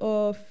aspects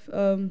of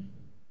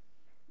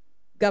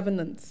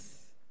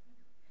governance,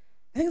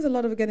 I think it's a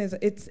lot of, again,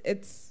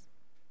 it's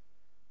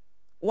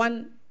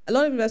one, a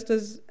lot of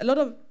investors, a lot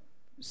of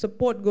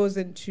support goes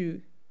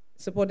into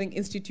supporting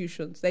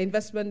institutions, the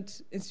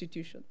investment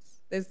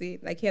institutions. There's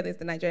there's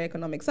the Nigeria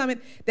Economic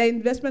Summit. There are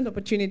investment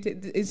opportunity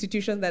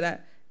institutions that are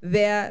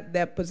there,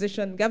 their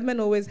position. Government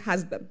always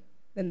has them.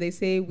 Then they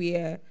say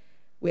we're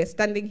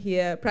standing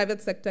here,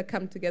 private sector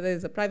come together,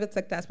 there's a private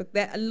sector aspect.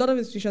 There are a lot of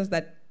institutions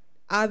that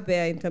are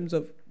there in terms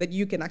of that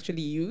you can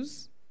actually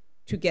use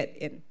to get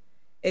in.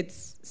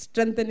 It's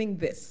strengthening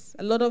this.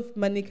 A lot of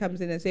money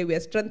comes in and say we are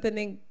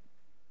strengthening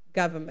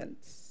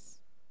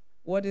governments.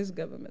 What is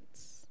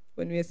governments?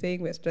 When we are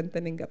saying we're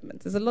strengthening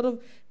governments, there's a lot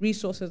of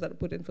resources that are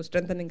put in for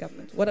strengthening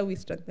governments. What are we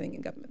strengthening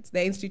in governments?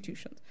 They're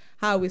institutions.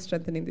 How are we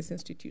strengthening these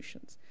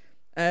institutions?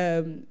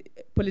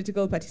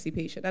 Political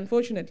participation.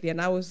 Unfortunately, and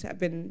have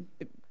been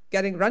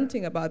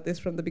ranting about this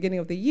from the beginning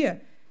of the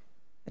year.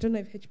 I don't know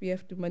if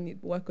HBF do money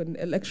work on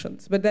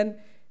elections, but then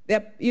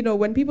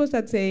when people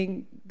start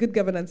saying good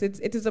governance,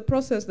 it is a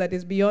process that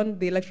is beyond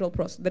the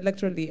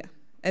electoral year.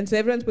 And so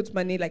everyone puts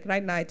money, like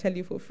right now I tell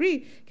you for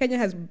free, Kenya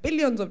has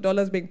billions of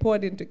dollars being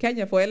poured into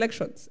Kenya for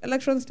elections.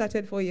 Elections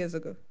started 4 years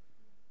ago.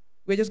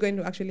 We're just going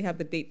to actually have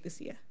the date this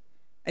year.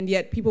 And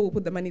yet people will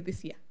put the money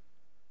this year.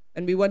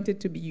 And we want it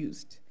to be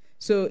used.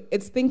 So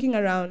it's thinking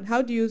around,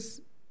 how do you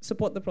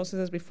support the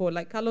processes before?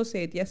 Like Carlos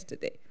said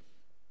yesterday,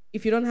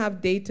 if you don't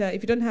have data,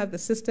 if you don't have the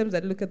systems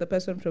that look at the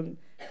person from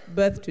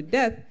birth to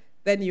death,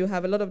 then you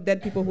have a lot of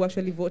dead people who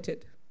actually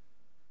voted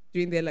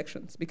during the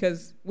elections,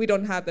 because we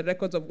don't have the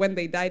records of when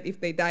they died,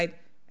 if they died,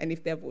 and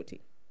if they're voting.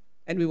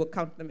 And we will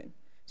count them in.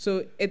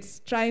 So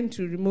it's trying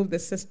to remove the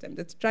system.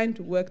 It's trying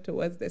to work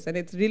towards this. And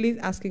it's really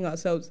asking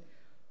ourselves,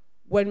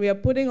 when we are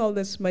putting all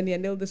this money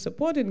and all the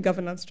support in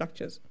governance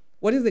structures,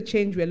 what is the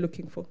change we're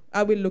looking for?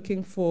 Are we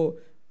looking for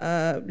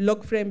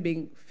log frame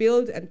being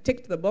filled and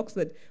ticked the box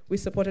that we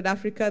supported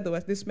Africa, there were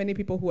this many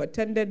people who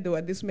attended, there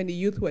were this many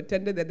youth who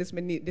attended, there were this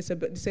many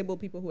disabled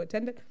people who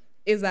attended?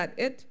 Is that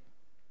it?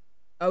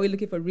 Are we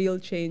looking for real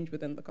change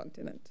within the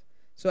continent?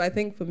 So I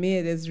think for me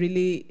it is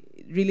really,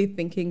 really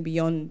thinking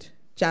beyond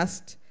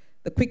just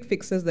the quick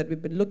fixes that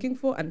we've been looking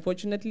for.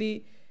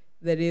 Unfortunately,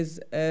 there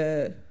is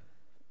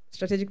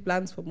strategic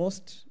plans for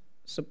most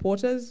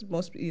supporters,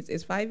 most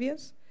is 5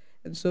 years.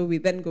 And so we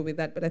then go with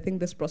that. But I think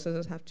this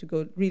processes have to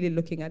go really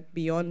looking at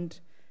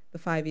beyond the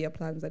 5-year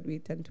plans that we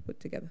tend to put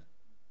together.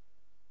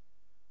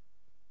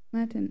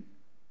 Martin.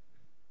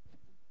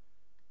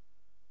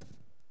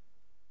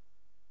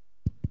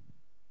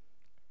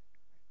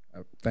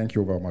 Thank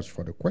you very much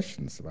for the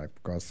questions, right?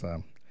 Because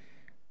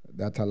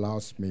that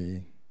allows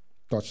me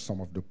to touch some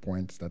of the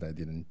points that I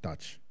didn't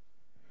touch.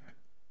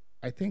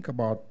 I think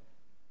about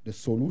the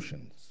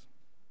solutions,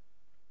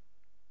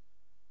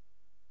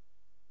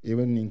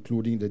 even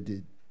including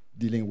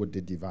dealing with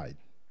the divide.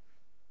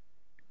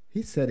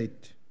 He said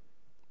it,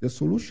 the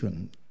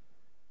solution,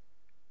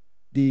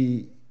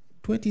 the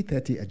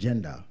 2030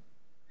 agenda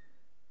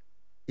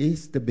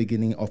is the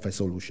beginning of a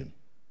solution.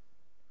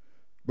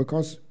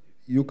 Because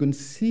you can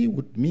see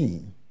with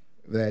me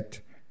that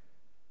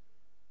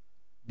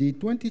the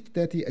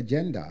 2030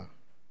 agenda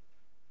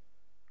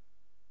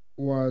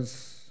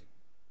was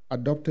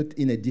adopted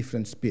in a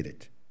different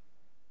spirit.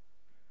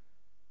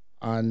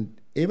 And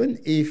even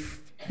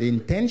if the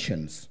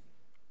intentions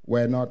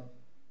were not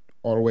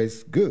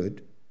always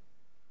good,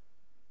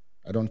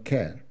 I don't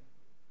care.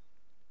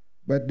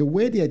 But the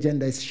way the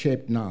agenda is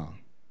shaped now,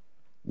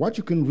 what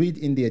you can read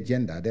in the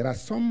agenda, there are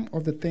some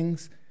of the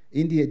things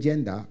in the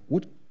agenda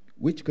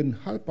which can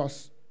help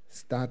us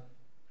start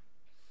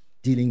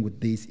dealing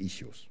with these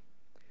issues.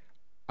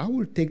 I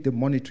will take the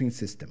monitoring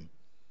system.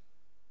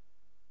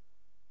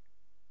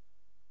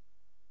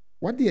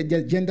 What the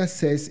agenda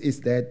says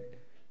is that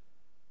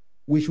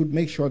we should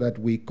make sure that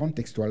we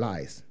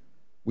contextualize,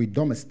 we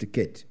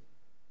domesticate.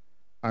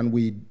 And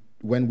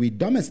when we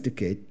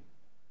domesticate,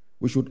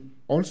 we should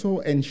also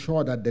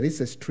ensure that there is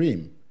a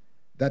stream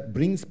that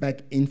brings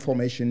back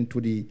information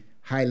to the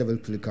high-level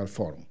political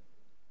forum.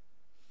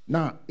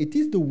 Now, it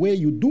is the way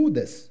you do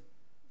this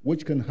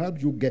which can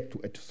help you get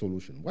to a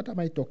solution. What am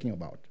I talking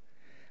about?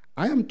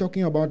 I am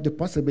talking about the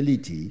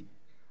possibility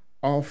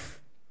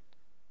of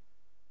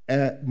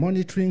a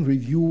monitoring,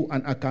 review,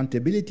 and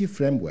accountability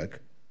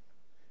framework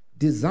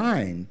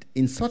designed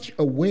in such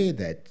a way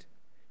that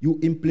you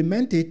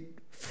implement it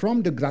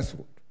from the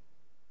grassroots.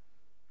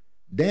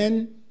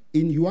 Then,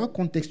 in your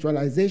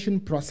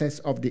contextualization process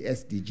of the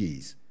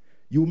SDGs,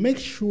 you make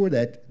sure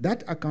that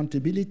that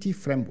accountability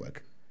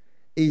framework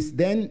is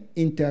then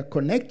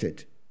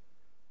interconnected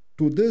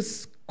to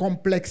this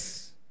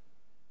complex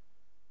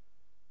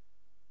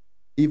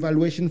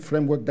evaluation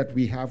framework that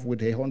we have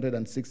with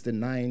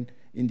 169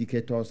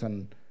 indicators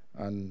and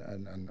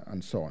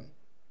so on.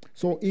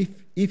 So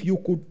if you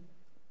could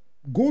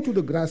go to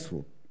the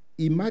grassroots,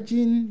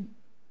 imagine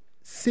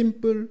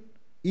simple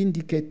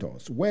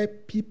indicators where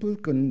people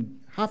can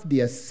have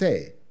their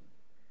say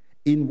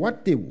in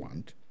what they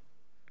want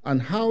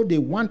and how they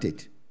want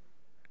it,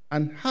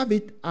 and have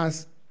it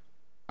as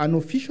an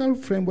official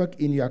framework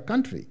in your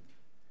country.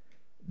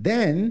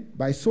 Then,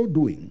 by so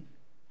doing,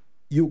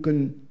 you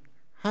can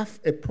have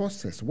a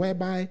process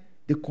whereby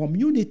the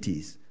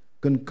communities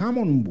can come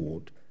on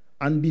board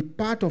and be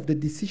part of the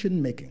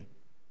decision-making.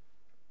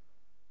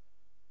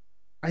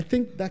 I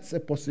think that's a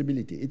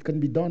possibility. It can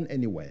be done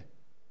anywhere.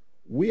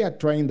 We are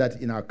trying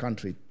that in our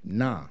country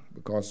now,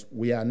 because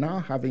we are now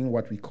having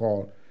what we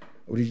call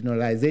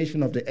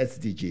regionalization of the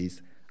SDGs,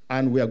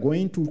 and we are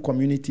going to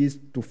communities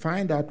to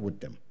find out with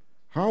them,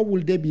 how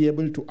will they be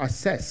able to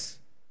assess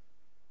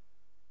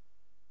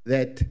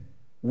that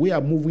we are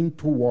moving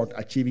toward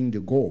achieving the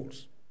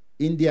goals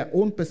in their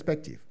own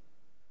perspective.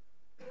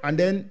 And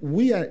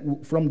then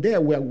from there,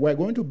 we're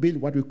going to build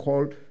what we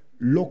call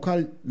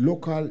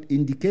local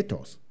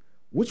indicators,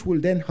 which will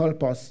then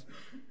help us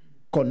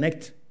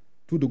connect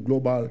to the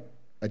global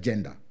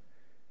agenda.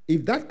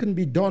 If that can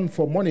be done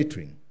for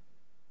monitoring,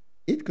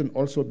 it can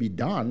also be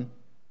done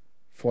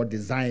for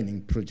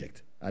designing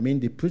projects. I mean,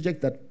 the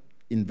project that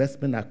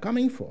investment are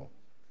coming for,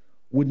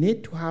 we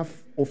need to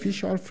have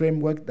official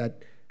framework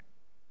that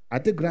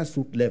at the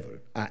grassroots level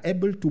are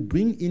able to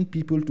bring in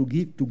people to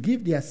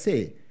give their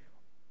say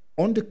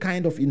on the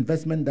kind of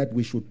investment that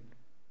we should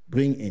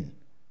bring in.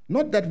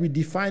 Not that we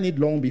define it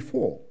long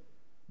before,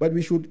 but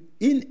we should,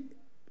 in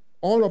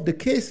all of the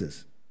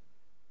cases,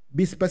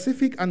 be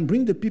specific and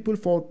bring the people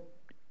for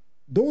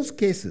those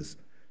cases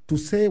to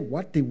say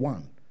what they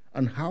want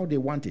and how they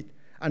want it.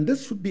 And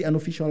this should be an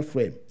official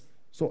frame.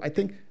 So I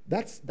think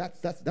that's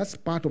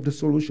part of the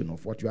solution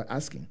of what you are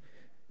asking.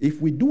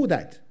 If we do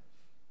that,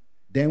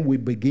 then we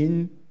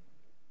begin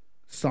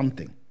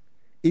something.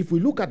 If we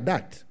look at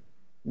that,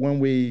 when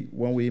we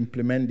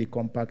implement the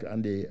compact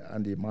and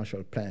the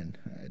Marshall Plan,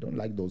 I don't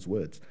like those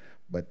words,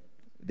 but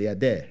they are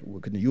there. We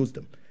can use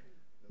them.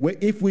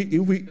 If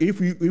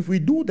we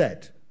do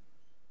that,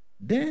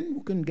 then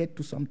we can get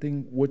to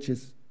something which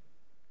is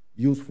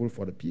useful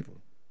for the people.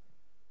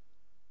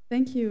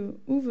 Thank you,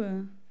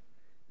 Uwe.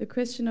 The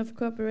question of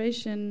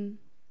cooperation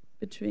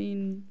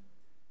between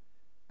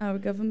our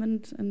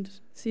government and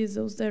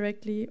CSOs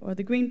directly, or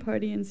the Green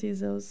Party and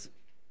CSOs.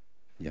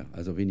 Ja,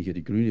 also weniger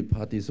die Grüne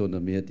Party,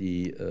 sondern mehr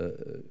die.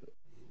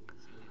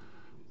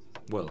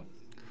 Well,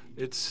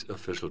 it's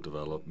official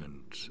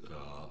development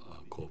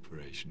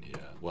cooperation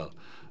here. Well,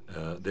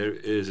 there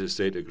is a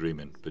state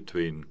agreement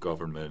between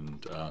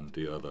government and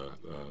the other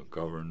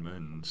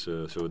governments,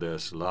 so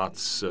there's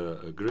lots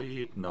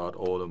agreed. Not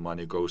all the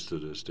money goes to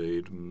the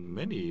state.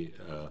 Many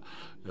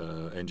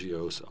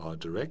NGOs are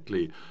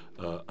directly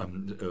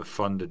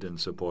funded and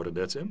supported.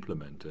 That's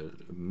implemented.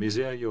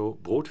 Miserio,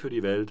 Brot für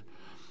die Welt.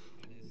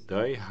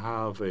 They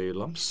have a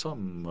lump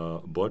sum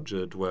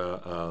budget where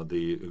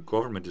the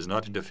government is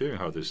not interfering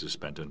how this is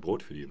spent. And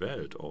Brot für die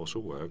Welt also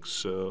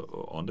works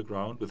on the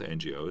ground with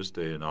NGOs.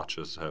 They are not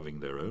just having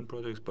their own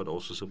projects, but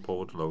also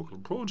support local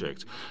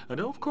projects. And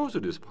of course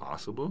it is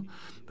possible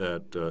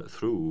that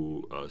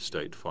through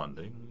state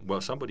funding, well,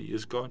 somebody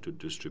is going to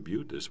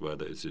distribute this,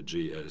 whether it's a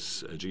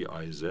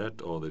GIZ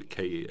or the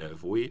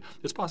KFW.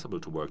 It's possible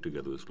to work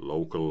together with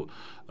local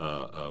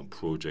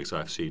projects.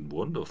 I've seen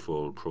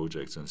wonderful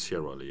projects in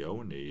Sierra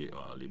Leone,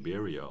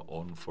 Liberia,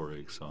 on, for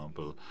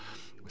example,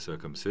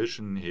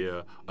 circumcision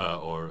here,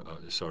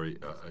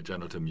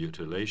 genital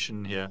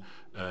mutilation here,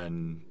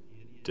 and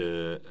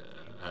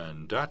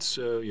that's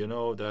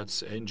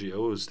that's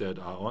NGOs that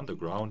are on the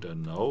ground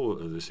and know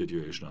the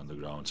situation on the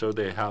ground. So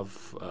they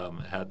have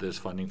had this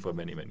funding for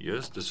many, many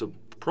years. The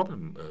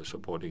problem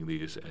supporting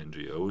these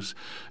NGOs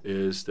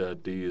is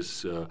that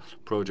these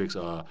projects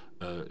are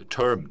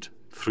termed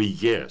 3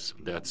 years.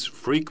 That's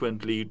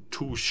frequently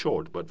too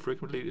short, but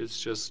frequently it's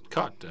just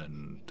cut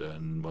and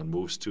one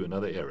moves to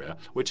another area,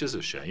 which is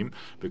a shame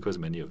because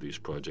many of these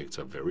projects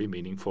are very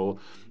meaningful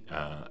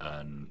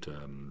and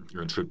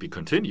should be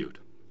continued.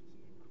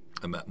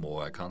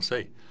 More I can't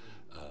say.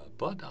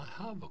 But I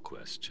have a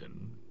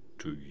question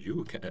to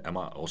you. Am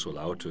I also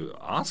allowed to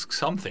ask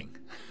something?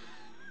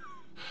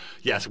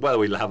 Yes, well,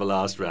 we'll have a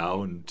last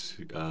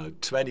round.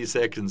 20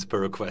 seconds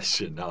per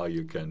question. Now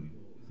you can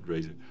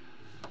raise it.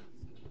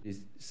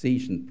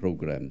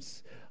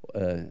 Programs,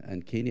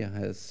 and Kenya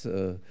has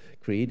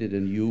created a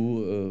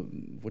new,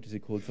 what is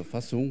it called,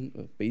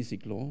 Verfassung,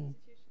 basic law?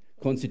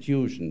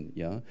 Constitution,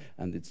 yeah,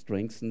 and it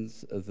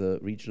strengthens the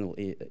regional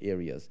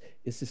areas.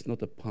 Is this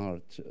not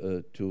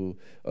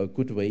a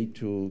good way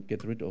to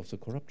get rid of the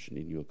corruption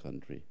in your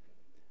country?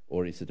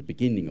 Or is it the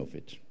beginning of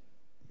it?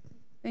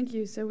 Thank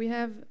you. So we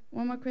have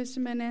one more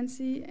question by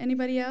Nancy.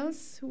 Anybody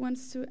else who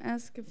wants to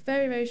ask a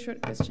very, very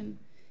short question?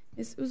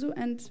 Is Uzu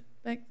and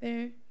back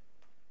there?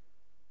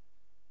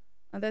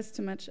 Oh, that's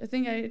too much. I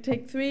think I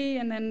take 3,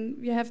 and then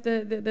you have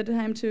the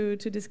time to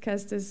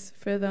discuss this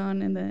further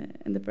on in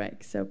the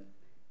break. So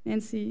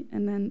Nancy,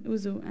 and then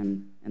Uzu,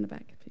 and in the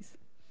back, please.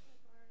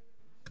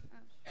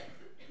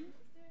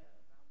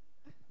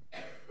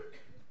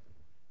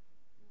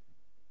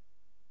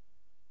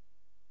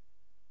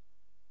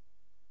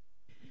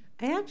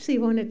 I actually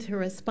wanted to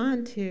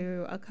respond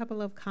to a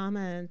couple of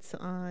comments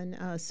on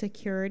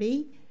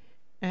security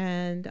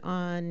and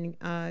on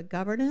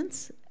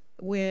governance,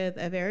 with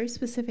a very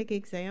specific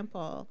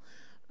example.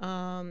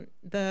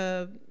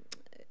 The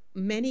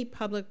many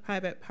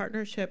public-private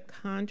partnership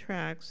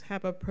contracts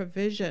have a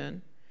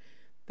provision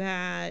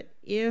that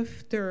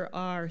if there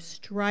are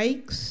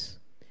strikes,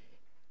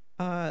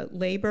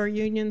 labor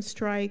union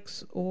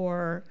strikes,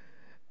 or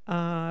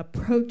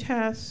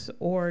protests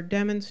or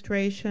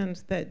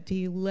demonstrations that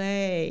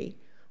delay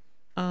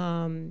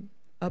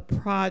a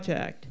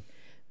project,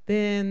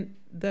 then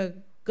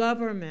the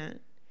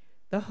government,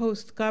 the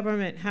host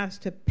government, has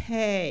to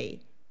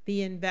pay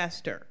the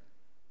investor.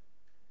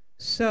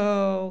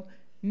 So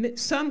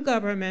some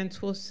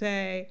governments will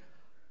say,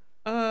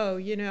 oh,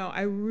 you know,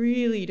 I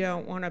really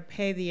don't want to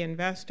pay the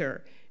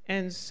investor,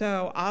 and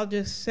so I'll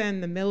just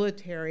send the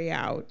military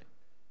out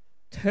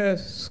to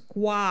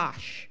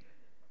squash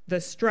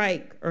the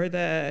strike or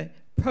the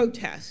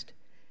protest.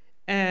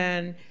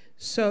 And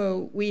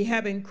so we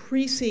have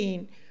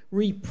increasing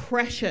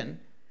repression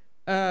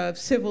of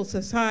civil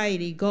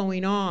society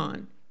going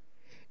on.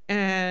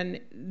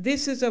 And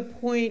this is a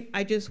point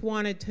I just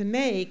wanted to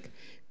make,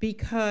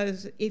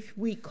 because if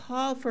we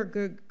call for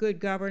good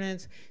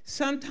governance,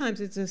 sometimes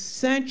it's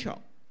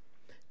essential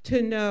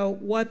to know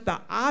what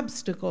the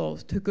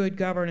obstacles to good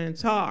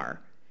governance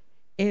are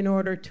in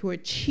order to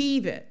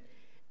achieve it.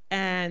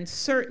 And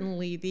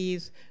certainly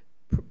these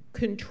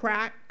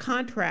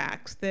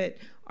contracts that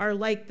are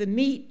like the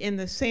meat in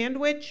the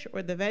sandwich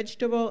or the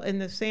vegetable in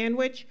the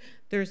sandwich.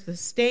 There's the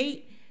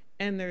state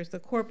and there's the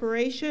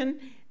corporation,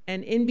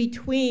 and in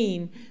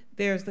between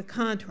there's the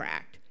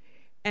contract.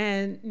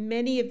 And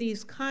many of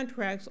these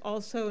contracts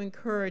also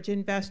encourage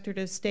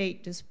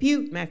investor-to-state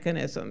dispute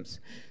mechanisms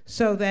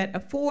so that a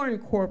foreign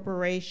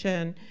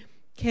corporation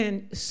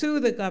can sue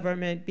the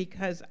government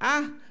because,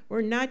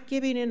 we're not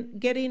getting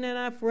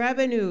enough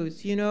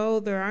revenues. You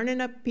know, there aren't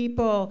enough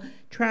people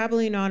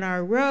traveling on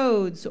our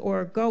roads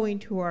or going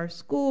to our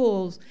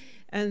schools,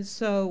 and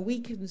so we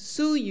can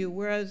sue you,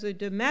 whereas a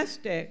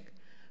domestic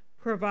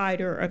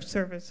provider of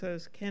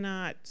services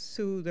cannot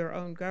sue their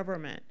own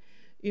government.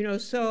 You know,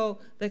 so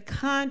the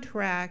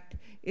contract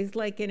is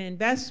like an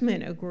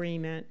investment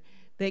agreement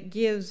that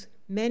gives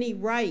many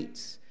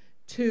rights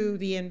to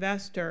the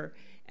investor,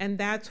 and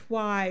that's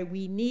why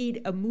we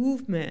need a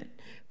movement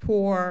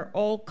for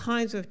all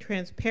kinds of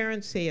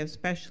transparency,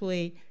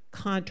 especially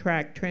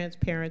contract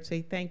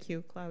transparency. Thank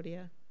you,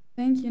 Claudia.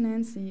 Thank you,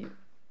 Nancy.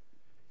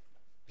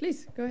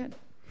 Please, go ahead.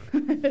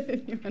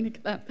 You want to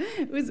clap?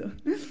 Uzo.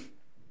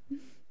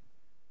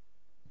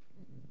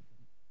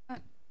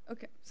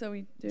 Okay, so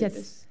we do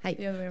this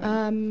the other way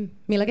around.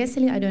 Mila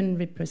Gesseli, I don't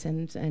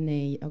represent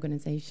any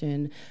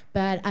organization,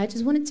 but I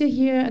just wanted to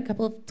hear a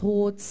couple of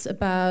thoughts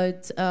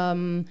about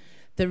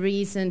the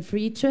recent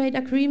free trade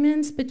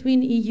agreements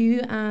between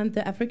EU and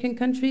the African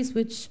countries,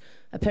 which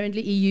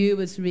apparently EU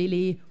was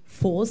really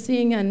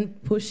forcing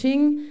and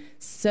pushing.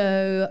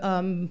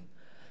 So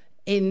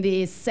in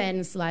this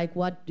sense, like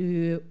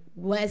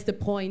where's the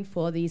point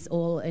for these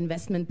all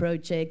investment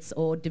projects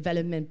or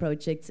development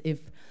projects if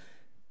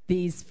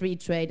these free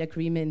trade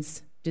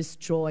agreements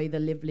destroy the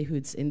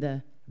livelihoods in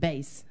the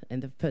base in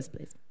the first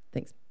place?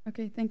 Thanks.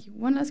 Okay, thank you.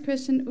 One last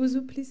question,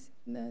 Uzu, please,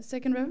 in the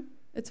second row.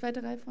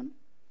 Zweite Reihe vorne.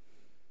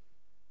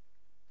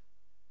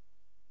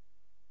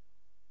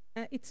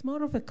 It's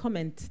more of a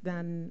comment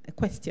than a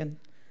question,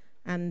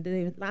 and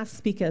the last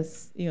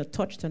speakers,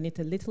 touched on it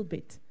a little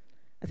bit.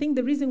 I think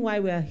the reason why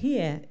we are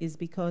here is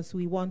because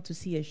we want to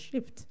see a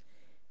shift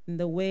in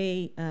the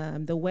way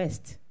the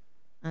West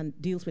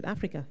deals with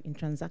Africa in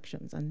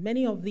transactions, and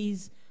many of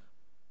these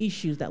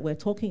issues that we're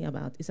talking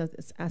about is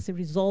as a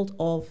result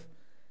of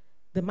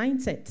the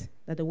mindset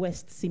that the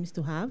West seems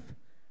to have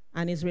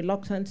and is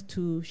reluctant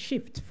to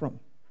shift from.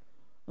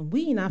 And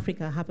we in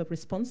Africa have a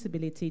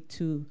responsibility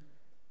to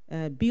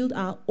build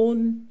our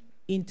own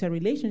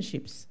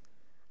interrelationships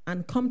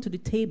and come to the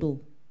table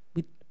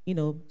with,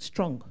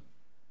 strong.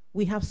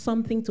 We have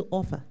something to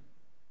offer,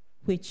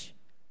 which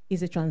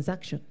is a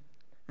transaction.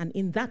 And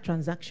in that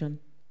transaction,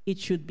 it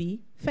should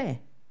be fair.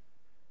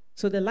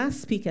 So the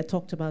last speaker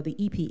talked about the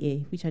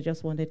EPA, which I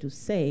just wanted to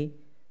say,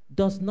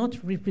 does not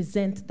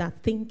represent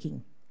that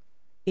thinking.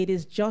 It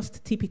is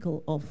just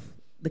typical of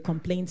the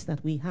complaints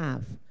that we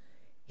have.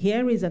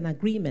 Here is an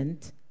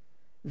agreement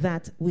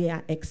that we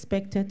are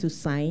expected to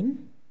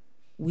sign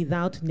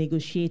without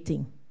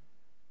negotiating.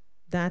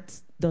 That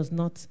does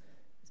not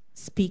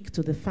speak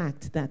to the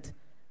fact that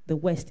the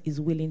West is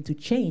willing to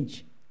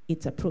change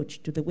its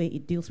approach to the way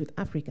it deals with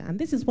Africa. And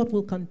this is what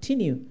will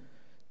continue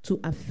to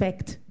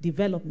affect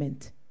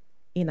development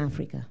in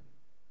Africa.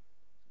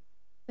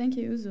 Thank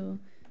you, Uzo.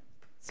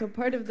 So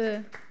part of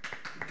the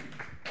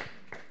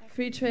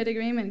free trade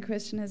agreement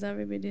question has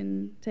already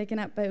been taken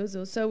up by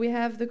Uzo. So we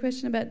have the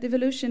question about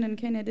devolution in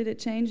Kenya. Did it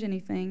change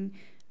anything?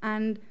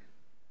 And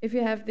if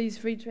you have these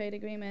free trade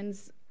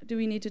agreements, do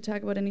we need to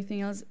talk about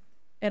anything else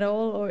at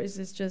all, or is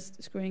this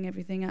just screwing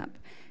everything up?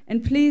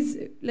 And please,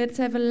 let's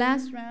have a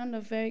last round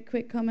of very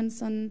quick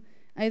comments on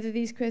either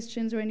these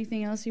questions or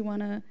anything else you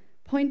want to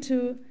point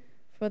to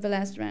for the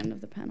last round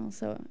of the panel.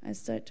 So I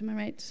start to my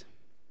right.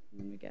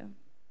 Here we go.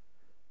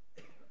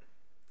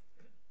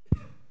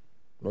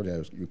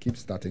 Claudia, you keep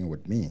starting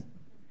with me.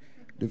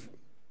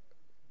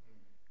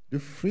 The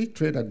free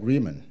trade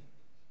agreement,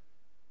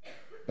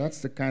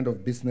 that's the kind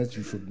of business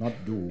you should not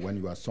do when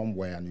you are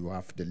somewhere and you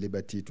have the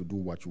liberty to do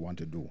what you want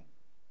to do.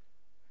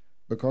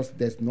 Because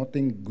there's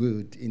nothing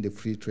good in the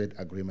free trade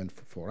agreement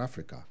for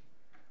Africa.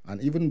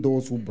 And even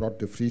those who brought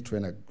the free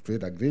trade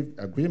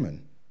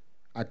agreement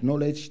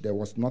acknowledged there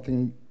was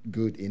nothing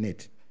good in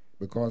it.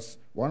 Because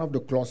one of the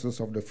clauses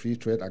of the free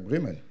trade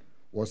agreement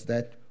was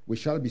that we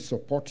shall be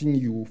supporting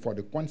you for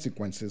the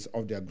consequences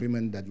of the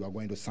agreement that you are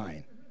going to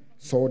sign.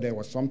 So there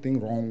was something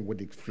wrong with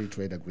the free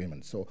trade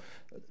agreement. So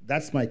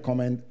that's my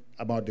comment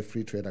about the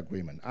free trade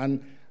agreement.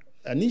 And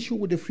an issue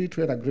with the free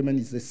trade agreement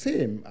is the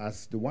same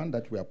as the one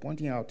that we are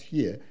pointing out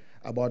here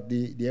about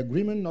the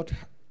agreement not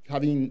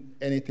having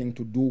anything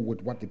to do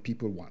with what the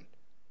people want.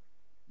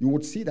 you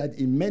would see that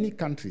in many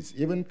countries,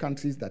 even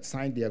countries that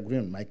signed the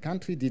agreement, my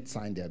country did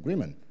sign the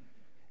agreement,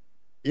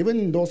 even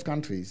in those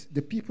countries,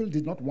 the people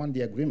did not want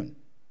the agreement.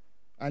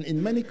 And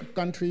in many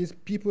countries,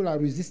 people are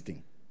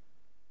resisting.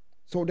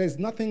 So there's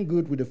nothing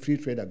good with the free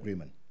trade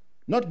agreement.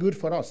 Not good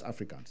for us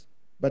Africans,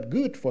 but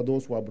good for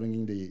those who are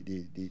bringing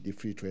the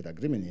free trade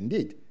agreement,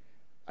 indeed.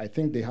 I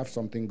think they have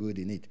something good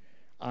in it.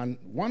 And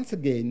once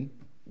again,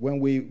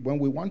 when we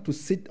want to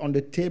sit on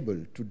the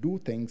table to do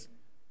things,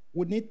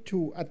 we need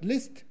to at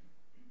least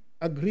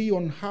agree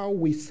on how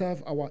we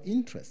serve our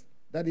interests.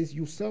 That is,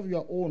 you serve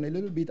your own a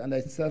little bit and I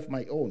serve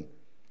my own.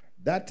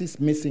 That is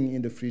missing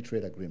in the free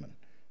trade agreement.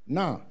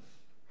 Now,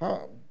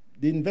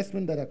 the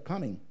investment that are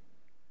coming,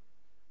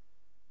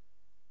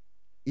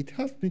 it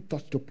helps me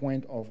touch the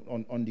point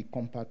on the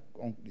compact,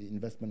 on the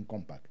investment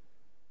compact,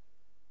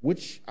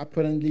 which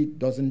apparently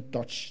doesn't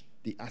touch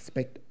the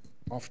aspect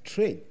of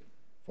trade,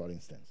 for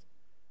instance.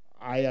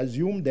 I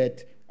assume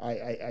that,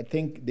 I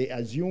think they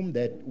assume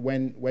that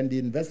when the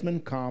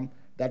investment comes,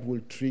 that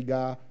will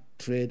trigger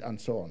trade and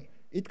so on.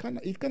 It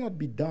cannot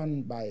be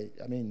done by,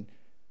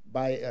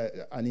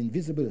 an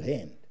invisible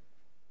hand.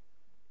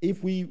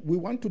 If we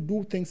want to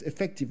do things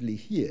effectively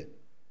here,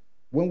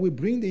 when we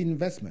bring the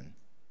investment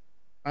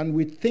and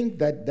we think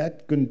that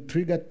that can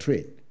trigger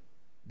trade,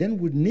 then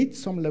we need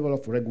some level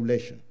of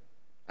regulation.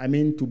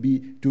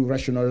 To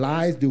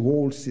rationalize the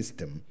whole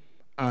system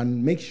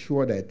and make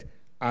sure that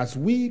as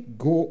we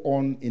go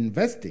on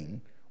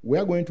investing, we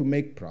are going to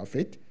make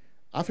profit.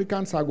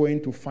 Africans are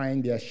going to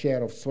find their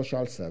share of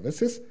social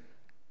services,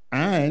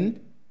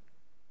 and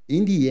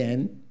in the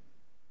end,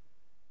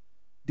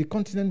 the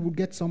continent will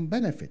get some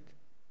benefit,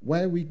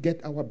 where we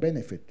get our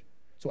benefit.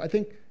 So I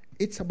think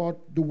it's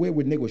about the way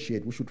we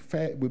negotiate. We should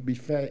be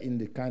fair in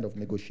the kind of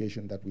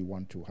negotiation that we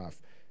want to have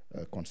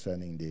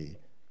concerning the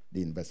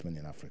investment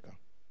in Africa.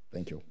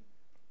 Thank you.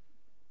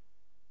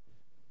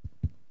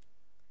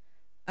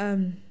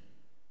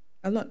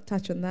 I'll not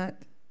touch on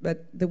that,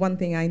 but the one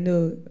thing I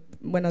know,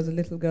 when I was a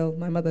little girl,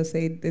 my mother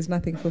said, there's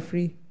nothing for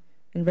free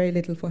and very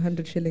little for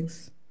 100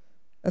 shillings.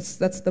 That's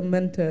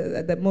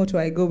the motto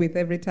I go with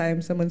every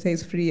time someone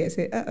says free. I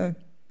say,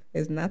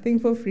 there's nothing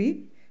for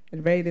free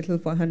and very little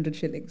for 100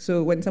 shillings.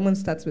 So when someone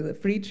starts with a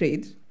free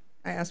trade,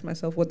 I ask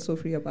myself, what's so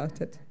free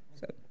about it?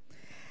 So,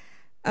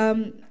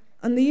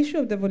 on the issue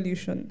of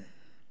devolution,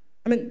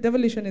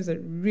 devolution was a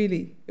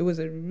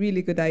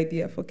really good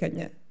idea for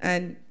Kenya,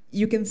 and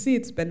you can see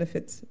its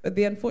benefits. But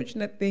the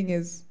unfortunate thing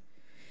is,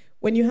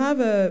 when you have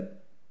a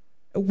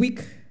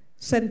weak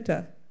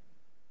center,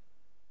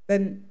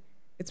 then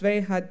it's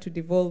very hard to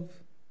devolve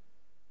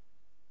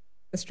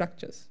the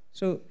structures.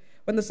 So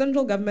when the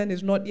central government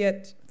is not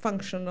yet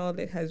functional,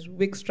 it has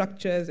weak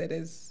structures, it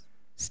is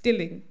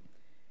stealing,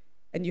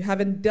 and you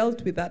haven't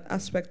dealt with that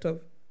aspect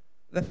of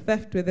the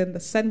theft within the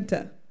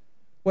center,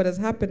 what has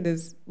happened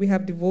is we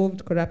have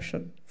devolved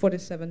corruption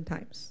 47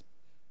 times.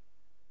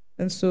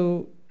 And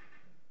so,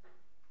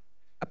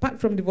 apart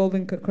from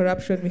devolving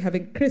corruption, we have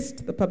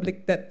increased the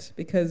public debt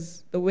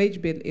because the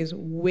wage bill is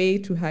way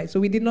too high. So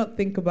we did not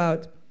think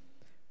about,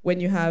 when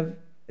you have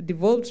a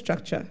devolved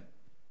structure,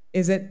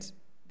 is it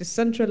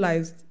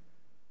decentralized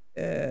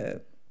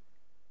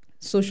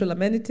social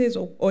amenities,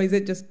 or is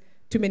it just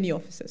too many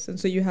offices? And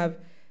so you have,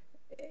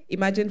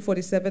 imagine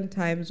 47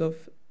 times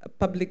of a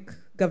public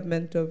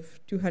government of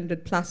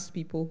 200 plus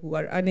people who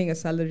are earning a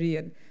salary,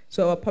 and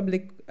so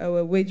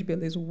our wage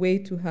bill is way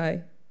too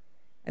high.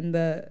 And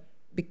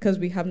because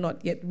we have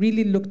not yet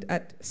really looked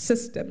at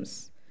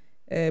systems,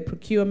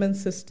 procurement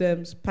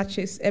systems,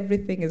 purchase,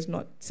 everything is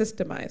not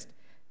systemized.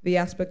 The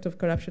aspect of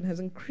corruption has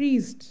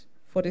increased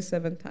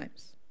 47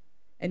 times.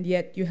 And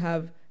yet you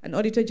have an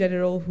Auditor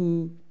General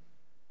who,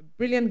 a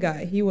brilliant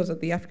guy, he was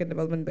at the African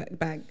Development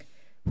Bank,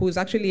 who is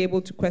actually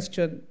able to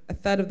question a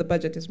third of the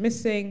budget is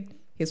missing.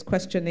 He's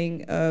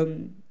questioning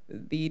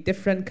the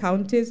different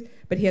counties,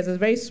 but he has a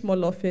very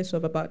small office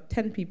of about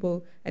 10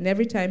 people, and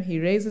every time he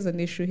raises an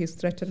issue, he's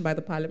threatened by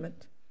the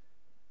parliament.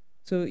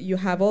 So you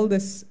have all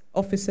these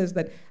officers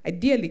that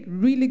ideally,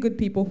 really good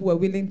people who are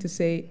willing to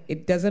say,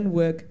 it doesn't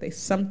work, there's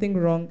something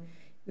wrong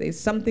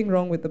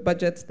with the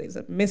budgets, there's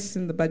a miss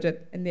in the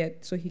budget, and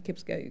yet, so he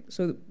keeps going.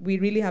 So we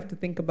really have to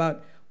think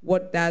about,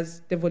 what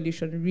does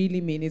devolution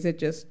really mean? Is it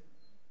just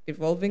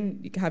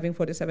devolving, having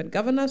 47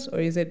 governors, or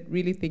is it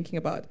really thinking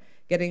about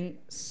getting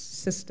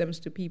systems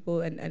to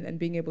people and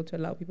being able to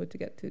allow people to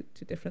get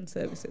to different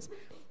services?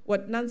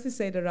 What Nancy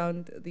said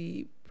around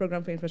the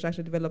Program for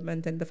Infrastructure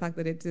Development and the fact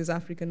that it is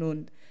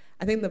African-owned,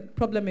 I think the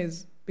problem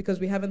is because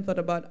we haven't thought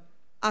about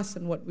us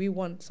and what we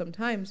want.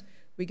 Sometimes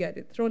we get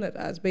it thrown at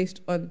us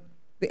based on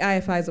the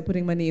IFIs are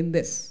putting money in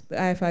this, the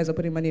IFIs are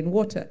putting money in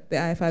water, the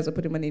IFIs are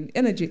putting money in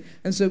energy.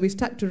 And so we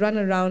start to run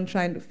around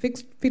trying to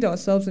fit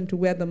ourselves into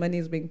where the money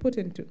is being put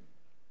into.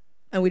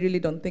 And we really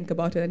don't think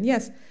about it. And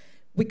yes,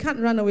 we can't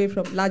run away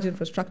from large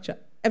infrastructure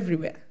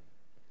everywhere.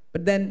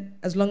 But then,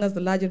 as long as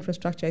the large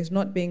infrastructure is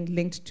not being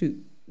linked to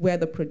where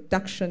the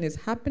production is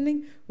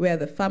happening, where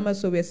the farmers,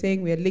 so we're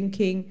saying we're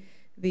linking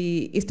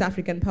the East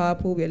African power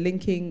pool, we're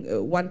linking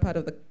one part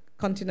of the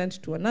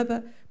continent to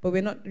another, but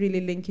we're not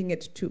really linking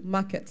it to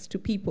markets, to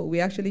people.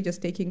 We're actually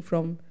just taking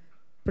from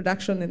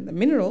production in the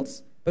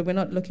minerals, but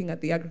we're not looking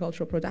at the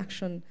agricultural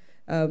production.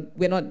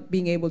 We're not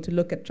being able to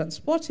look at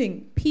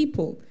transporting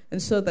people.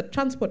 And so the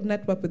transport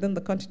network within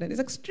the continent is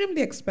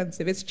extremely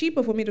expensive. It's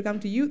cheaper for me to come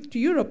to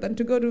Europe than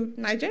to go to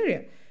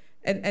Nigeria.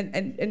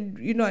 And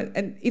you know,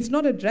 and it's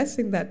not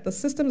addressing that. The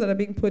systems that are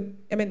being put,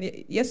 I mean,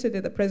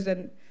 yesterday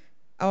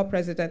our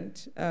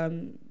president,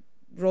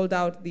 rolled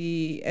out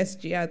the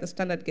SGR, the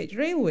standard gauge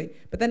railway.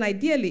 But then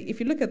ideally,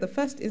 if you look at the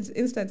first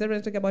instance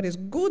everyone's talking about is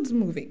goods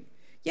moving.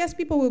 Yes,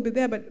 people will be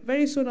there, but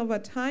very soon over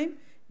time,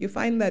 you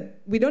find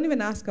that we don't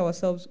even ask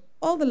ourselves,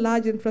 all the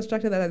large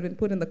infrastructure that has been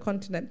put in the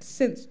continent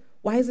since,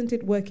 why isn't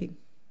it working?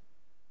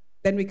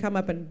 Then we come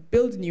up and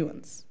build new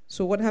ones.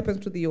 So what happens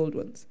to the old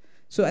ones?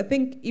 So I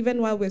think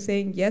even while we're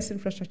saying, yes,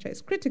 infrastructure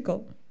is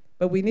critical,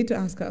 but we need to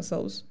ask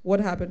ourselves, what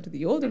happened to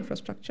the old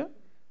infrastructure?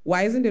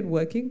 Why isn't it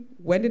working?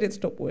 When did it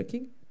stop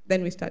working?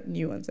 Then we start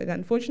new ones. And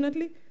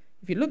unfortunately,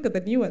 if you look at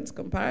the new ones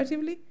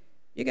comparatively,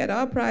 you get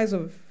our price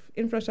of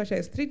infrastructure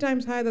is 3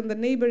 times higher than the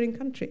neighboring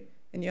country.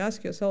 And you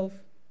ask yourself,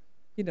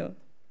 you know,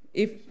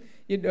 if,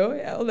 you know,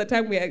 all the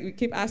time we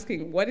keep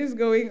asking, what is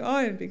going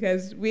on?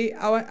 Because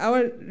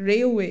our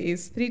railway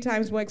is 3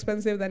 times more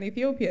expensive than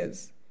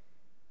Ethiopia's.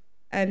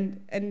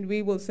 And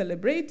we will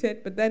celebrate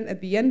it, but then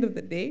at the end of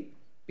the day,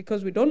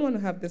 because we don't want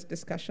to have these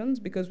discussions,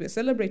 because we're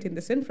celebrating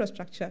this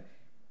infrastructure,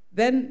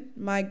 then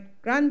my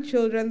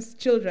grandchildren's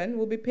children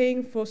will be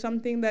paying for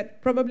something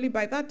that probably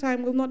by that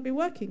time will not be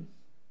working.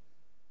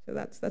 So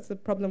that's the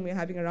problem we're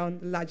having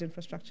around the large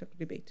infrastructure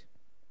debate.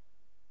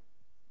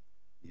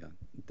 Ja,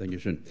 danke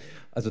schön.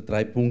 Also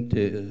 3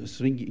 Punkte.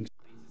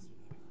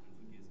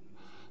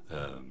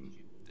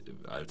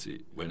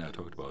 When I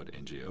talked about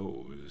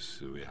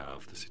NGOs, we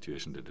have the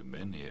situation that in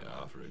many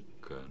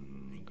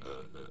African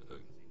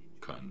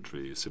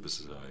countries, civil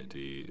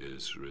society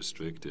is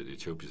restricted.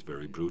 Ethiopia is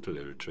very brutal,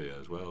 Eritrea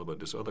as well, but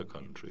there's other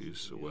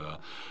countries where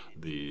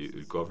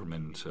the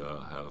government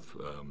are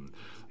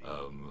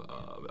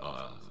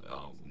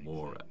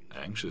more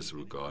anxious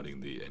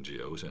regarding the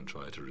NGOs and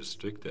try to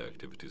restrict their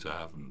activities. I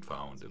haven't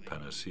found a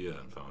panacea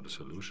and found a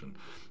solution.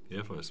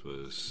 EFAS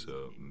was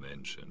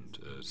mentioned.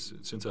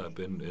 Since I've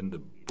been in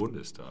the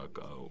Bundestag,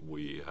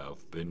 we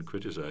have been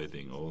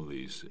criticizing all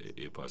these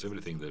EPAs.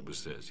 Everything that was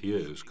said here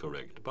is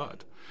correct,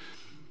 but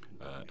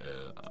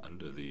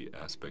under the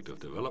aspect of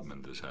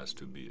development, this has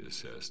to be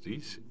assessed.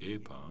 These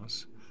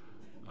EPAs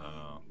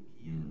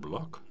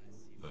block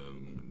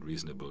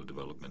reasonable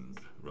development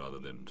rather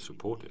than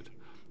support it.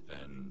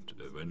 And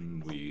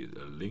when we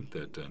link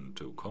that then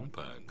to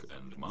Compact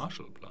and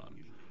Marshall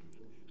Plan,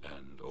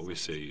 and always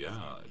say,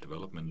 yeah,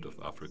 development of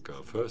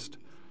Africa first,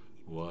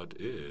 what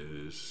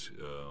is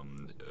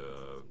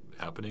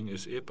happening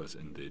is EPAs,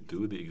 and they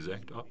do the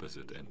exact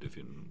opposite. And if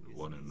you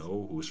want to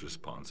know who's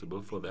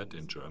responsible for that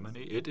in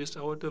Germany, it is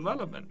our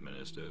development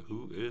minister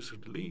who is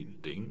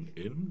leading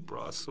in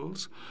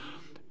Brussels,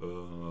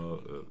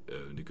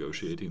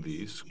 negotiating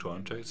these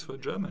contracts for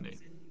Germany.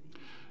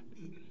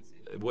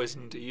 It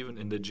wasn't even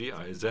in the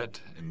GIZ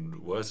and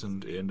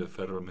wasn't in the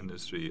Federal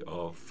Ministry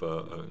of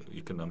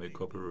Economic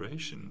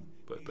Cooperation.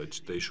 But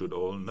they should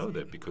all know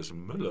that, because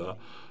Müller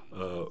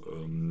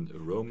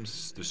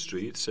roams the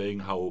streets saying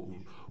how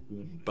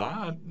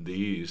bad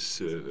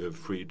these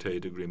free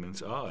trade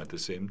agreements are. At the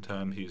same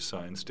time, he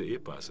signs the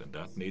EPAs, and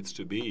that needs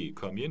to be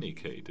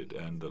communicated.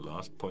 And the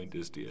last point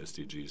is the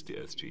SDGs, the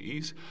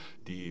SGEs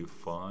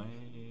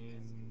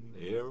define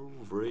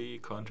every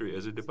country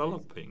as a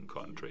developing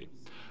country,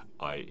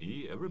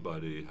 i.e.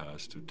 everybody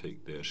has to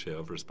take their share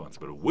of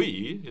responsibility.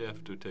 We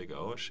have to take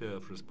our share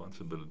of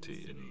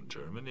responsibility in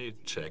Germany,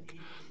 check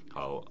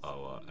how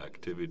our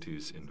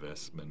activities,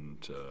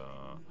 investment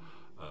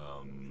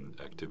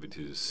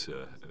activities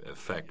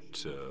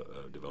affect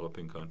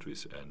developing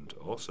countries, and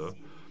also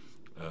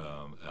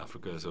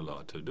Africa has a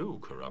lot to do.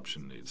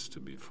 Corruption needs to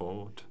be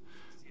fought.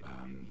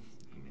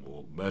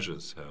 More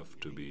measures have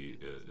to be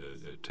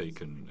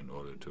taken in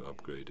order to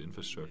upgrade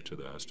infrastructure.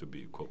 There has to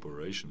be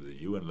cooperation at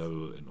the UN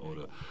level in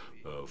order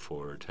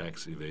for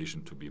tax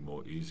evasion to be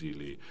more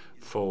easily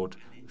fought.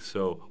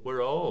 So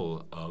we're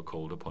all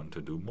called upon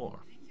to do more.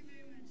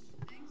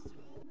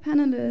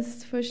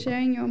 Panelists, for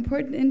sharing your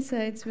important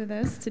insights with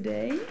us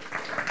today.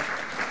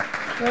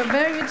 For a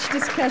very rich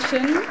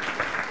discussion.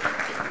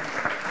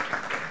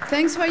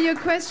 Thanks for your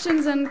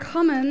questions and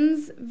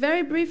comments.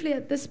 Very briefly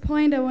at this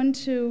point, I want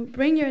to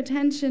bring your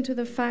attention to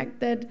the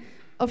fact that,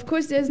 of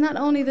course, there's not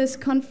only this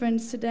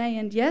conference today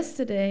and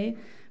yesterday,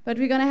 but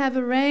we're going to have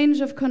a range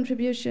of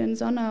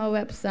contributions on our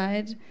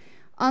website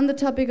on the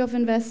topic of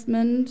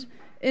investment,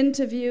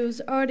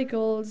 interviews,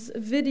 articles,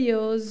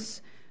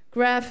 videos,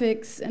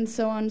 graphics, and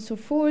so on and so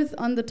forth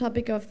on the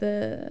topic of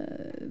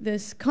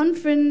this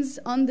conference.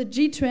 On the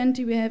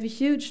G20, we have a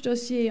huge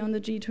dossier on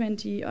the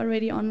G20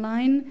 already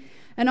online.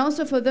 And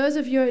also for those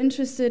of you who are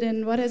interested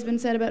in what has been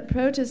said about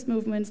protest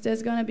movements,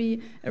 there's going to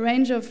be a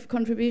range of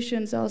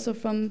contributions also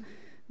from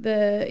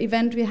the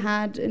event we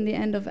had in the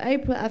end of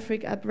April,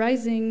 Africa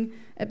Uprising,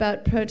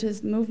 about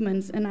protest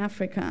movements in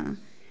Africa.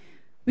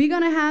 We're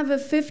going to have a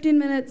 15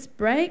 minutes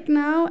break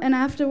now, and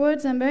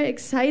afterwards I'm very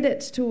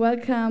excited to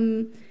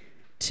welcome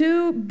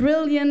two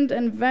brilliant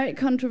and very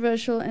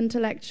controversial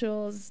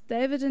intellectuals,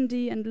 David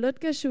Ndii and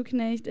Ludger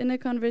Schuknecht, in a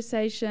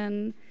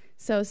conversation.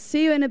 So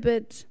see you in a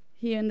bit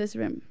here in this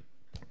room.